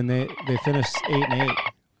in a while. And they finished 8-8.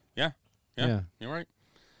 Yeah. You're right.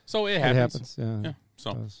 So it happens. Yeah.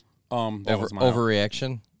 So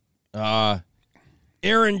overreaction.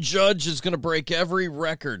 Aaron Judge is going to break every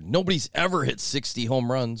record. Nobody's ever hit 60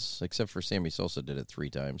 home runs, except for Sammy Sosa did it 3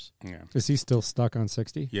 times. Yeah. Is he still stuck on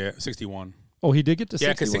 60? Yeah, 61. Oh, he did get to 61?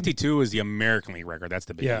 Yeah, because 62 is the American League record. That's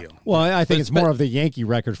the big deal. Well, I think it's more of the Yankee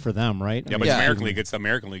record for them, right? Yeah, but it's American League. It's the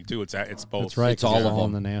American League, too. It's both. That's right. It's all of them.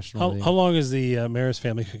 In the National League. How long is the Maris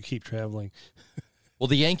family could keep traveling? Well,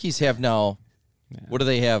 the Yankees have now, what do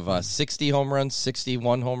they have? 60 home runs,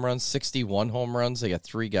 61 home runs, 61 home runs. They got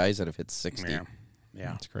 3 guys that have hit 60.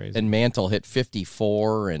 Yeah. That's crazy. And Mantle hit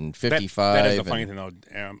 54 and 55. That is the funny thing, though.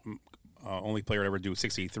 Only player to ever do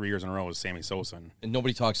 63 years in a row is Sammy Sosa. And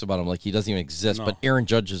nobody talks about him like he doesn't even exist. No. But Aaron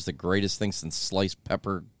Judge is the greatest thing since sliced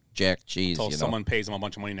pepper jack cheese. So someone pays him a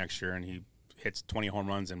bunch of money next year, and he hits 20 home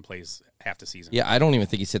runs and plays half the season. Yeah, I don't even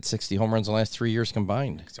think he's hit 60 home runs in the last 3 years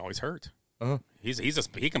combined. He's always hurt. Uh-huh.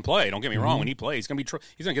 He can play. Don't get me wrong. When he plays,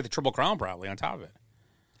 he's gonna get the Triple Crown probably on top of it.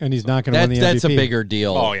 And he's not going to win the MVP. That's a bigger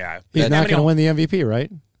deal. Oh yeah, he's not going to win the MVP,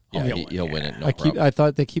 right? Yeah, he'll win it. No I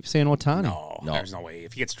thought they keep saying Ohtani. No, there's no way.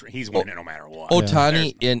 If he's winning it no matter what.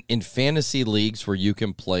 Ohtani in fantasy leagues where you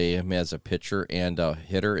can play him as a pitcher and a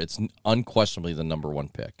hitter, it's unquestionably the number 1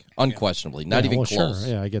 pick. Unquestionably, not even close.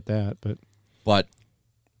 Sure. Yeah, I get that, but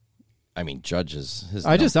I mean, Judge is his.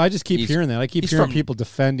 I just keep hearing that. I keep hearing people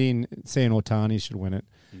defending, saying Ohtani should win it.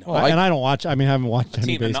 No, and I don't watch. I mean, I haven't watched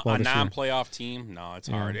any baseball. A non-playoff team. No, it's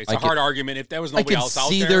hard. It's a hard argument. If there was nobody else out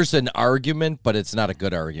there, I can see there's an argument, but it's not a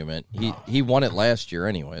good argument. He won it last year,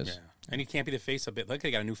 anyways. Yeah. And he can't be the face of it. Look,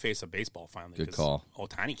 they got a new face of baseball finally. Good call.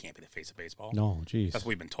 Ohtani can't be the face of baseball. No, geez, that's what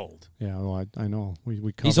we've been told. Yeah, well, I know.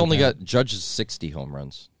 He's only got Judge's 60 home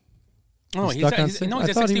runs. Oh, he's at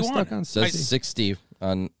 61. He was stuck on 60. That's 60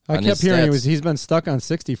 on. I kept hearing he's been stuck on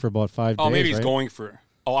 60 for about 5 days. Oh, maybe he's going for.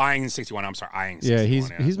 Oh, eyeing 61. I'm sorry, eyeing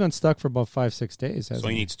 61. Yeah, he's been stuck for about 5-6 days. So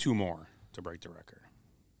he needs 2 more to break the record.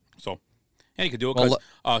 So, and he could do it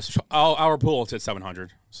because our pool is at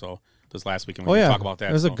 700. So this last weekend we didn't talk about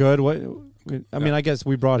that. It was a good. I mean, I guess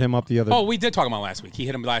we brought him up the other. Oh, we did talk about last week. He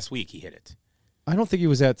hit him last week. He hit it. I don't think he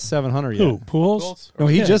was at 700 yet. Who, Pujols? No,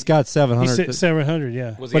 he just got 700. He's at 700,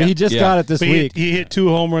 yeah. But he just got it this week. He hit 2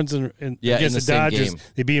 home runs against the Dodgers. Game.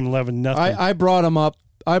 They beat him 11-0. I brought him up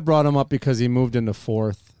I brought him up because he moved into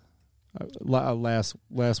fourth last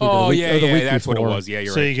week. Oh, or the week, yeah, or the yeah, week that's before. what it was. Yeah,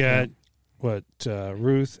 you're so right. you got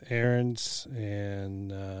Ruth, Aarons,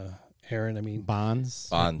 and Aaron. I mean Bonds,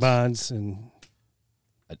 and.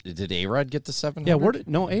 Did A-Rod get to 700?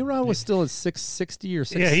 Yeah, A-Rod was still at 660 or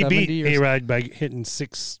 670. Yeah, he beat A-Rod by hitting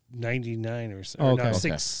 699 or so. Oh, okay. No,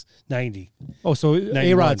 690. Oh, so 91.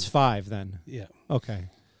 A-Rod's 5 then. Yeah. Okay.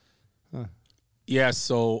 Huh. Yeah,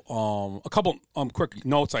 so a couple quick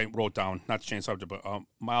notes I wrote down, not to change subject, but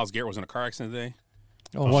Myles Garrett was in a car accident today.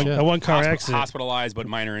 One car accident. Hospitalized, but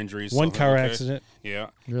minor injuries. One so car okay. accident.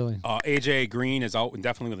 Yeah. Really? AJ Green is out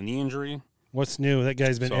indefinitely with a knee injury. What's new? That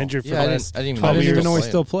guy's been injured for the last I didn't 12 years. even know he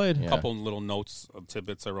still played. A couple little notes,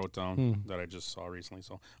 tidbits I wrote down that I just saw recently.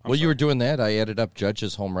 So, Well, you were doing that. I added up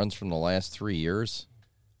Judge's home runs from the last 3 years.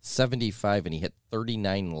 75, and he hit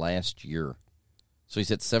 39 last year. So he's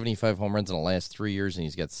hit 75 home runs in the last 3 years, and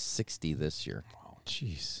he's got 60 this year. Wow.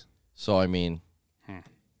 Jeez. So, I mean,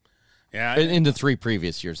 yeah, in the 3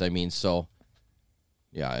 previous years, I mean, so,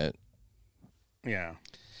 yeah. Yeah.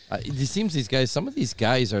 It seems some of these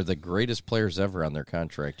guys are the greatest players ever on their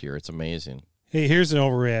contract here. It's amazing. Hey, here's an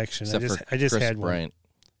overreaction. Except I just Chris had Bryant.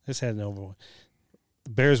 one. Just had an over one. The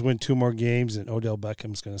Bears win 2 more games, and Odell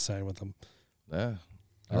Beckham's going to sign with them. Yeah,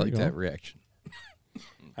 I like that reaction.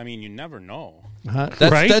 I mean, you never know.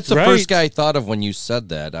 That's the first guy I thought of when you said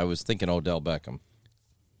that. I was thinking Odell Beckham,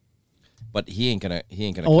 but he ain't gonna.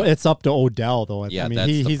 Oh, it's up to Odell though. Yeah, I mean, that's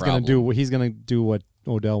the he's problem. gonna do what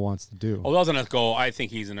Odell wants to do. Odell's going to go. I think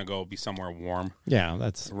he's going to go be somewhere warm. Yeah,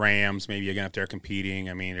 that's Rams. Maybe again if they're competing.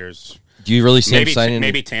 I mean, there's. Do you really see him signing?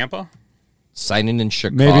 Maybe Tampa. Signing in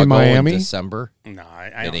Chicago, maybe Miami in December. No,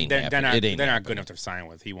 they're not good enough to sign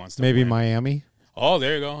with. He wants to. Maybe win. Miami. Oh,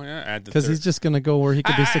 there you go. Yeah, because he's just going to go where he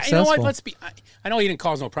could be successful. You know what? Let's be. I know he didn't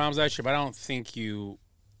cause no problems last year, but I don't think you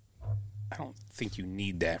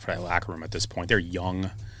need that for that locker room at this point. They're young,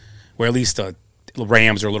 where at least the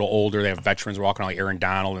Rams are a little older. They have veterans walking around like Aaron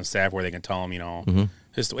Donald and staff, where they can tell him, and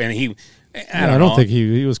he. I don't think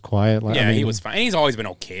he was quiet. Yeah, he was fine. He's always been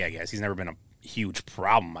okay, I guess. He's never been a huge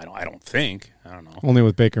problem. I don't think. I don't know. Only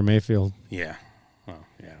with Baker Mayfield. Yeah. Well,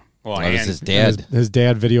 yeah. Well, and his dad. His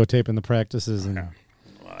dad videotaping the practices and.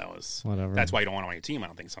 Well, that was whatever. That's why you don't want him on your team. I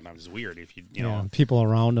don't think sometimes it's weird if you know people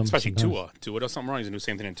around him, especially sometimes. Tua does something wrong. He's gonna do the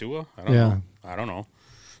same thing in Tua. I don't know.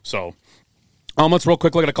 So, let's real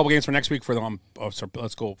quick look at a couple games for next week for the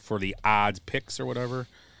let's go for the odds picks or whatever.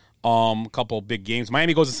 A couple big games.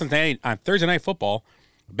 Miami goes to Cincinnati on Thursday Night Football.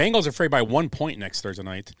 Bengals are favored by 1 point next Thursday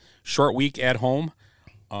night. Short week at home.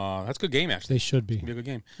 That's a good game, actually. They should be. It'll be a good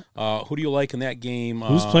game. Who do you like in that game?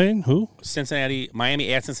 Who's playing? Who? Cincinnati.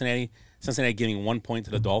 Miami at Cincinnati. Cincinnati giving 1 point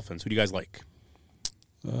to the Dolphins. Who do you guys like?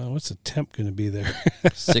 What's the temp going to be there?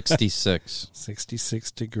 66.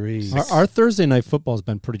 66 degrees. Our Thursday Night Football's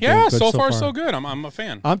been pretty good. Yeah, so far so good. I'm a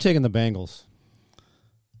fan. I'm taking the Bengals.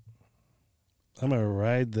 I'm going to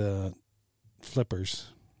ride the Flippers.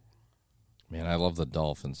 Man, I love the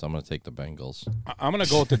Dolphins. I'm going to take the Bengals. I'm going to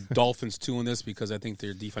go with the Dolphins, too, in this because I think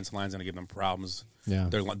their defensive line is going to give them problems. Yeah.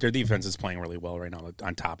 Their defense is playing really well right now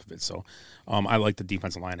on top of it. So I like the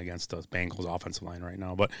defensive line against the Bengals offensive line right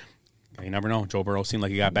now. But you never know. Joe Burrow seemed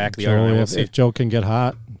like he got back the other night. If Joe can get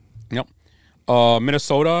hot. Yep.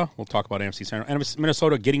 Minnesota, we'll talk about AFC Center. And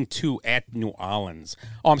Minnesota getting 2 at New Orleans.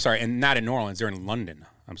 Oh, I'm sorry, and not in New Orleans. They're in London.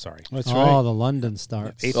 I'm sorry. That's right. Oh, the London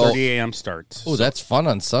starts. 8:30 a.m. start. Oh, that's fun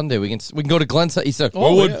on Sunday. We can go to Glenn's. He said,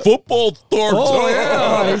 when football starts. Oh,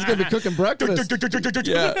 yeah. He's going to be cooking breakfast.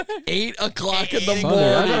 Yeah, 8 o'clock in the Sunday. morning.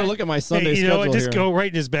 I better look at my Sunday you know schedule what? Just here. go right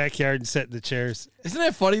in his backyard and sit in the chairs. Isn't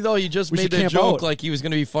that funny, though? You just We made should that camp joke out. like he was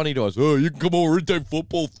going to be funny to us. Oh, you can come over anytime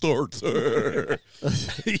football starts.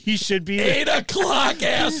 He should be there. 8 o'clock,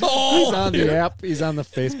 asshole. He's on the app. He's on the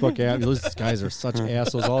Facebook app. These guys are such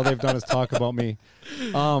assholes. All they've done is talk about me.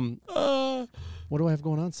 What do I have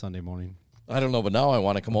going on Sunday morning? I don't know, but now I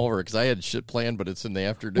want to come over because I had shit planned, but it's in the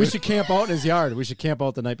afternoon. We should camp out in his yard. We should camp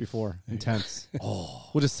out the night before in tents.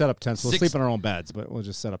 We'll just set up tents. We'll sleep in our own beds, but we'll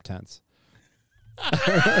just set up tents.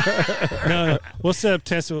 No, we'll set up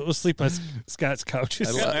tents. We'll sleep on Scott's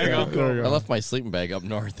couches. I left my sleeping bag up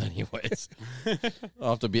north, anyways.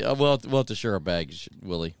 I'll have to be. We'll have to share a bag,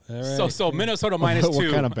 Willie. Right. So Minnesota minus 2.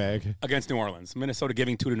 What kind of bag? Against New Orleans. Minnesota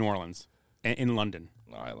giving 2 to New Orleans in London.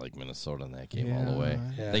 Oh, I like Minnesota in that game all the way.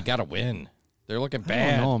 Yeah. They got to win. They're looking I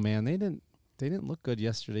bad. don't know, man. They didn't look good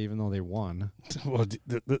yesterday, even though they won. Well,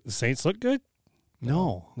 the Saints look good?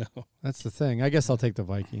 No, that's the thing. I guess I'll take the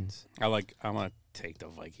Vikings. I'm gonna take the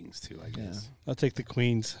Vikings too. I guess I'll take the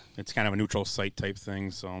Queens. It's kind of a neutral site type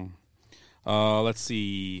thing. So, let's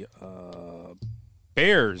see.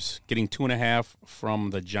 Bears getting 2.5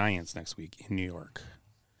 from the Giants next week in New York.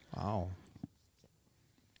 Wow.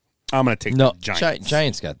 I'm going to take No, the Giants.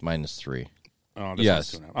 Giants got -3. Oh, this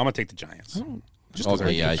Yes. one's 2.5. I'm going to take the Giants. Just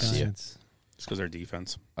Okay, yeah, I see it. Just because their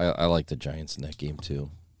defense. I like the Giants in that game too.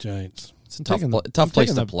 Giants. It's a tough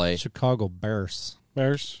place to play. Chicago Bears.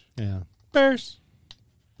 Bears. Yeah. Bears.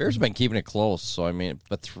 Bears have been keeping it close, so I mean,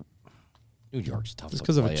 but New York's tough. It's to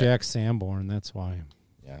because of play Jack Sanborn. That's why.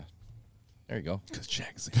 Yeah. There you go. Because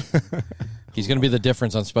Jack Sanborn. He's going to be the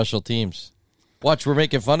difference on special teams. Watch, we're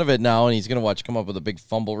making fun of it now, and he's going to come up with a big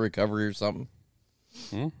fumble recovery or something.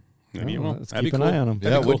 Maybe you will. Let's That'd keep be an cool. eye on him.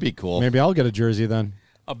 Yeah, it would be cool. Maybe I'll get a jersey then.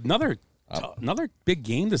 Another big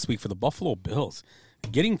game this week for the Buffalo Bills.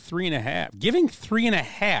 Giving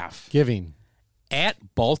 3.5. Giving.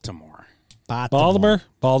 At Baltimore.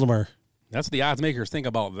 Baltimore. That's what the odds makers think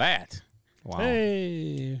about that. Wow.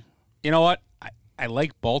 Hey. You know what? I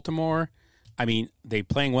like Baltimore. I mean, they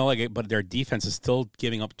playing well, but their defense is still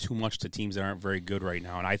giving up too much to teams that aren't very good right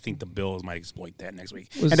now, and I think the Bills might exploit that next week.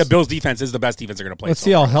 And the Bills' defense is the best defense they're going to play. Let's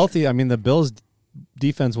see how healthy. I mean, the Bills'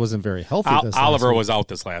 defense wasn't very healthy. Oliver was out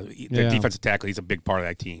this last. Their defensive tackle, he's a big part of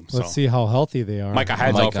that team. Let's see how healthy they are. Micah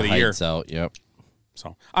Hyde's out for the year. Out, yep.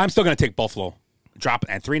 So I'm still going to take Buffalo. Drop it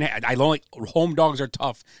at 3.5. I don't like home dogs are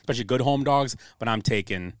tough, especially good home dogs. But I'm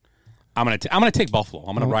going to take Buffalo.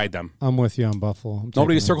 I'm going to ride them. I'm with you on Buffalo.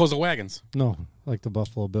 Nobody circles the wagons. No, like the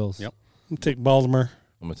Buffalo Bills. Yep. I'm take Baltimore.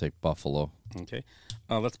 I'm going to take Buffalo. Okay.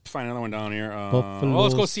 Let's find another one down here. Buffalo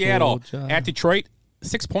Let's go Seattle. Soldier. At Detroit,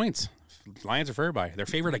 6 points. Lions are favored by. They're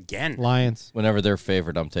favored again. Lions. Whenever they're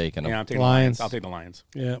favored, I'm taking them. Yeah, I'm taking Lions. the Lions. I'll take the Lions.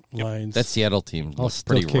 Yeah, Lions. That Seattle team I'll looks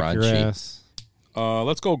still pretty kick your raunchy. ass.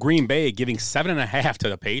 Let's go Green Bay, giving 7.5 to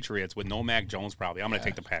the Patriots with no Mac Jones. Probably, I'm going to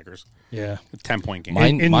take the Packers. Yeah, 10-point game.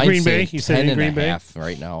 In Green Bay, you said in Green Bay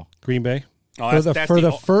right now. Green Bay. Oh, for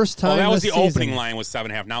the first time. that was this the opening season. line was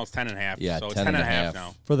 7.5. Now it's 10.5. Yeah, so it's 10.5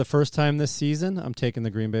 now. For the first time this season, I'm taking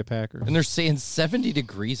the Green Bay Packers. And they're saying 70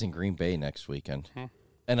 degrees in Green Bay next weekend,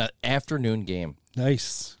 and an afternoon game.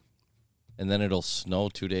 Nice. And then it'll snow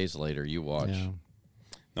 2 days later. You watch. Yeah.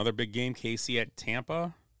 Another big game, KC at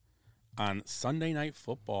Tampa on Sunday Night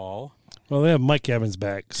Football. Well, they have Mike Evans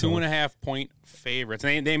back. So. 2.5-point favorites.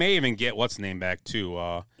 They may even get what's the name back too.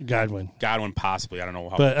 Godwin possibly. I don't know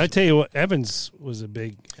how. But I tell you what, Evans was a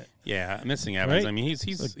big. Yeah, missing Evans. Right? I mean,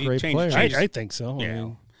 he's a great changed. player. I think so. Yeah.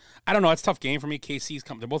 I don't know. It's a tough game for me. KC's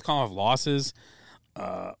they're both coming off losses.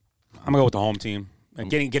 I'm gonna go with the home team. And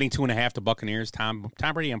getting 2.5 to Buccaneers. Tom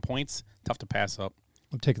Brady on points. Tough to pass up.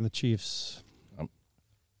 I'm taking the Chiefs.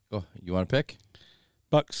 Go. You want to pick?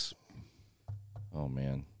 Bucks. Oh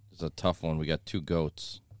man, it's a tough one. We got two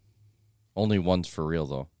goats. Only one's for real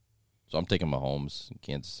though. So I'm taking Mahomes in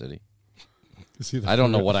Kansas City. I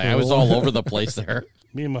don't know what I was all over the place there.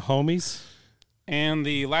 Me and my homies. And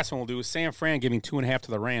the last one we'll do is San Fran giving 2.5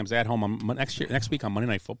 to the Rams at home on next week on Monday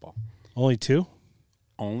Night Football. Only 2?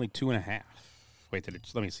 Only 2.5. Wait,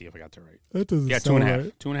 let me see if I got that right. That doesn't yeah, sound 2.5.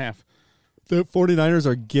 right. 2.5. The 49ers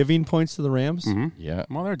are giving points to the Rams? Mm-hmm. Yeah.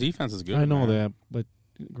 Well, their defense is good. I know that, but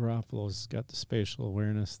Garoppolo's got the spatial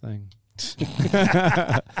awareness thing.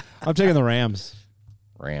 I'm taking the Rams.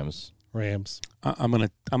 Rams. I'm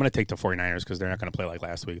gonna take the 49ers because they're not gonna play like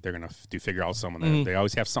last week. They're gonna figure out someone. Mm-hmm. They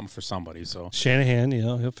always have something for somebody. So Shanahan,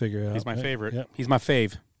 he'll figure it out. He's my favorite. Yep. He's my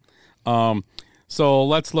fave. So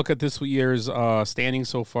let's look at this year's standings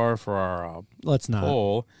so far for our Let's not.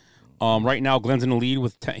 poll. Right now, Glenn's in the lead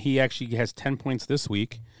with he actually has 10 points this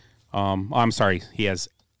week. I'm sorry, he has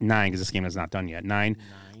 9 because this game is not done yet. 9.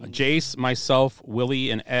 Jace, myself, Willie,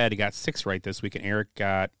 and Ed got 6 right this week, and Eric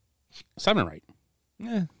got 7 right.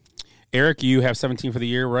 Yeah. Eric, you have 17 for the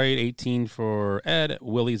year, right? 18 for Ed.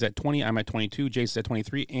 Willie's at 20. I'm at 22. Jason's at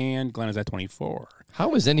 23. And Glenn is at 24.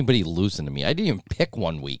 How is anybody losing to me? I didn't even pick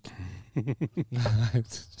one week. I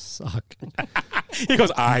suck. He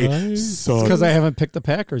goes, I suck. Because I haven't picked the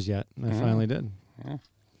Packers yet. And I finally did. Yeah.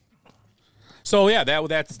 So, yeah,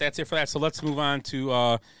 that's it for that. So let's move on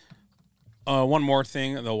to one more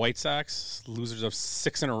thing. The White Sox, losers of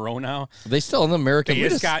 6 in a row now. Are they still in the American We're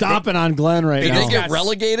just stomping on Glenn right now. Did they get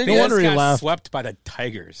relegated? No wonder he got left. swept by the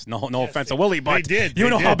Tigers. No offense to Willie, but they did. You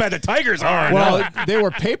know They how did. bad the Tigers are. Well, they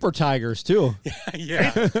were paper tigers, too.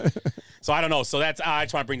 Yeah. So I don't know. So that's I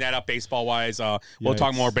just want to bring that up baseball wise. We'll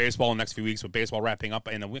talk Yikes. more baseball in the next few weeks with baseball wrapping up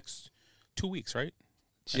in the next 2 weeks, right?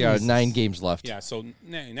 Yeah, 9 games left. Yeah. So next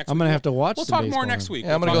I'm week going to have to watch We'll some talk more baseball next then. week.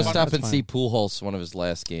 Yeah, I'm going to We'll go talk stop about- and see Pujols, one of his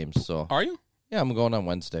last games. So Are you? yeah, I'm going on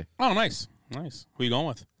Wednesday. Oh, nice. Who you going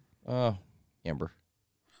with? Amber.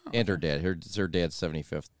 And her dad. It's her dad's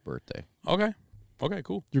 75th birthday. Okay,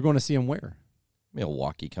 cool. You're going to see him where?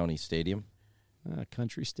 Milwaukee County Stadium.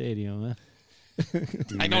 Country Stadium, huh?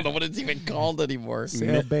 I don't know what it's even called anymore.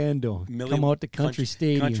 Sal Bando. Come out to Country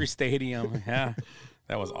Stadium. Country Stadium. Yeah,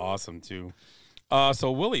 that was awesome too.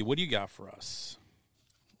 So Willie, what do you got for us?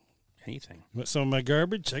 Anything? Some of my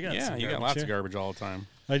garbage? I got some you got garbage lots here. of garbage all the time.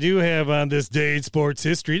 I do have on this day in sports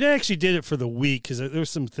history. I actually did it for the week because there were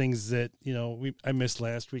some things that I missed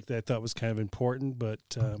last week that I thought was kind of important. But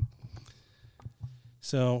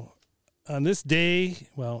so on this day,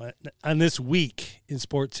 on this week in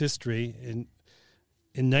sports history, in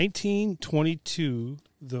 1922,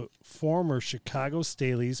 the former Chicago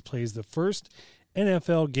Staleys plays the first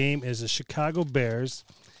NFL game as the Chicago Bears,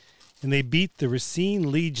 and they beat the Racine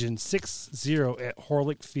Legion 6-0 at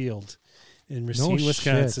Horlick Field in Racine,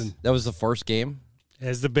 Wisconsin. Shit. That was the first game?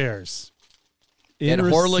 As the Bears. At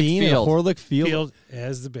Horlick Field. Horlick Field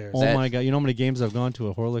as the Bears. Oh, my God. You know how many games I've gone to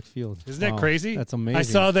at Horlick Field? Isn't that crazy? That's amazing. I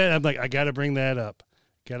saw that. I'm like, I got to bring that up.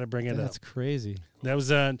 Got to bring it up. That's crazy. That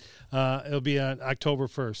was on, it'll be on October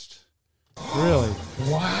 1st. Really?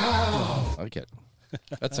 Wow. I like it.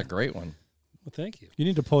 That's a great one. Well, thank you. You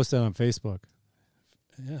need to post that on Facebook.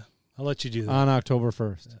 Yeah. I'll let you do that. On October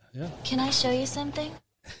 1st. Yeah. Can I show you something?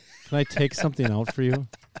 Can I take something out for you?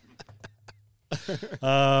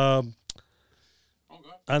 On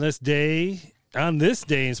this day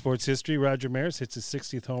in sports history, Roger Maris hits his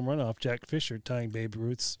 60th home run off Jack Fisher, tying Babe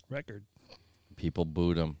Ruth's record. People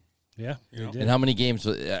booed him. Yeah, they did. And how many games?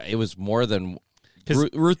 It was more than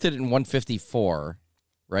Ruth did it in 154,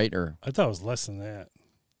 right? Or I thought it was less than that.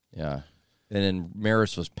 Yeah, and then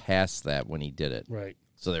Maris was past that when he did it. Right.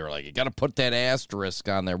 So they were like, you got to put that asterisk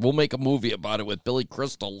on there. We'll make a movie about it with Billy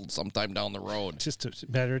Crystal sometime down the road. Just a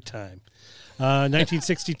matter of time.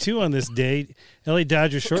 1962 on this day, LA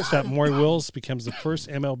Dodgers shortstop Maury Wills becomes the first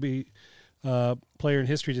MLB player in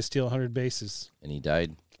history to steal 100 bases. And he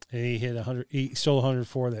died. And he hit 100. He stole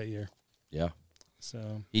 104 that year. Yeah.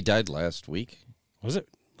 So he died last week. Was it?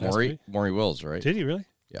 Maury Wills, right? Did he really?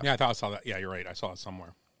 Yeah. I thought I saw that. Yeah, you're right. I saw it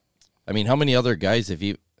somewhere. I mean, how many other guys have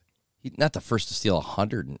you? He's not the first to steal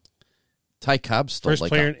 100. Ty Cobb stole first like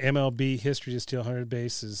player in MLB history to steal 100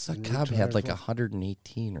 bases. Ty Cobb had like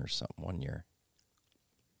 118 or something one year.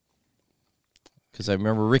 Because I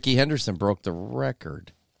remember Ricky Henderson broke the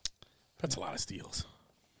record. That's a lot of steals.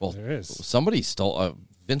 Well, there is. Somebody stole.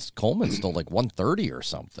 Vince Coleman stole like 130 or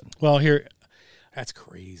something. Well, here. That's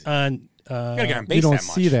crazy. On you gotta get on base you don't that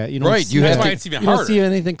much. see that. You don't right. See You that. have That's to, why it's even you harder. don't see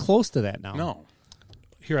anything close to that now. No.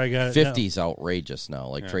 Here I got it. 50's outrageous now,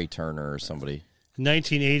 like Trey Turner or somebody.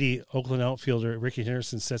 1980, Oakland outfielder Ricky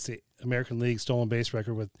Henderson sets the American League stolen base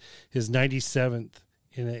record with his 97th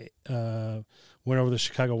in a win over the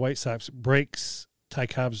Chicago White Sox, breaks Ty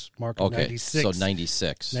Cobb's mark of 96. So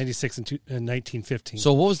 96. 96 in 1915.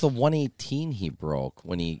 So what was the 118 he broke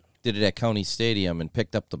when he did it at County Stadium and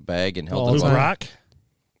picked up the bag and held Lou it up? Brock?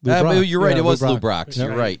 You're right. Yeah, it was Lou Lou Brock. Brock's.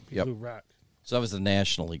 You're right. Yep. Lou Brock. So that was the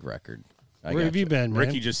National League record. Where have you been, man?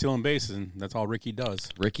 Ricky just stealing bases, and that's all Ricky does.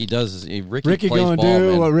 Ricky does. Ricky Ricky plays gonna ball, do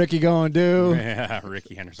man. what Ricky gonna do. Yeah,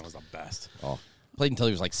 Ricky Henderson was the best. Oh, played until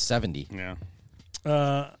he was like 70.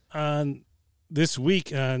 Yeah. On this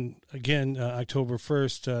week, on October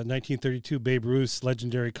 1st, 1932, Babe Ruth's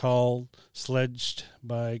legendary call, sledged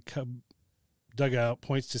by Cub dugout,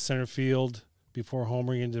 points to center field before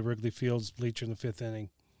homering into Wrigley Field's bleacher in the fifth inning.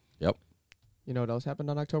 Yep. You know what else happened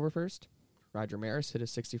on October 1st? Roger Maris hit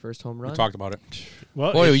his 61st home run. We talked about it.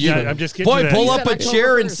 Well, Boy, I'm just getting to that. pull up a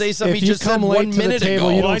chair and say something If you you just said come late 1 to the minute table,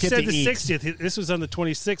 ago. you Well, don't I get said to the eat. 60th. This was on the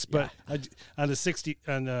 26th, but on the 60th,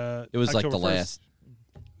 on It was like October the 1st. last.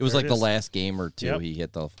 It was There like it the is. last game or two. Yep. He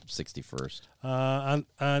hit the 61st. On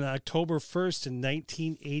October 1st in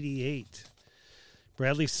 1988,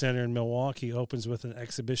 Bradley Center in Milwaukee opens with an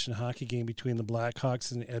exhibition hockey game between the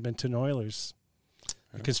Blackhawks and the Edmonton Oilers.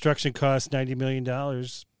 The construction cost $90 million,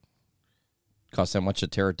 and Cost that much to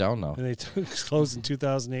tear it down now. they closed in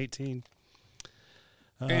 2018.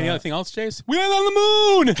 Any other thing else, Chase? We went on the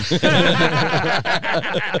moon. He's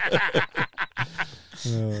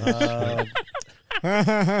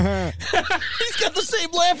got the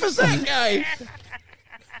same laugh as that guy.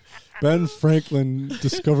 Ben Franklin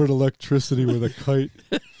discovered electricity with a kite.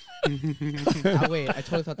 Wait, I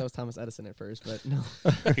totally thought that was Thomas Edison at first, but no.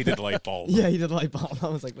 He did the light bulb. Yeah, he did the light bulb. I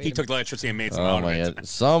was like, wait. He took the electricity and made some Oh out of my it. God!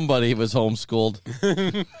 Somebody was homeschooled.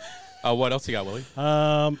 What else you got, Willie?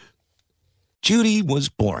 Judy was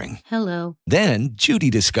boring. Hello. Then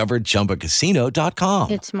Judy discovered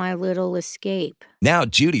ChumbaCasino.com. It's my little escape. Now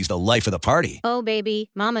Judy's the life of the party. Oh,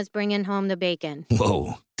 baby, mama's bringing home the bacon.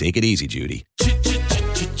 Whoa, take it easy, Judy.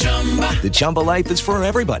 The Chumba life is for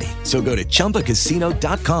everybody. So go to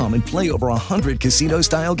ChumbaCasino.com and play over 100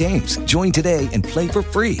 casino-style games. Join today and play for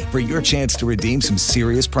free for your chance to redeem some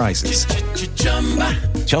serious prizes.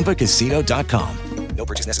 ChumbaCasino.com. No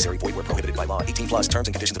purchase necessary. Void where prohibited by law. 18 plus terms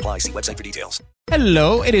and conditions apply. See website for details.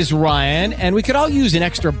 Hello, it is Ryan, and we could all use an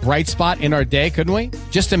extra bright spot in our day, couldn't we?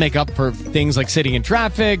 Just to make up for things like sitting in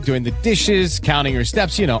traffic, doing the dishes, counting your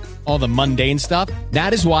steps, all the mundane stuff.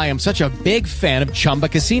 That is why I'm such a big fan of Chumba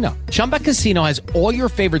Casino. Chumba Casino has all your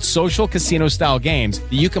favorite social casino-style games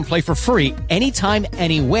that you can play for free anytime,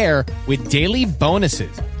 anywhere with daily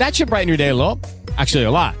bonuses. That should brighten your day a little. Actually,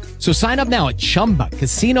 a lot. So sign up now at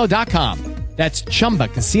ChumbaCasino.com. That's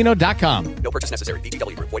ChumbaCasino.com. No purchase necessary.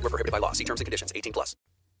 VGW Group. Void where prohibited by law. See terms and conditions. 18 plus.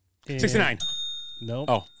 69. Nope.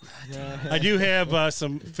 Oh. I do have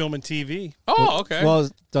some film and TV. Oh, okay. Well,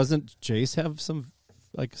 doesn't Jace have some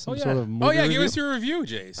sort of movie give review? us your review,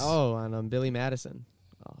 Jace. Oh, on Billy Madison.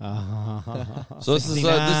 So this is an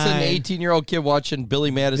 18-year-old kid watching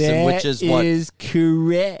Billy Madison, which is what? Is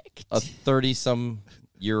correct. A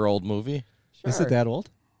 30-some-year-old movie? Is it that old?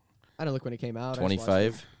 I don't look when it came out.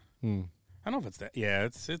 25? I don't know if it's that. Yeah,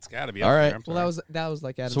 it's got to be. All up right. There. Well, that was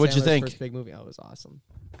like Adam So what'd you Sandler's think? first big movie. Oh, it was awesome.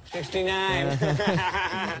 69.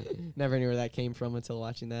 Never knew where that came from until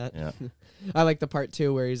watching that. Yeah. I like the part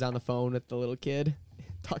 2 where he's on the phone with the little kid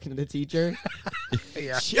talking to the teacher.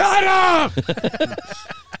 Shut up!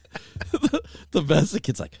 The best, the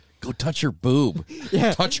kid's like, go touch her boob.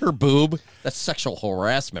 Yeah. Touch her boob? That's sexual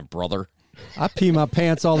harassment, brother. I pee my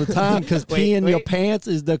pants all the time because peeing your pants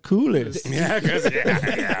is the coolest. Yeah,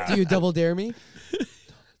 Do you double dare me?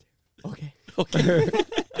 Okay.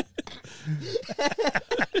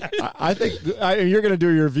 I think you're going to do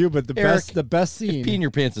your review, but the Eric, best scene. Peeing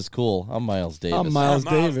your pants is cool. I'm Miles Davis. I'm Miles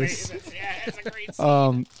Davis. Yeah, it's a great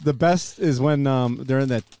scene. The best is when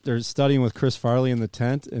they're studying with Chris Farley in the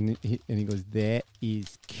tent, and he goes, "That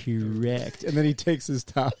is correct," and then he takes his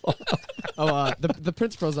top off. The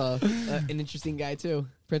principal's an interesting guy too,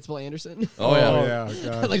 Principal Anderson. Oh yeah.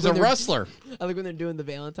 God. He's a wrestler. I like when they're doing the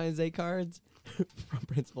Valentine's Day cards from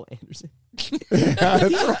Principal Anderson.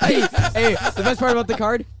 That's right. Hey, the best part about the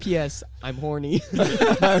card, P.S. I'm horny.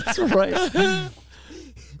 That's right.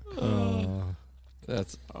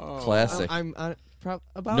 That's classic. I'm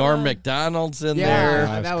about Norm Macdonald's in yeah,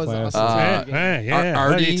 there. that was classic. awesome.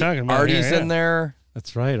 What are you talking about? Artie's in there.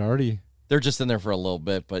 That's right, Artie. They're just in there for a little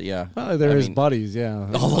bit, but yeah. Oh, they're his buddies, yeah.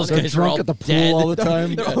 All those They're guys are drunk all at the pool dead. all the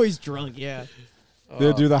time. They're always drunk, yeah.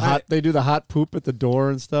 They do the hot poop at the door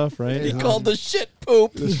and stuff, right? He called the shit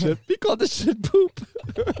poop. He called the shit poop.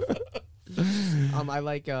 I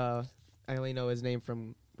like I only know his name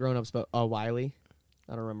from Grown Ups, but Wiley.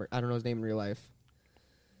 I don't know his name in real life.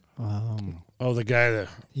 The guy that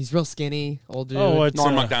He's real skinny, old dude. Oh, it's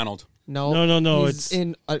Norm Macdonald. No. It's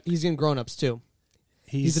He's in Grown Ups too.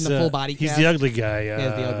 He's in the uh, full body He's cast. the ugly guy. He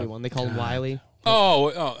has the ugly one. They call him Wiley. Oh,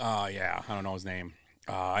 yeah. I don't know his name.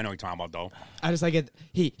 I know what you're talking about though. I just like it.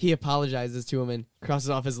 He apologizes to him and crosses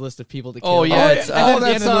off his list of people to kill. Oh, yeah, and then at the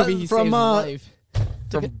end of the movie, he from, saves his life.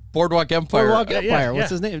 From Boardwalk Empire. Boardwalk Empire. yeah. What's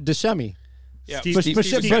his name? Buscemi. Yeah.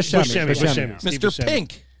 Buscemi. Mr.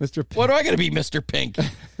 Pink. Mr. Pink. What do I got to be, Mr. Pink?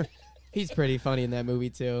 He's pretty funny in that movie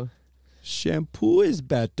too. Shampoo is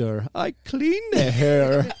better. I clean the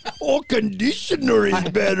hair. Oh, conditioner is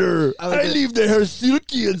better. I leave the hair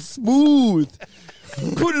silky and smooth.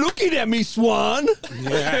 Quit looking at me, Swan.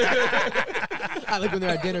 I like when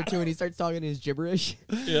they're at dinner too, and he starts talking his gibberish.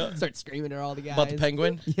 Yeah. Starts screaming at all the guys. About the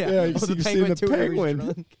penguin? Yeah. you see the the too, whenever he's penguin.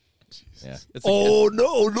 drunk. Yeah. Oh,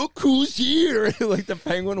 no, look who's here. Like the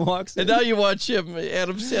penguin walks in. And now you watch him,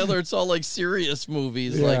 Adam Sandler, it's all like serious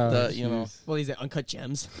movies, Yeah, like the, Well, he's at Uncut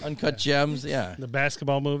Gems. Uncut Gems, yeah. The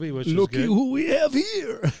basketball movie, which Looky was good. who we have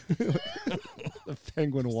here. The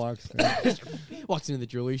penguin walks in. Walks into the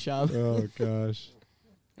jewelry shop. Oh, gosh.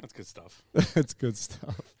 That's good stuff. That's good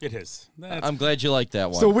stuff. It is. I'm glad you like that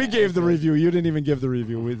one. So we gave the review. You didn't even give the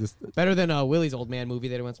review. We just Better than Willie's old man movie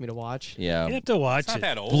that he wants me to watch. Yeah. You have to watch It's not it.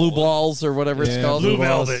 that old. Blue Balls or whatever it's called. Blue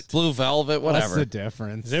Velvet. Blue Velvet, What's whatever. the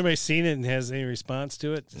difference? Has anybody seen it and has any response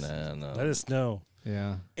to it? No. Let us know.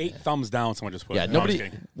 Yeah. 8 thumbs down. Someone just put. Yeah, No, I'm just nobody.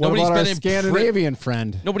 kidding. What Nobody's about been our in Scandinavian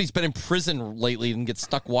friend? Nobody's been in prison lately and gets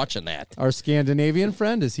stuck watching that. Our Scandinavian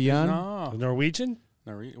friend, is he on? No. Norwegian?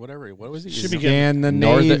 Whatever. What was he? Should be good.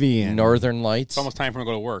 Scandinavian. Northern Lights. It's almost time for him to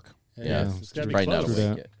go to work. Yeah, It's gotta be right now to close.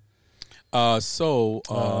 make it.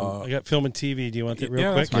 I got film and TV. Do you want that real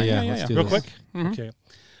yeah, quick? that's fine. Yeah, Yeah, let's do Real this. quick? Okay.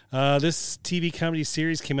 This TV comedy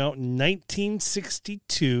series came out in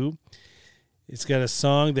 1962. It's got a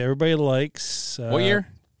song that everybody likes. What year?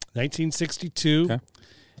 1962. Okay.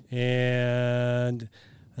 And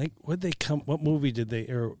I think what movie did they?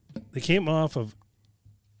 Or they came off of,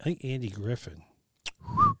 I think Andy Griffin.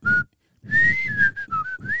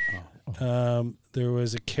 There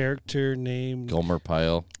was a character named Gomer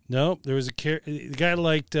Pyle. No, there was the guy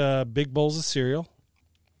liked big bowls of cereal.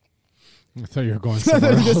 I thought you were going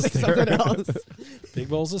somewhere else there. Big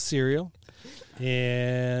bowls of cereal,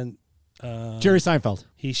 and Jerry Seinfeld.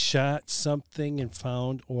 He shot something and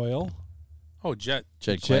found oil. Oh, Jed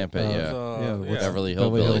Clampett, Beverly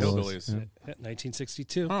Hillbillies. Yeah.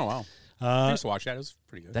 1962. Oh, wow. I used to watch that. It was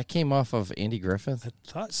pretty good. That came off of Andy Griffith? I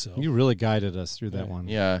thought so. You really guided us through that one.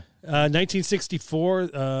 Yeah. 1964,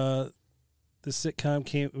 the sitcom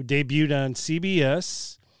debuted on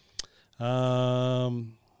CBS.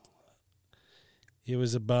 It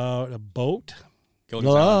was about a boat.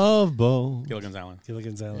 Love Boat. Gilligan's Island.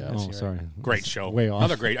 Gilligan's Island. Yeah. Oh, sorry. Great show. Way off.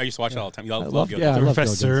 Another great. I used to watch it all the time. I love Gilligan's I love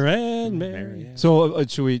Professor Gilligan's. and Mary. So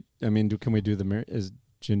should we? I mean, can we do is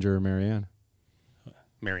Ginger or Marianne?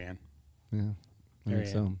 Marianne. Yeah, I think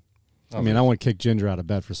Marianne. so. I mean, I won't kick Ginger out of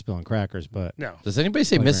bed for spilling crackers, but no. Does anybody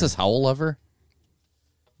say Mrs. Howell ever?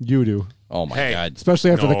 You do. Oh my God!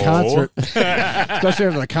 Especially after the concert. Especially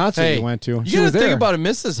after the concert you went to. You got to think about it,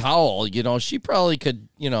 Mrs. Howell. You know, she probably could.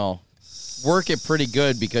 Work it pretty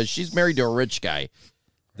good because she's married to a rich guy.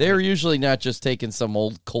 They're usually not just taking some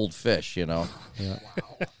old cold fish, Yeah. Wow.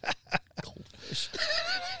 Cold fish.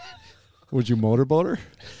 Would you motorboat her?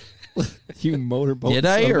 You motorboat? Did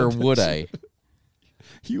I or would I?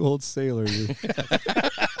 You old sailor, you.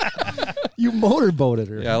 You motorboated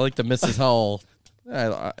her. Yeah, I like the Mrs. Howell.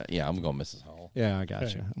 I'm going Mrs. Howell. Yeah, I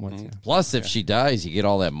got you. Plus, if she dies, you get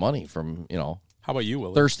all that money from How about you,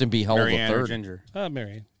 Willie? Thurston B. Howell Marianne or III. Ginger?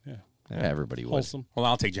 Marianne. Yeah. Everybody would. Wholesome. Well,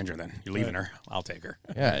 I'll take Ginger then. You're leaving her. I'll take her.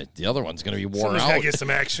 Yeah, the other one's going to be worn Someone's out. got to get some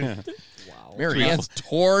action. Wow. Marianne's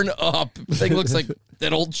torn up. Thing looks like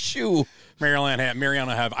that old shoe. Marianne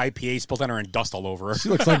will have IPA spilled on her and dust all over her. She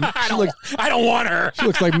looks like I don't want her. She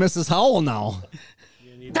looks like Mrs. Howell now.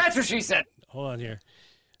 That's what she said. Hold on here.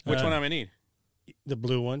 Which one am I need? The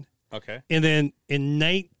blue one. Okay. And then in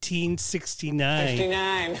 1969,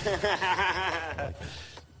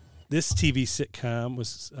 this TV sitcom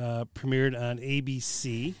was premiered on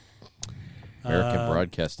ABC. American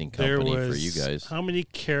Broadcasting Company there for was you guys. How many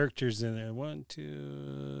characters in there? 1,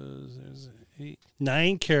 2, 8,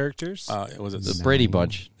 9 characters. Was it The Brady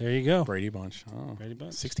Bunch. There you go. Brady Bunch. Oh, Brady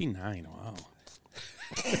Bunch. 69. Wow.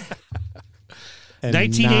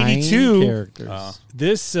 1982. Characters.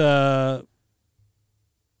 This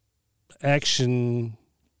action.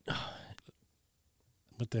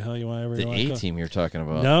 What the hell you want? The A-Team you're talking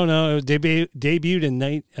about. No. It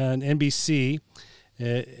debuted on NBC.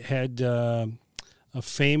 It had a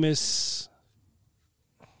famous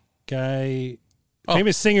guy,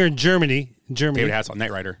 famous singer in Germany. David Hasselhoff,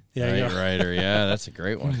 Knight Rider. Yeah, Knight Rider. Yeah, that's a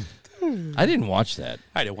great one. I didn't watch that.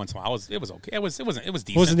 I did once in a while. It was okay. It was decent.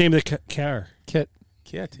 What was the name of the car? Kit.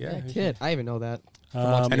 Kit, yeah. Kit. I even know that.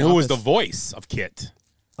 And who was the voice of Kit?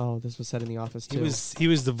 Oh, this was set in The Office too. He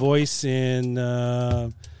was the voice in.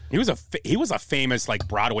 He was a famous like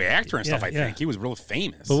Broadway actor and stuff. I think he was real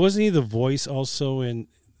famous. But wasn't he the voice also in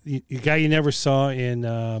the guy you never saw in?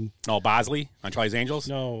 Bosley on Charlie's Angels.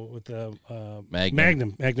 No, with the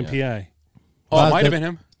Magnum PI. Oh, it might have been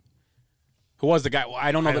him. Who was the guy?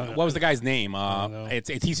 I don't know. What was the guy's name?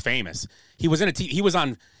 He's famous. He was in a he was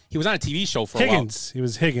on a TV show for Higgins. a while. He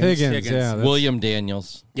was Higgins. Yeah, William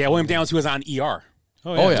Daniels. Yeah, William Daniels. He was on ER.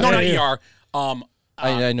 Oh yeah. No, not ER.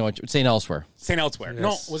 I know. St. Elsewhere. St. Elsewhere. Yes.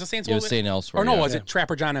 No, was it St. Elsewhere? It was St. Elsewhere. Or no, yeah. was it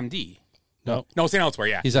Trapper John MD? No. St. Elsewhere.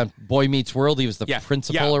 Yeah. He's on Boy Meets World. He was the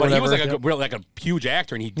principal or but whatever. he was like a huge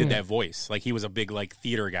actor, and he did that voice. Like he was a big like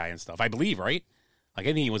theater guy and stuff. I believe, right? Like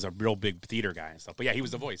I think he was a real big theater guy and stuff. But yeah, he was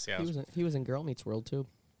the voice. Yeah. He was in Girl Meets World too.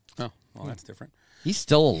 Oh, well, that's different. He's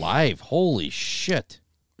still alive. Holy shit.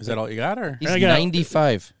 Is that all you got, or He's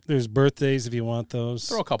 95. There's birthdays if you want those.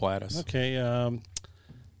 Throw a couple at us. Okay.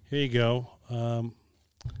 Here you go.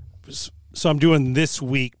 So I'm doing this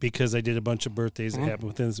week because I did a bunch of birthdays that happened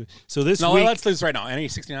within this week. So this week. Let's do this right now. Any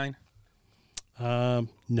 69?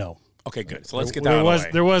 No. Okay, good. So let's get that out of the way.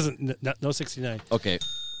 There wasn't no 69. Okay.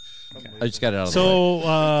 I just got it out of the way.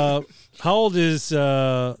 So how old is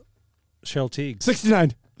Cheryl Teague?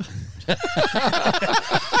 69.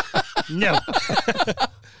 No.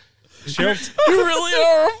 You really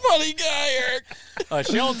are a funny guy, Eric.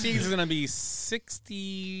 Cheryl Teague is going to be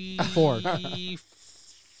 64.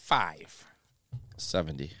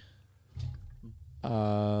 70. You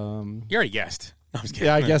already guessed. No, I'm just kidding.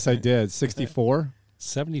 Yeah, I guess I did. 64.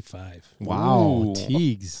 75. Wow, Ooh.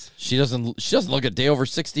 Teagues. She doesn't look a day over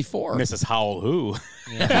 64. Mrs. Howell, who?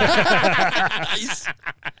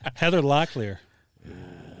 Heather Locklear.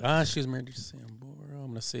 She was married to Sam Bora. I'm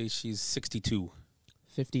going to say she's 62.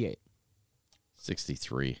 58.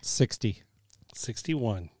 63. 60.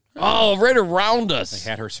 61. Oh, right around us. They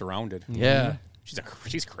had her surrounded. Yeah.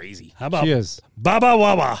 She's crazy. How about She is. Baba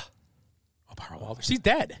Wawa? Oh, Barbara Walters. She's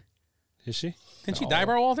dead. Is she? Didn't she die,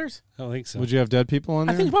 Barbara Walters? I don't think so. Would you have dead people on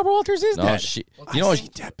I there? think Barbara Walters is No, dead. she. You know,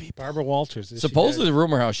 dead people. Barbara Walters. Is she supposedly dead? the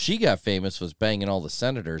rumor how she got famous was banging all the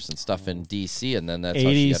senators and stuff in D.C. and then that's how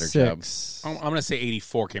she got her job. 86. I'm going to say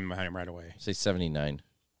 84 came behind him right away. Say 79.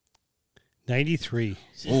 93.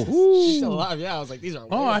 She's still alive. Yeah, I was like, these are.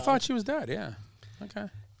 Oh, I thought she was dead. Yeah. Okay.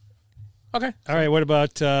 All right, what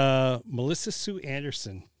about Melissa Sue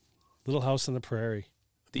Anderson? Little House on the Prairie.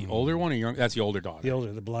 The older one or young? That's the older daughter. The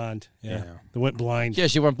older, the blonde. Yeah. Yeah. That went blind. Yeah,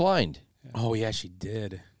 she went blind. Oh, yeah, she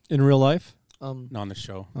did. In real life? Not on the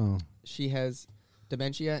show. Oh. She has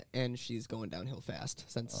dementia and she's going downhill fast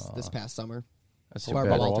since this past summer. That's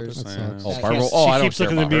Barbara Barbara Walters. Walters. That Barbara. sucks. Oh, I She don't keeps care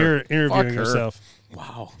looking in the about mirror, her. interviewing Fuck her. herself.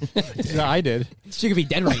 Wow. Yeah, I did. She could be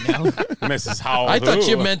dead right now. Mrs. Howell. I thought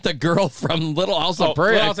you meant the girl from Little House on the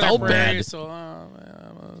Prairie. I felt bad. So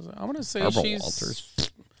I'm going to say Barbara she's.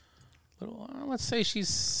 Walters. Let's say she's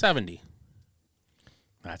 70.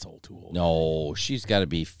 That's too old. No, she's got to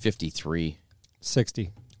be 53.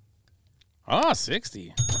 60. Ah,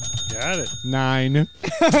 60. Got it. 9.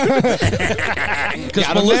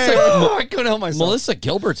 Because Melissa, I couldn't help myself. Melissa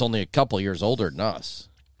Gilbert's only a couple years older than us.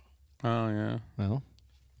 Oh, yeah. Well,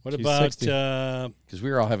 What she's about 60. Because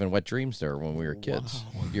we were all having wet dreams there when we were kids.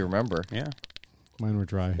 Do you remember? Yeah. Mine were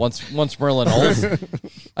dry. Once Merlin Olsen.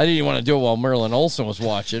 I didn't even want to do it while Merlin Olsen was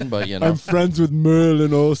watching, but you know. I'm friends with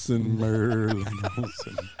Merlin Olsen. Merlin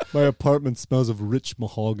Olsen. My apartment smells of rich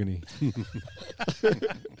mahogany.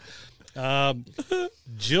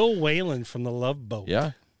 Jill Whalen from The Love Boat.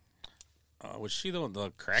 Yeah. Was she the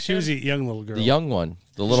crackhead? She was a young little girl. The young one.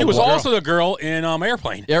 The little She was girl. also the girl in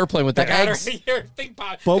Airplane. Airplane with the That got eggs. her thing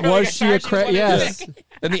pop- But was she a crack? Yes.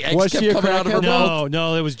 And the eggs Was kept she a coming out of her crackhead? mouth.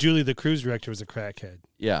 No, it was Julie, the cruise director, was a crackhead.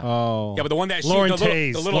 Yeah. Oh. Yeah, but the one that Lauren the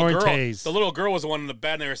Taze. little Lauren girl, Taze. the little girl was the one in the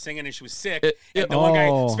bed and they were singing and she was sick. It- and the one guy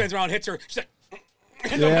Oh. spins around, hits her. She's like,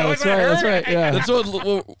 Yeah, that's right. That's right. Yeah. That's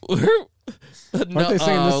what. Aren't they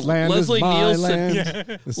saying this land Leslie is my Nielsen. land?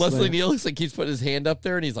 Yeah. This Leslie land. Nielsen keeps putting his hand up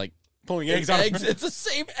there, and he's like pulling eggs out. It's the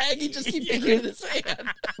same egg. He just keeps taking it in his hand.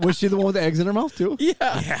 Was she the one with the eggs in her mouth too?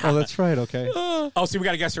 Yeah. Oh, that's right. Okay. Oh, see, we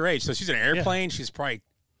got to guess her age. So she's in an airplane. She's probably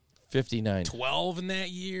 59. 12 in that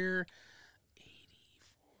year. 80,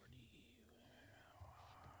 40.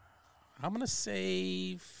 I'm going to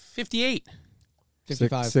say 58.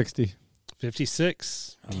 55. 60.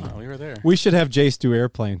 56. Oh, we were there. We should have Jace do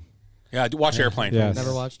Airplane. Yeah, watch Airplane. Yes.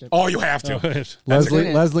 Never watched it. Oh, you have to.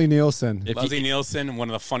 Leslie Nielsen. Leslie Nielsen, one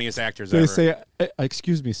of the funniest actors They ever. say,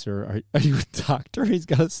 "Excuse me, sir, are you a doctor?" He's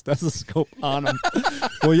got a stethoscope on him.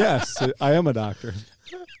 Well, yes, I am a doctor.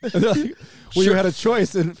 Well, you had a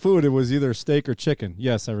choice in food. It was either steak or chicken.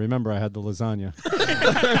 Yes, I remember I had the lasagna.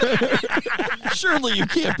 Surely you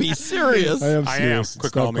can't be serious. I am serious.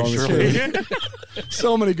 Quick Stop call me calling Shirley.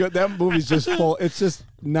 So many good. That movie's just full. It's just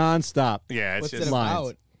nonstop. Yeah, it's What's just it lines.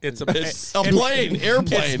 about? It's a plane,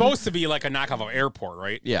 airplane. It's supposed to be like a knockoff of Airport,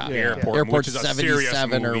 right? Yeah. Airport, Airport which is a serious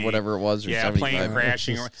 77 or movie. whatever it was, or yeah, 75. plane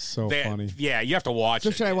crashing. It's just so funny. Yeah, you have to watch So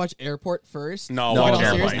it. should I watch Airport first? No, No, watch no,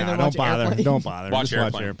 Airplane. serious, and then Don't watch bother. Airplane? Don't bother. Watch Just watch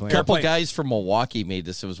Airplane. Airplane. A couple Airplane. guys from Milwaukee made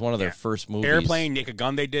this. It was one of their Yeah. first movies. Airplane, Naked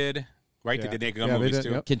Gun, they did. Right? Yeah. They did Naked Gun Yeah, they movies did, too.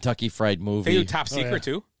 yep. Kentucky Fried Movie. They do Top Oh, Secret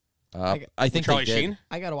yeah. too. I think Charlie they did. Sheen.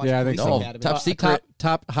 I gotta watch. Yeah, I think Police so. Academy. Top Secret.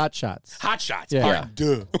 Top Hot Shots. Hot Shots. Yeah. Part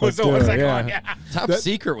Deux. Part What's that Deux, called? yeah. Yeah. Top That-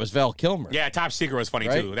 Secret was Val Kilmer. Yeah, Top Secret was funny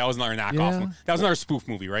Right? too. That was another knockoff. Yeah. Movie. That was another spoof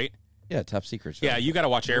movie, right? Yeah, Top Secret's Yeah, Val. you got to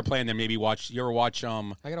watch Airplane, then maybe watch. You ever watch? I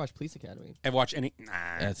gotta watch Police Academy. Ever watch any? Nah.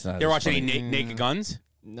 That's not You ever as watch any funny. Naked Guns?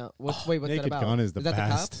 No. What's that Naked about? Gun is the that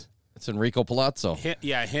best. the cop? It's Enrico Palazzo.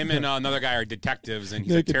 Him and another guy are detectives, and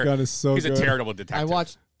he's Naked Gun is so he's good. a terrible detective. I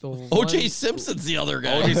watched the O.J. Simpson's the other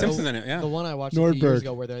guy. O.J. Simpson's in it. Yeah. The one I watched a few Nordberg. years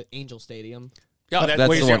ago where the Angel Stadium. Yeah,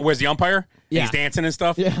 That's the one. where's the umpire? Yeah. He's dancing and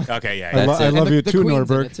stuff. Yeah. Okay, yeah. I, Yeah, I it. love And you the too, Queen's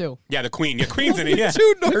in Nordberg. it too. yeah the Queen. Yeah, Queen's in it. Yeah.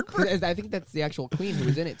 I think that's the actual Queen who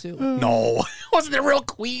was in it too. No, wasn't the real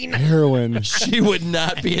Queen? Heroin. She would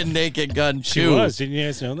not be a Naked Gun She 2. was. Didn't you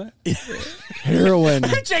guys know that? Heroin.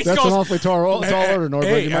 Jake That's goes, an awfully tall order, Nordberg.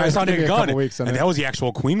 Hey, You might I have saw to give me Naked a Gun, couple weeks on and it. that was the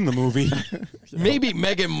actual Queen in the movie. Maybe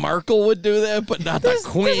Meghan Markle would do that, but not the This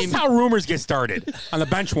Queen. is how rumors get started on the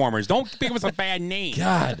Benchwarmers. Don't give us a bad name.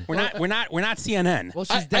 God. we're not CNN. Well,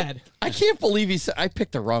 she's dead. I can't believe he said I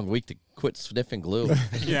picked the wrong week to quit sniffing glue.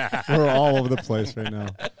 Yeah. We're all over the place right now.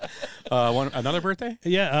 Another birthday?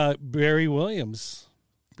 Yeah, Barry Williams.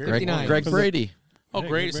 Greg 59. Brady. Oh, Yeah,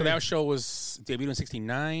 great. good So break. that show was debuted in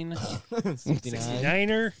 69.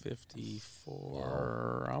 69er.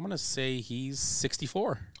 54. I'm going to say he's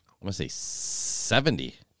 64. I'm going to say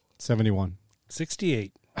 70. 71.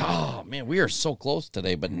 68. Oh, man, we are so close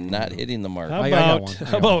today, but not hitting the mark. How I got about, one. I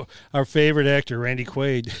how got about our favorite actor, Randy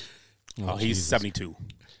Quaid? Oh, he's 72.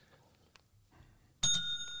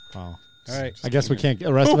 Wow. All right. I guess we can't.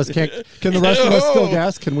 The rest of us can't. Can the rest of us still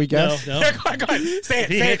guess? Can we guess? No. Yeah, go on. Say it.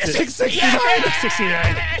 He Say it. hits it. 69.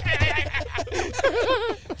 69.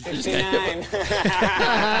 69.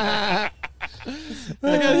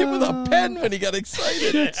 I got hit with a pen when he got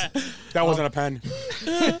excited. That wasn't a pen.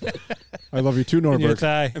 I love you too, In your Norbert.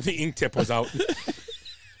 thigh. The ink tip was out.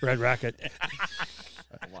 Red Rocket.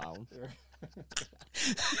 Wow.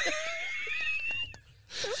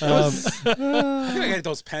 I feel like I had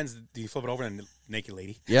those pens. Do you flip it over and naked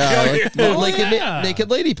lady? Yeah, like, Oh, naked, yeah. naked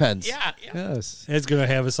lady pens. Yeah. Yes. It's going to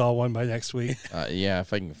have us all one by next week. Yeah,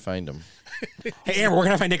 if I can find them. Hey, Amber, we're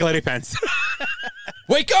going to find naked lady pens.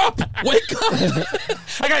 Wake up! Wake up!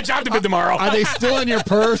 I got a job to bid tomorrow. Are they still in your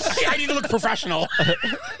purse? Hey, I need to look professional.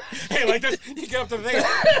 Hey, like this, you get up to the thing.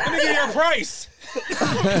 Let me give you a price.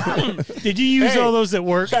 Did you use all those at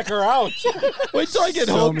work? Check her out. Wait till I get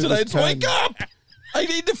Sell home me tonight. this pen. Wake up! I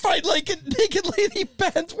need to find naked lady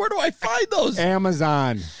pens. Where do I find those?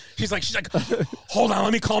 Amazon. She's like, hold on,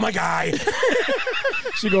 let me call my guy.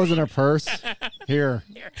 She goes in her purse. Here.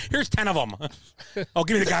 Here's 10 of them. Oh,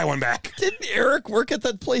 give me the guy one back. Didn't Eric work at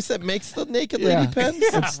that place that makes the naked Yeah. lady pens?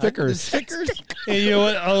 And stickers. Stickers? Hey, you know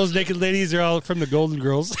what? All those naked ladies are all from the Golden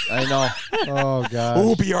Girls. I know. Oh God.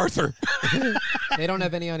 Ooh, B. Arthur. They don't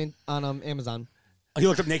have any on Amazon. You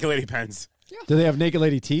looked up naked lady pens. Do they have naked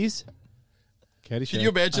lady tees? Caddyshack. Can you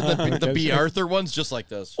imagine the B. Arthur ones just like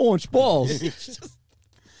this? Orange balls.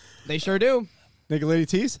 They sure do. Naked lady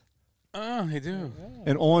tees? Oh, they do.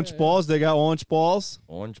 And orange balls. They got orange balls.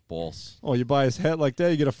 Orange balls. Oh, you buy his hat like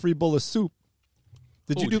that, you get a free bowl of soup.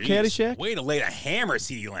 Did you Ooh, do geez. Caddyshack? Way to lay a hammer,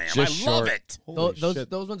 CD Lamb. Just I love short. it. Holy shit.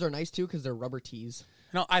 Those ones are nice too because they're rubber tees.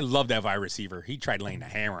 No, I love that wide receiver. He tried laying the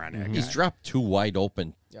hammer on that He's guy. dropped two wide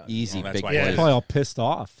open, easy Well, that's big why plays. he He's probably all pissed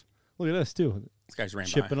off. Look at this too. This guy's ran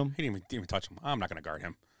Chipping by. him. He didn't even touch him. I'm not going to guard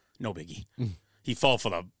him. No biggie. He fell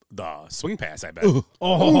for the swing pass, I bet.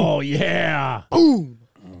 Oh yeah. Boom.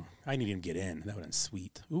 I didn't even get in. That would have been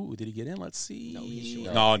sweet. Ooh, did he get in? Let's see.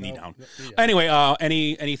 No, knee down. Anyway,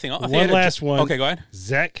 anything else? One last one. Okay, go ahead.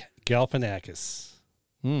 Zach Galifianakis.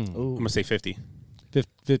 I'm going to say 50.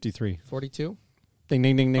 53. 42. Ding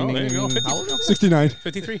ding ding ding Oh, ding there you ding. go. ding. 50. How old is he? 69.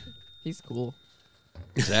 53. He's cool.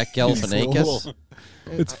 Zach Galifianakis.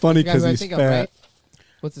 It's funny The guy who because I he's think fat. of, right?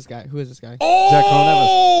 What's this guy? Who is this guy?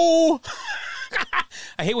 Oh!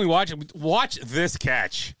 I hate when we watch it. Watch this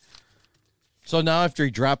catch. So now after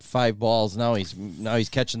he dropped 5 balls, now he's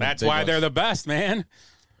catching the That's big why ones. they're the best, man.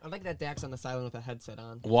 I like that Dax on the sideline with a headset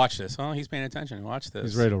on. Watch this. Oh, he's paying attention. Watch this.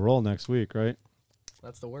 He's ready to roll next week, right?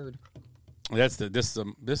 That's the word. This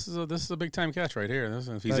is a big time catch right here.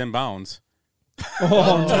 If he's in bounds.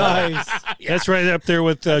 Oh, nice. That's right up there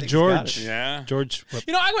with George. Yeah. George.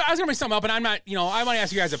 You know, I was going to bring something up, and I'm not, I want to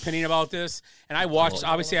ask you guys' opinion about this. And I watched,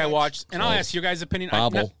 obviously, and I'll ask you guys' opinion.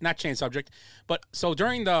 Not change subject. But so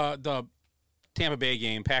during the Tampa Bay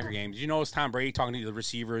game, Packer game, did you notice Tom Brady talking to the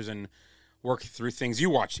receivers and work through things? You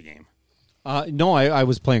watched the game. No, I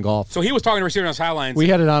was playing golf. So he was talking to receivers on the sidelines. We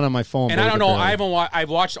had it on my phone. And but I we don't could know. barely. I've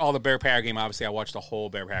watched all the Bear Packer game. Obviously, I watched the whole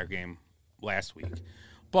Bear Packer game last week.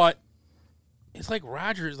 But it's like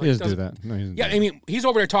Rodgers. Like, He doesn't do that. No, he doesn't yeah, do I mean, he's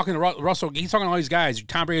over there talking to Russell. He's talking to all these guys.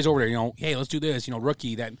 Tom Brady's over there. Hey, let's do this.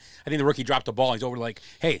 Rookie. That I think the rookie dropped the ball. He's over like,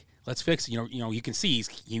 hey, let's fix it. You can see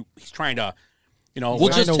he's trying to. We'll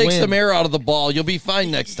just take some air out of the ball. You'll be fine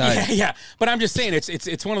next time. Yeah. But I'm just saying,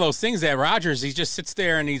 it's one of those things that Rodgers, he just sits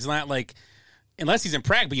there and he's not like, unless he's in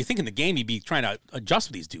practice, but you think in the game he'd be trying to adjust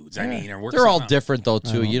with these dudes. I mean, or work they're all something out. different though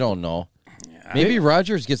too. You don't know. Yeah. Maybe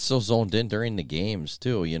Rodgers gets so zoned in during the games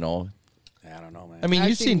too. I don't know, man. I mean,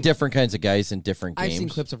 you've seen different kinds of guys in different games. I've seen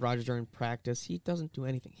clips of Rodgers during practice. He doesn't do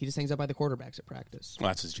anything. He just hangs out by the quarterbacks at practice. Well,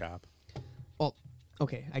 that's his job. Well,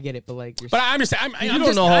 okay, I get it, but like, But I'm just, You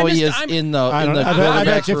don't know how he is in the. I don't know. I quarterback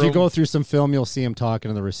bet you if you room. go through some film, you'll see him talking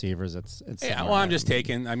to the receivers. It's Yeah, well, I'm just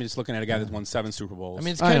looking at a guy that's won 7 Super Bowls. I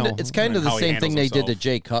mean, it's kind of the How he same thing they handles did to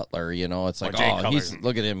Jay Cutler. It's like, Jay he's Cutler.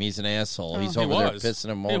 look at him, he's an asshole. He's He over there was. pissing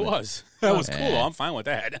him off. It was. That was cool. I'm fine with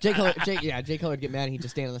that. Jay Cutler would get mad and he'd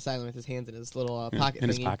just stand on the sideline with his hands in his little pocket in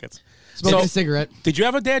his thingy, pockets. smoking a cigarette. Did you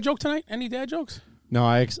have a dad joke tonight? Any dad jokes? No,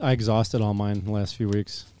 I exhausted all mine the last few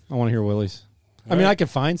weeks. I want to hear Willie's. I mean, I can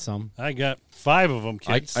find some. I got 5 of them,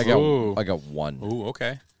 kids. I got one. Ooh,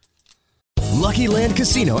 okay. Lucky Land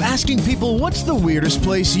Casino, asking people, what's the weirdest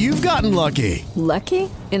place you've gotten lucky? Lucky?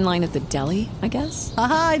 In line at the deli, I guess?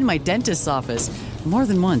 Aha, in my dentist's office. More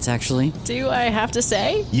than once, actually. Do I have to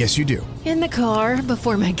say? Yes, you do. In the car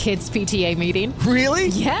before my kids' PTA meeting. Really?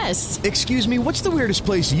 Yes. Excuse me, what's the weirdest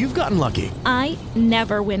place you've gotten lucky? I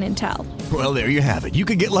never win and tell. Well, there you have it. You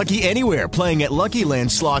can get lucky anywhere, playing at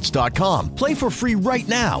LuckyLandSlots.com. Play for free right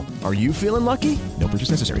now. Are you feeling lucky? No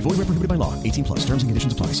purchase necessary. Void where prohibited by law. 18 plus. Terms and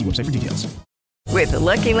conditions apply. See website for details. With the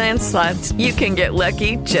Lucky Land Slots, you can get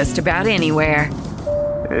lucky just about anywhere.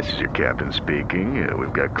 This is your captain speaking.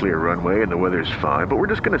 We've got clear runway and the weather's fine, but we're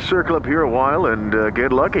just going to circle up here a while and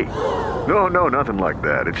get lucky. No, nothing like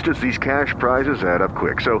that. It's just these cash prizes add up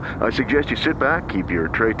quick. So I suggest you sit back, keep your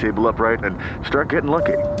tray table upright, and start getting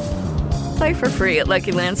lucky. Play for free at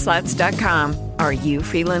LuckyLandSlots.com. Are you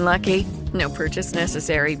feeling lucky? No purchase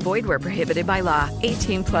necessary. Void where prohibited by law.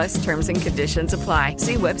 18 plus terms and conditions apply.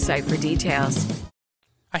 See website for details.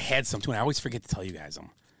 I had some too, and I always forget to tell you guys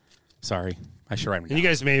them. Sorry. I sure am. And you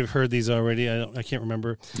guys may have heard these already. I can't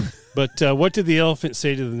remember. But what did the elephant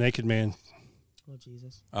say to the naked man? Oh,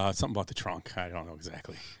 Jesus. Something about the trunk. I don't know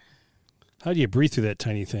exactly. How do you breathe through that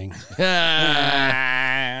tiny thing?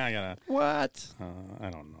 I gotta. What? I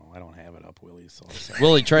don't know. I don't have it up, Willie. So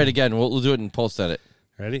Willie, try it again. We'll do it in post edit.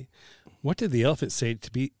 Ready? What did the elephant say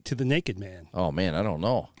to the naked man? Oh man, I don't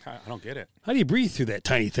know. I don't get it. How do you breathe through that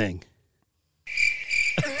tiny thing?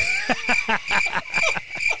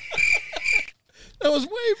 That was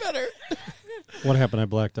way better. What happened? I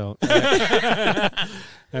blacked out. All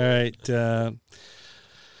right.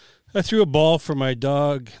 I threw a ball for my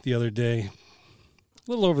dog the other day.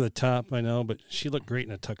 A little over the top, I know, but she looked great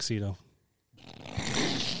in a tuxedo.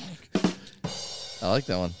 I like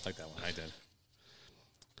that one. I did.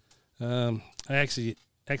 I actually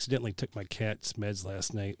accidentally took my cat's meds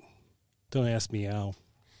last night. Don't ask me how.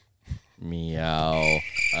 Meow.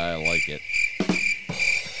 I like it.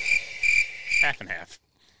 Half and half.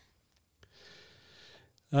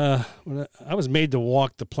 When I was made to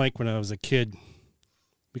walk the plank when I was a kid.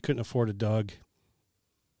 We couldn't afford a dog.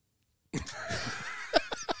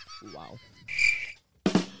 Wow.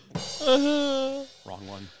 Wrong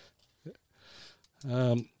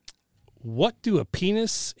one. What do a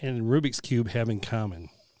penis and Rubik's Cube have in common?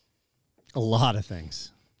 A lot of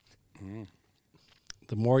things.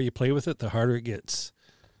 The more you play with it, the harder it gets.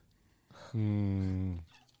 There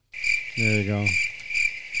you go.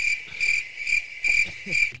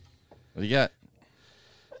 What do you got?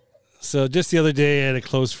 So just the other day, I had a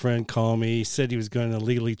close friend call me. He said he was going to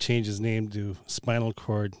legally change his name to Spinal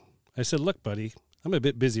Cord. I said, look, buddy, I'm a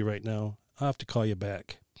bit busy right now. I'll have to call you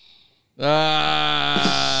back.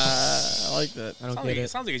 I like that. I don't get it. It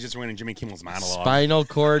sounds like he's just running Jimmy Kimmel's monologue. Spinal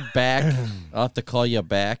cord back. I'll have to call you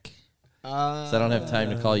back. So I don't have time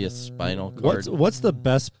to call you spinal cord. What's the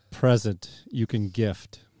best present you can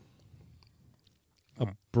gift? A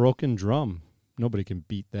broken drum. Nobody can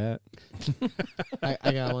beat that. I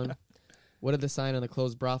got one. What did the sign on the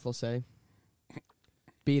closed brothel say?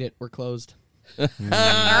 Beat it. We're closed.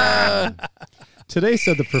 Today,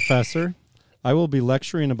 said the professor, I will be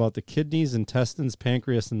lecturing about the kidneys, intestines,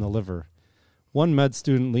 pancreas, and the liver. One med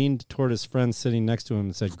student leaned toward his friend sitting next to him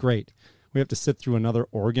and said, great, we have to sit through another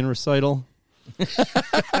organ recital.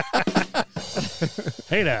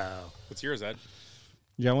 Hey now. What's yours, Ed?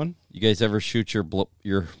 You got one? You guys ever shoot your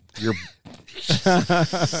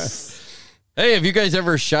Hey, have you guys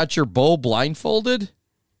ever shot your bow blindfolded?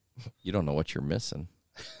 You don't know what you're missing.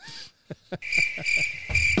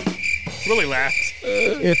 Willie laughed.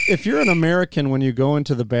 If you're an American when you go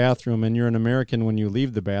into the bathroom and you're an American when you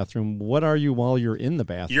leave the bathroom, what are you while you're in the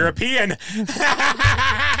bathroom? European.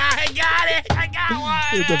 I got it. I got one.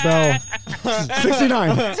 Hit the bell.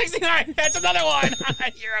 69. 69. That's another one.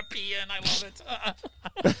 European. I love it.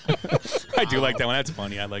 I do like that one. That's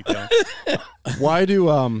funny. I like that one. Why do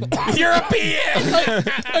European?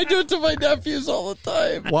 I do it to my nephews all the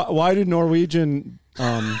time. Why do Norwegian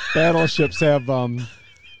battleships have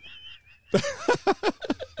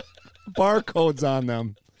barcodes on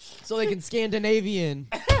them? So they can Scandinavian.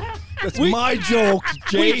 That's my joke,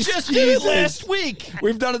 Jace. We just did it last week.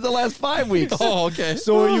 We've done it the last 5 weeks. Oh, okay.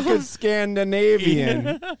 So you can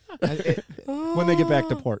Scandinavian when they get back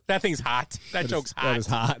to port. That thing's hot. That joke's hot. That is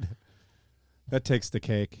hot. That takes the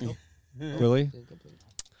cake. Really?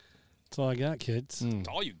 That's all I got, kids. That's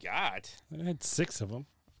all you got. I had 6 of them.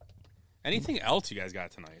 Anything else you guys got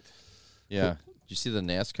tonight? Yeah. Did you see the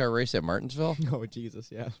NASCAR race at Martinsville? Oh,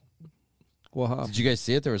 Jesus, yeah. Wow. Did you guys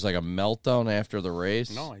see it? There was like a meltdown after the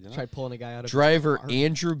race. No, I didn't. Tried pulling a guy out of Driver his car.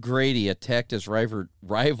 Andrew Grady attacked his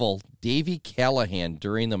rival Davey Callahan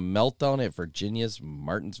during the meltdown at Virginia's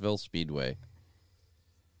Martinsville Speedway.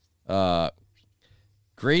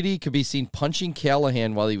 Grady could be seen punching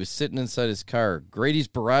Callahan while he was sitting inside his car. Grady's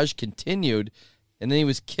barrage continued, and then he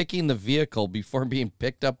was kicking the vehicle before being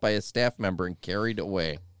picked up by a staff member and carried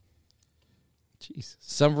away. Jesus.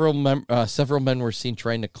 Several men were seen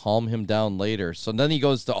trying to calm him down later. So then he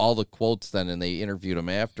goes to all the quotes then, and they interviewed him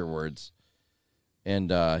afterwards. And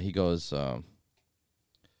he goes,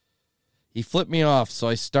 he flipped me off, so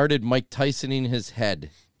I started Mike Tysoning his head.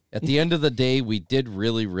 At the end of the day, we did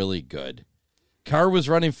really, really good. Car was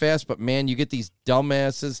running fast, but man, you get these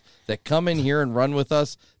dumbasses that come in here and run with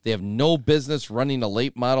us. They have no business running a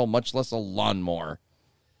late model, much less a lawnmower.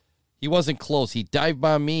 He wasn't close. He dived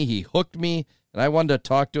bombed me. He hooked me. And I wanted to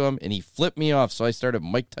talk to him, and he flipped me off, so I started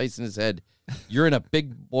Mike Tyson his head. You're in a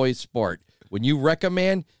big boy sport. When you wreck a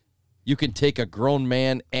man, you can take a grown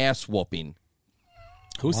man ass whooping.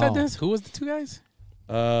 Who said this? Who was the two guys?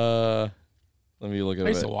 Let me look at it. I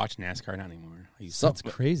used to watch NASCAR, not anymore. That's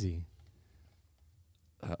crazy.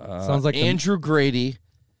 Sounds like Andrew Grady,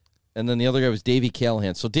 and then the other guy was Davey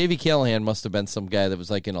Callahan. So Davey Callahan must have been some guy that was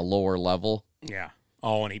like in a lower level. Yeah.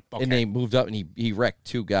 Oh, and and they moved up, and he wrecked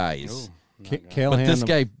two guys. Callahan, but this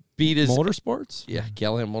guy beat his Motorsports. Yeah,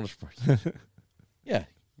 Callahan Motorsports. Yeah,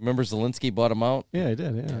 remember Zelensky bought him out? Yeah, I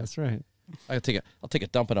did. Yeah, that's right. I'll take a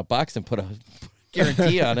dump in a box and put a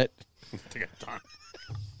guarantee on it. Take a dump.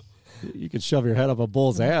 You could shove your head up a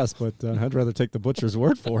bull's ass, but I'd rather take the butcher's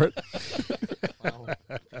word for it.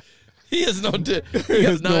 He has no. He He has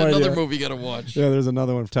has not no another idea. movie you got to watch. Yeah, there's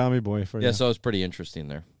another one of Tommy Boy for you. Yeah, so it was pretty interesting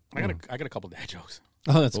there. I got a couple dad jokes.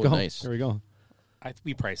 Oh, let's go. Nice. Here we go.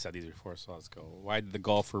 We probably said these before, so let's go. Why did the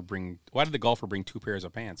golfer bring two pairs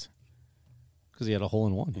of pants? Because he had a hole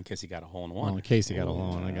in one. In case he got a hole in one. Oh, in case he got a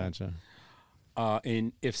hole in one. I gotcha.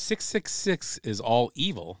 And if 666 is all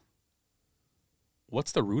evil,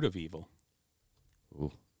 what's the root of evil?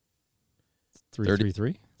 Ooh.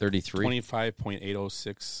 333? 33.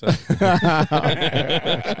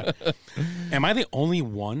 25.806. Am I the only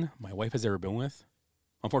one my wife has ever been with?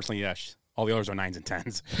 Unfortunately, yes. All the others are 9s and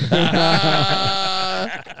 10s.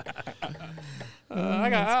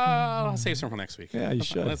 I'll save some for next week. Yeah, you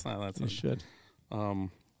should. That's you should.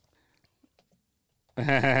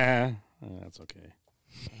 That's okay.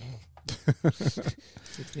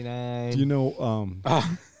 69. Do you know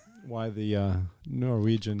why the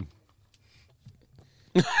Norwegian...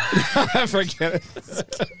 Forget it.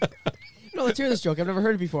 No, let's hear this joke. I've never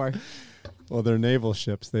heard it before. Well, they're naval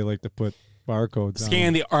ships. They like to put barcodes on.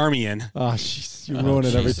 Scan the army in. Oh, jeez. You ruin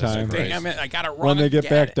it every time. Damn it. I got to run. When they get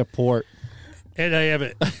back to port. Ed, I have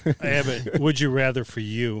it. Would you rather for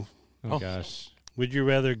you? Oh, gosh. Would you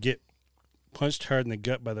rather get punched hard in the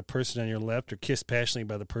gut by the person on your left or kissed passionately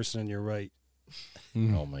by the person on your right?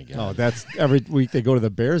 Oh, my God. Oh, that's every week they go to the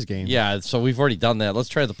Bears game. Yeah, so we've already done that. Let's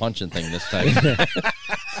try the punching thing this time.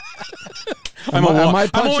 I'm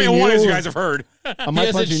only one, as you guys have heard. Am He I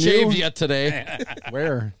hasn't punching shaved you? yet today.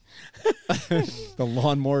 Where? The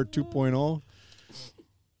lawnmower 2.0?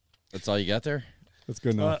 That's all you got there? That's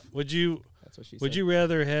good enough. Would you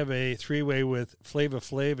rather have a three-way with Flava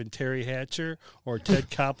Flav and Terry Hatcher or Ted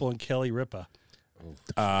Koppel and Kelly Ripa?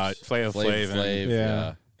 Flava Flav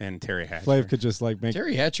yeah. and Terry Hatcher. Flav could just like make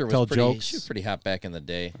Terry Hatcher tell was pretty, jokes. she was pretty hot back in the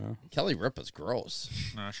day. Kelly Ripa's gross.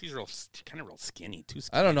 No, she's kind of real skinny, too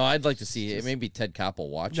skinny. I don't know. I'd like to see maybe Ted Koppel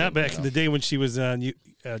watching. Not back in the day when she was on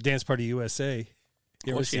Dance Party USA.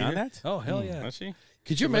 You ever Was she seen on her? that? Oh, hell yeah. Was she?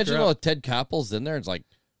 Could you Look imagine her though up. Ted Koppel's in there? It's like,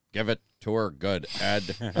 give it to her good,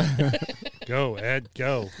 Ed. Go, Ed,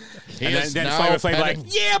 go. And is then now Flava Flav like, petting-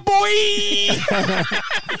 yeah, boy!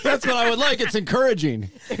 That's what I would like. It's encouraging.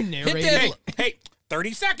 Hey,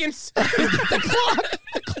 30 seconds.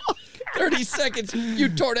 30 seconds. You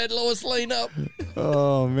tore that Lois Lane up.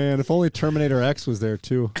 Oh, man. If only Terminator X was there,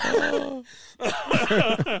 too. Oh, shit.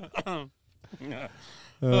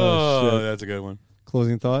 that's a good one.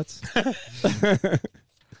 Closing thoughts?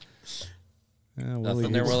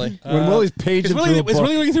 Nothing there, Willie. When Willie's paging through a book. Is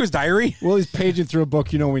Willie looking through his diary? Willie's paging through a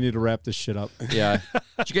book. You know we need to wrap this shit up. Yeah.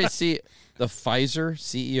 Did you guys see the Pfizer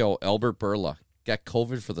CEO, Albert Bourla, got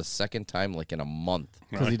COVID for the second time like in a month?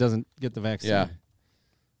 Because he doesn't get the vaccine.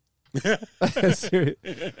 Yeah. Serious.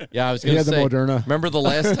 Yeah, I was He going to had the say, Moderna. remember the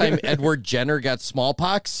last time Edward Jenner got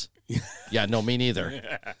smallpox? Yeah, no, me neither.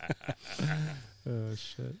 Oh,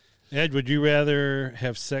 shit. Ed, would you rather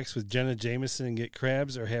have sex with Jenna Jameson and get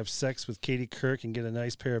crabs or have sex with Katie Kirk and get a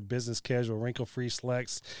nice pair of business casual wrinkle-free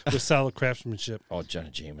slacks with solid craftsmanship? Oh, Jenna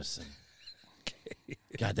Jameson.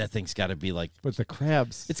 God, that thing's got to be like. With the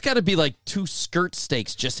crabs. It's got to be like 2 skirt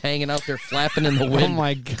steaks just hanging out there flapping in the wind. Oh,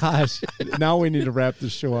 my gosh. Now we need to wrap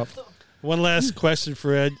this show up. One last question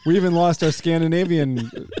for Ed. We even lost our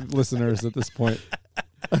Scandinavian listeners at this point.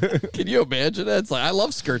 Can you imagine that? It's like, I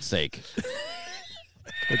love skirt steak.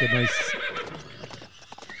 Like a nice.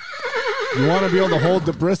 You want to be able to hold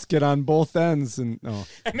the brisket on both ends and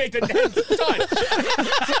And make the touch.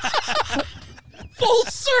 Full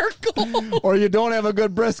circle. Or you don't have a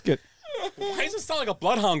good brisket. Why does it sound like a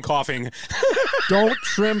bloodhound coughing? Don't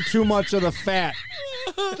trim too much of the fat.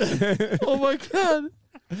 Oh my God.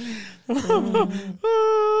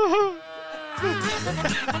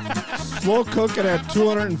 Slow cook it at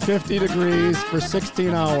 250 degrees for 16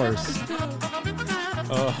 hours.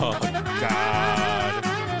 Oh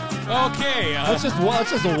God. Okay. Let's just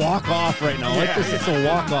a walk off right now. Yeah, It's a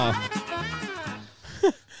walk off.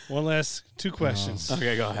 One last 2 questions.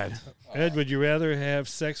 Okay, go ahead. Ed, would you rather have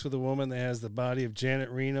sex with a woman that has the body of Janet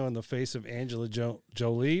Reno and the face of Angela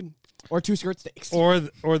Jolie, or 2 skirt steaks, or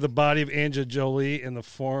the body of Angela Jolie and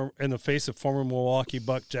the face of former Milwaukee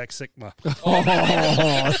Buck Jack Sikma?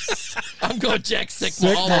 I'm going Jack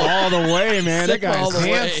Sikma all the way, man. That Sikma all guy's the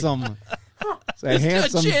way. handsome. It's a It's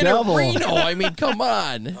handsome Janet devil. Reno. I mean, come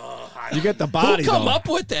on. You get the body. Who come though. up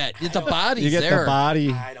with that? The body's You get there. the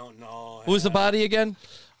body. I don't know. Who's the body again?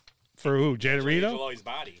 For who? Janet Reno? Jolie's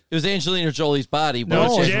body. It was Angelina Jolie's body. But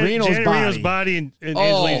No, it's Janet Reno's body and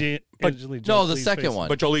Angelina but Jolie's no, the face. second one.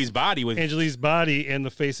 But Jolie's body with Angeline's body and the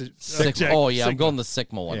face of Sikma. Jack Oh yeah, I'm Sikma. going the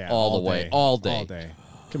Sikma one Yeah, all the way, all day. All day.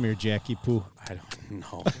 Come here, Jackie Poo. I don't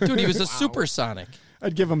know. Dude, he was a supersonic.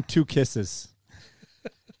 I'd give him 2 kisses.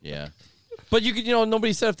 Yeah, but you could,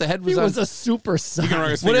 nobody said if the head was He on. was a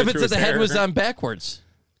supersonic. What if it's if the head was on backwards?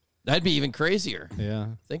 That'd be even crazier. Yeah.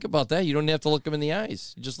 Think about that. You don't have to look him in the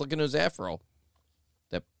eyes. You just look into his afro.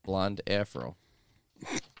 That blonde afro.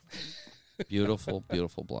 Beautiful,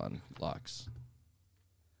 beautiful blonde locks.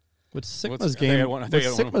 Would What's- Sigma's I think I game? want- I Would think I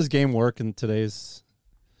want- Sigma's game work in today's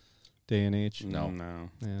day and age? No.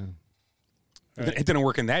 Yeah. It didn't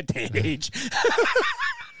work in that day and age.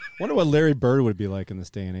 Wonder what Larry Bird would be like in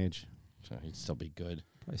this day and age. He'd still be good.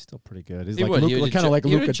 Probably still pretty good. He's He like would. He Luka, would kind of like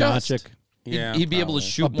he would Luka adjust. Doncic. Yeah, He'd be able to probably.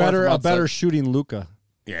 shoot A more better, from a better outside. shooting Luka.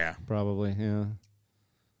 Yeah. Probably. Yeah.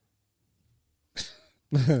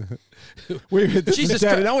 This Jesus is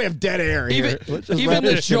dead. Christ. Now we have dead air here. Even, Let's just even wrap the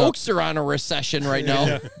this shit up. jokes are on a recession right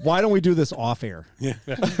now. Why don't we do this off air? Yeah.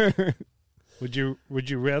 Would you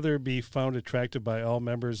rather be found attractive by all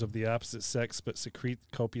members of the opposite sex but secrete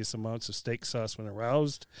copious amounts of steak sauce when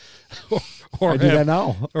aroused, I do that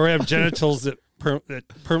now. or have genitals that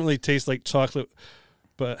permanently taste like chocolate,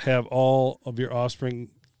 but have all of your offspring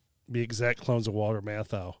be exact clones of Walter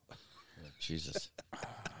Matthau? Jesus.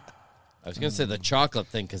 I was going to say the chocolate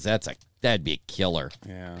thing because that'd be a killer.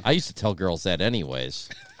 Yeah. I used to tell girls that anyways.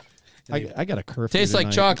 I got a curfew. Tastes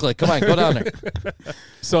like tonight. chocolate. Come on, go down there.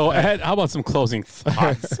 So, Ed, how about some closing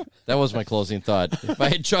thoughts? That was my closing thought. If I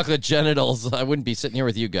had chocolate genitals, I wouldn't be sitting here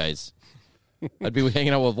with you guys. I'd be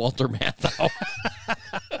hanging out with Walter Matthau.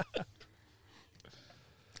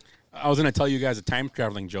 I was going to tell you guys a time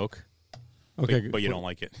traveling joke. Okay, but you don't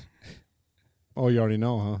like it. Oh, you already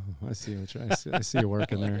know, huh? I see what I see you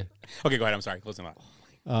working there. Okay, go ahead. I'm sorry. Close them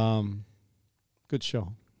out. Good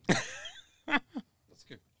show. That's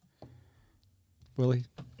good. Willie.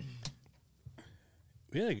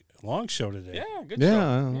 We had a long show today. Yeah, good Yeah,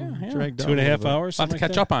 show. Yeah. dragged 2.5 hours. Lot to something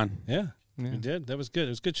catch like up that? on. Yeah, we did. That was good. It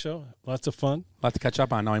was a good show. Lots of fun. Lot to catch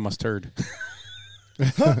up on. Now I must turd.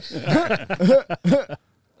 A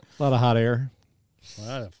lot of hot air.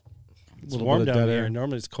 It's Little warm bit of down dead here. air.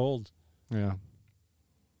 Normally it's cold. Yeah.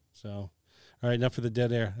 So, all right, enough for the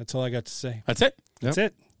dead air. That's all I got to say. That's it? That's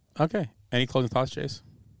it. Okay. Any closing thoughts, Chase?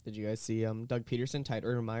 Did you guys see Doug Peterson tied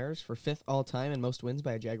Urban Myers for 5th all-time and most wins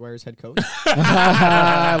by a Jaguars head coach?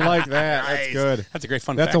 I like that. That's Nice. good. That's a great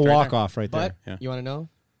fun That's fact a right walk-off right But there. you want to know?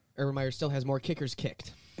 Urban Myers still has more kickers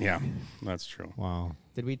kicked. Yeah, that's true. Wow.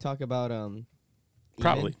 Did we talk about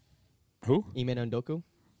Probably. Who? Ime Ndoku?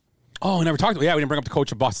 Oh, we never talked about. Yeah, we didn't bring up the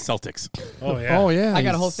coach of Boston Celtics. Oh yeah. Oh yeah. I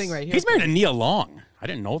got a whole thing right here. He's married to Nia Long. I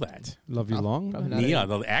didn't know that. Love You Long. Probably not Nia, any-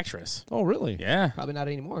 the actress. Oh really? Yeah. Probably not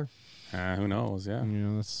anymore. Who knows? Yeah.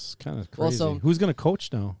 Yeah, that's kind of crazy. Well, so- Who's gonna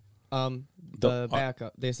coach now? The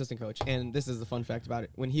backup, the assistant coach. And this is the fun fact about it.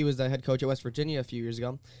 When he was the head coach at West Virginia a few years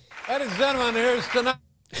ago, Ladies and gentlemen, here's tonight.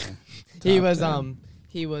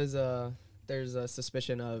 he was there's a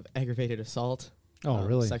suspicion of aggravated assault. Oh,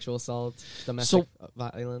 really? Sexual assault, domestic So,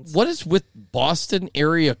 violence. What is with Boston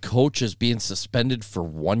area coaches being suspended for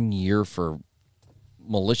 1 year for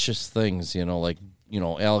malicious things? Like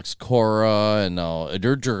Alex Cora and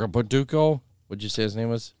Edurga Baduko. What'd you say his name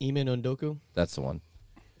was? Ime Ondoku. That's the one.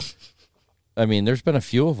 I mean, there's been a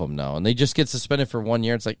few of them now, and they just get suspended for 1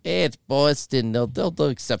 year. It's like, hey, it's Boston. They'll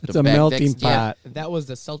accept It's them a back melting next year. pot. That was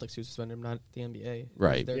the Celtics who suspended him, not the NBA.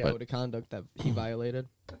 Right, Their but- code of conduct that he violated.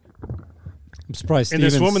 I'm surprised. And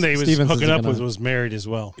this Stevens- woman that he was Stevens hooking isn't up with gonna- was married as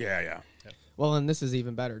well. Yeah. Well, and this is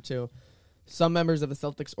even better, too. Some members of the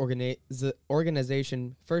Celtics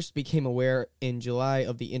organization first became aware in July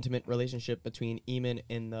of the intimate relationship between Eamon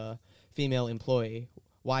and the female employee.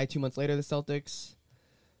 Why 2 months later the Celtics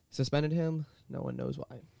suspended him? No one knows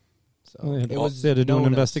why. So Well, they had- it was they had to do an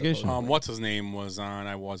known as investigation. supposed- What's his name was on?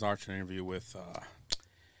 I was watching an interview with.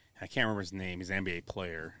 I can't remember his name. He's an NBA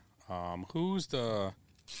player. Who's the?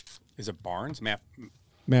 Is it Barnes?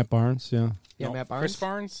 Matt Barnes, yeah. Yeah, no, Matt Barnes. Chris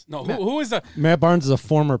Barnes? No, Matt- who is the? Matt Barnes is a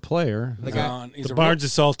former player. The guy, he's The a Barnes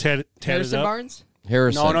is all tatted Harrison up. Barnes?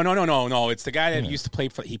 Harrison. No. It's the guy that used to play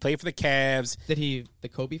for. He played for the Cavs. Did he the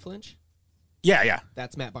Kobe flinch? Yeah.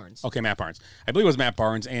 That's Matt Barnes. Okay, Matt Barnes. I believe it was Matt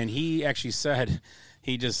Barnes, and he actually said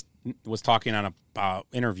he just was talking on a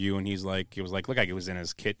interview, and he's like, it was like, look like he was in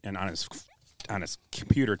his kit and on his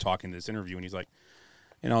computer talking this interview, and he's like,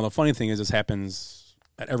 the funny thing is, this happens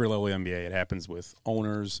at every level of the NBA. It happens with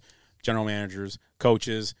owners, general managers,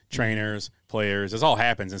 coaches, trainers, players. This all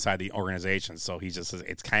happens inside the organization. So he just says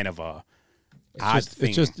it's kind of a odd thing.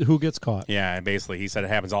 It's just who gets caught. Yeah, basically, he said it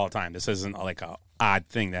happens all the time. This isn't like a odd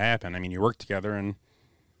thing to happen. I mean, you work together, and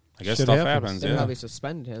I guess Shit stuff happens. happens. They Yeah. probably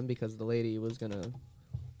suspended him because the lady was gonna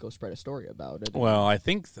go spread a story about it. Well, I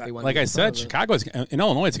think, They wanted like to I be said, front of it. Chicago is in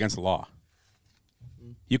Illinois. It's against the law.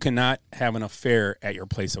 You cannot have an affair at your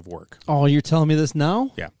place of work. Oh, you're telling me this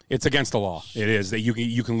now? Yeah, it's against the law. It is that you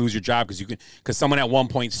can lose your job because someone at one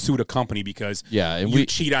point sued a company because and you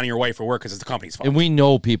cheat on your wife at work because it's the company's fault. And we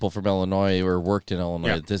know people from Illinois or worked in Illinois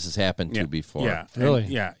Yeah. that this has happened to before. Yeah, Really?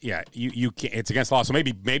 Yeah. You can't, it's against the law. So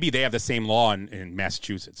maybe they have the same law in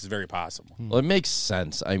Massachusetts. It's very possible. Well, it makes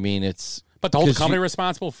sense. I mean, it's But to hold the 'cause company you-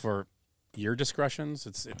 responsible for your discretions,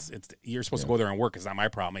 it's you're supposed to go there and work. It's not my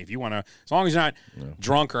problem. If you want to, as long as you're not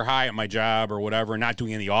drunk or high at my job or whatever, not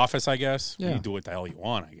doing it in the office, I guess you do what the hell you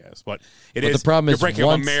want, I guess. But But the problem you're is breaking up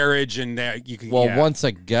once- a marriage, and you can. Well, yeah. once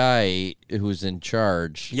a guy who's in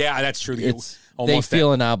charge, Yeah, that's true. It's, they Almost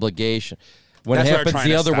feel that- an obligation. When That's it what they're happens trying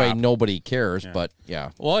the to other way, stop. nobody cares. But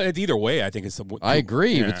yeah, Well, it's either way, I think it's. I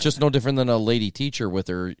agree. Yeah. It's just no different than a lady teacher with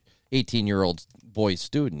her 18-year-old boy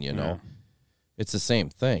student. You know, it's the same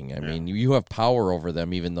thing. I mean, you have power over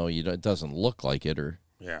them, even though it doesn't look like it. Or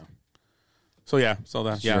Yeah. So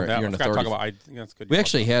that you're I an forgot to talk authority. about. I think that's good. We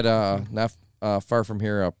actually had not far from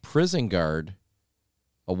here a prison guard,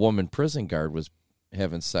 a woman prison guard was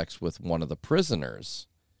having sex with one of the prisoners,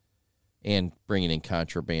 and bringing in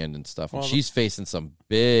contraband and stuff. And Well, she's facing some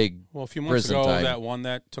big Well, a few months prison ago, time. that one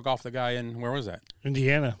that took off the guy in where was that?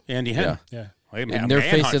 Indiana. Indiana. Yeah. Well, And they're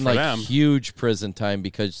manhunt facing for like them. huge prison time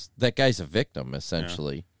because that guy's a victim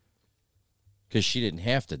essentially. Because she didn't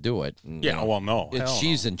have to do it. And, Yeah, well, no. Hell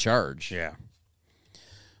she's in charge. Yeah.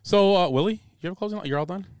 So, Willie, you have a closing? You're all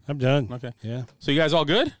done? I'm done. Okay. Yeah. So you guys all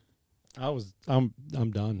good? I'm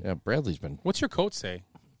done. Yeah, Bradley's been. What's your coat say?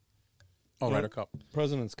 Oh, Ryder Cup.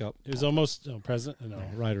 President's Cup. It was almost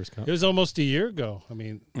Ryder's Cup. It was almost a year ago. I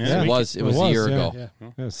mean, Yeah, it was a year ago.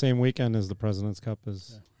 Yeah, same weekend as the President's Cup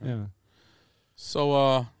is. Yeah.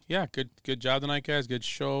 So, good job tonight, guys. Good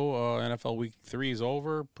show. NFL Week 3 is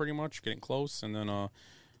over, pretty much, getting close. And then we'll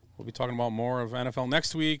be talking about more of NFL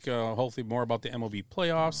next week, hopefully more about the MLB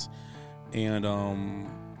playoffs. And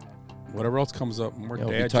whatever else comes up, more Yeah, dad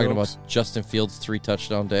we'll be talking jokes. about Justin Fields'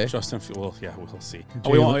 3-touchdown day. Justin Fields. Well, yeah, we'll see.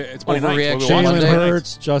 Jalen- It's Monday night. Overreaction. We'll be watching Jalen Monday night.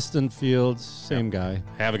 Hurts, Justin Fields, same guy.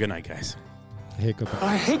 Have a good night, guys. Hey, goodbye.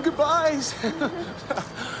 I hate goodbyes.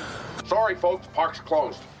 Sorry, folks. Park's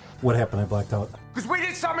closed. What happened? I blacked out. Because we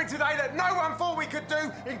did something today that no one thought we could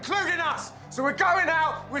do, including us. So we're going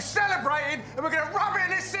out, we're celebrating, and we're going to rub it in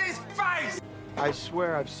this city's face. I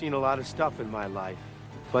swear I've seen a lot of stuff in my life,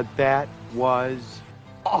 but that was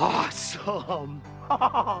awesome.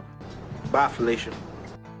 Bye, Felicia.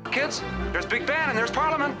 Kids, there's Big Ben and there's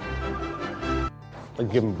Parliament.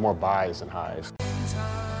 Like give them more buys and highs.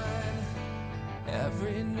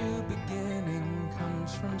 Every new beginning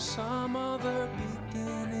comes from some other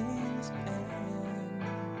beginning's end.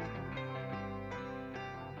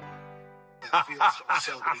 It feels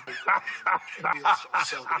so good. It feels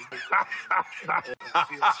so good. It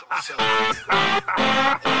feels so good.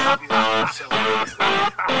 It feels so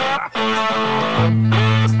good.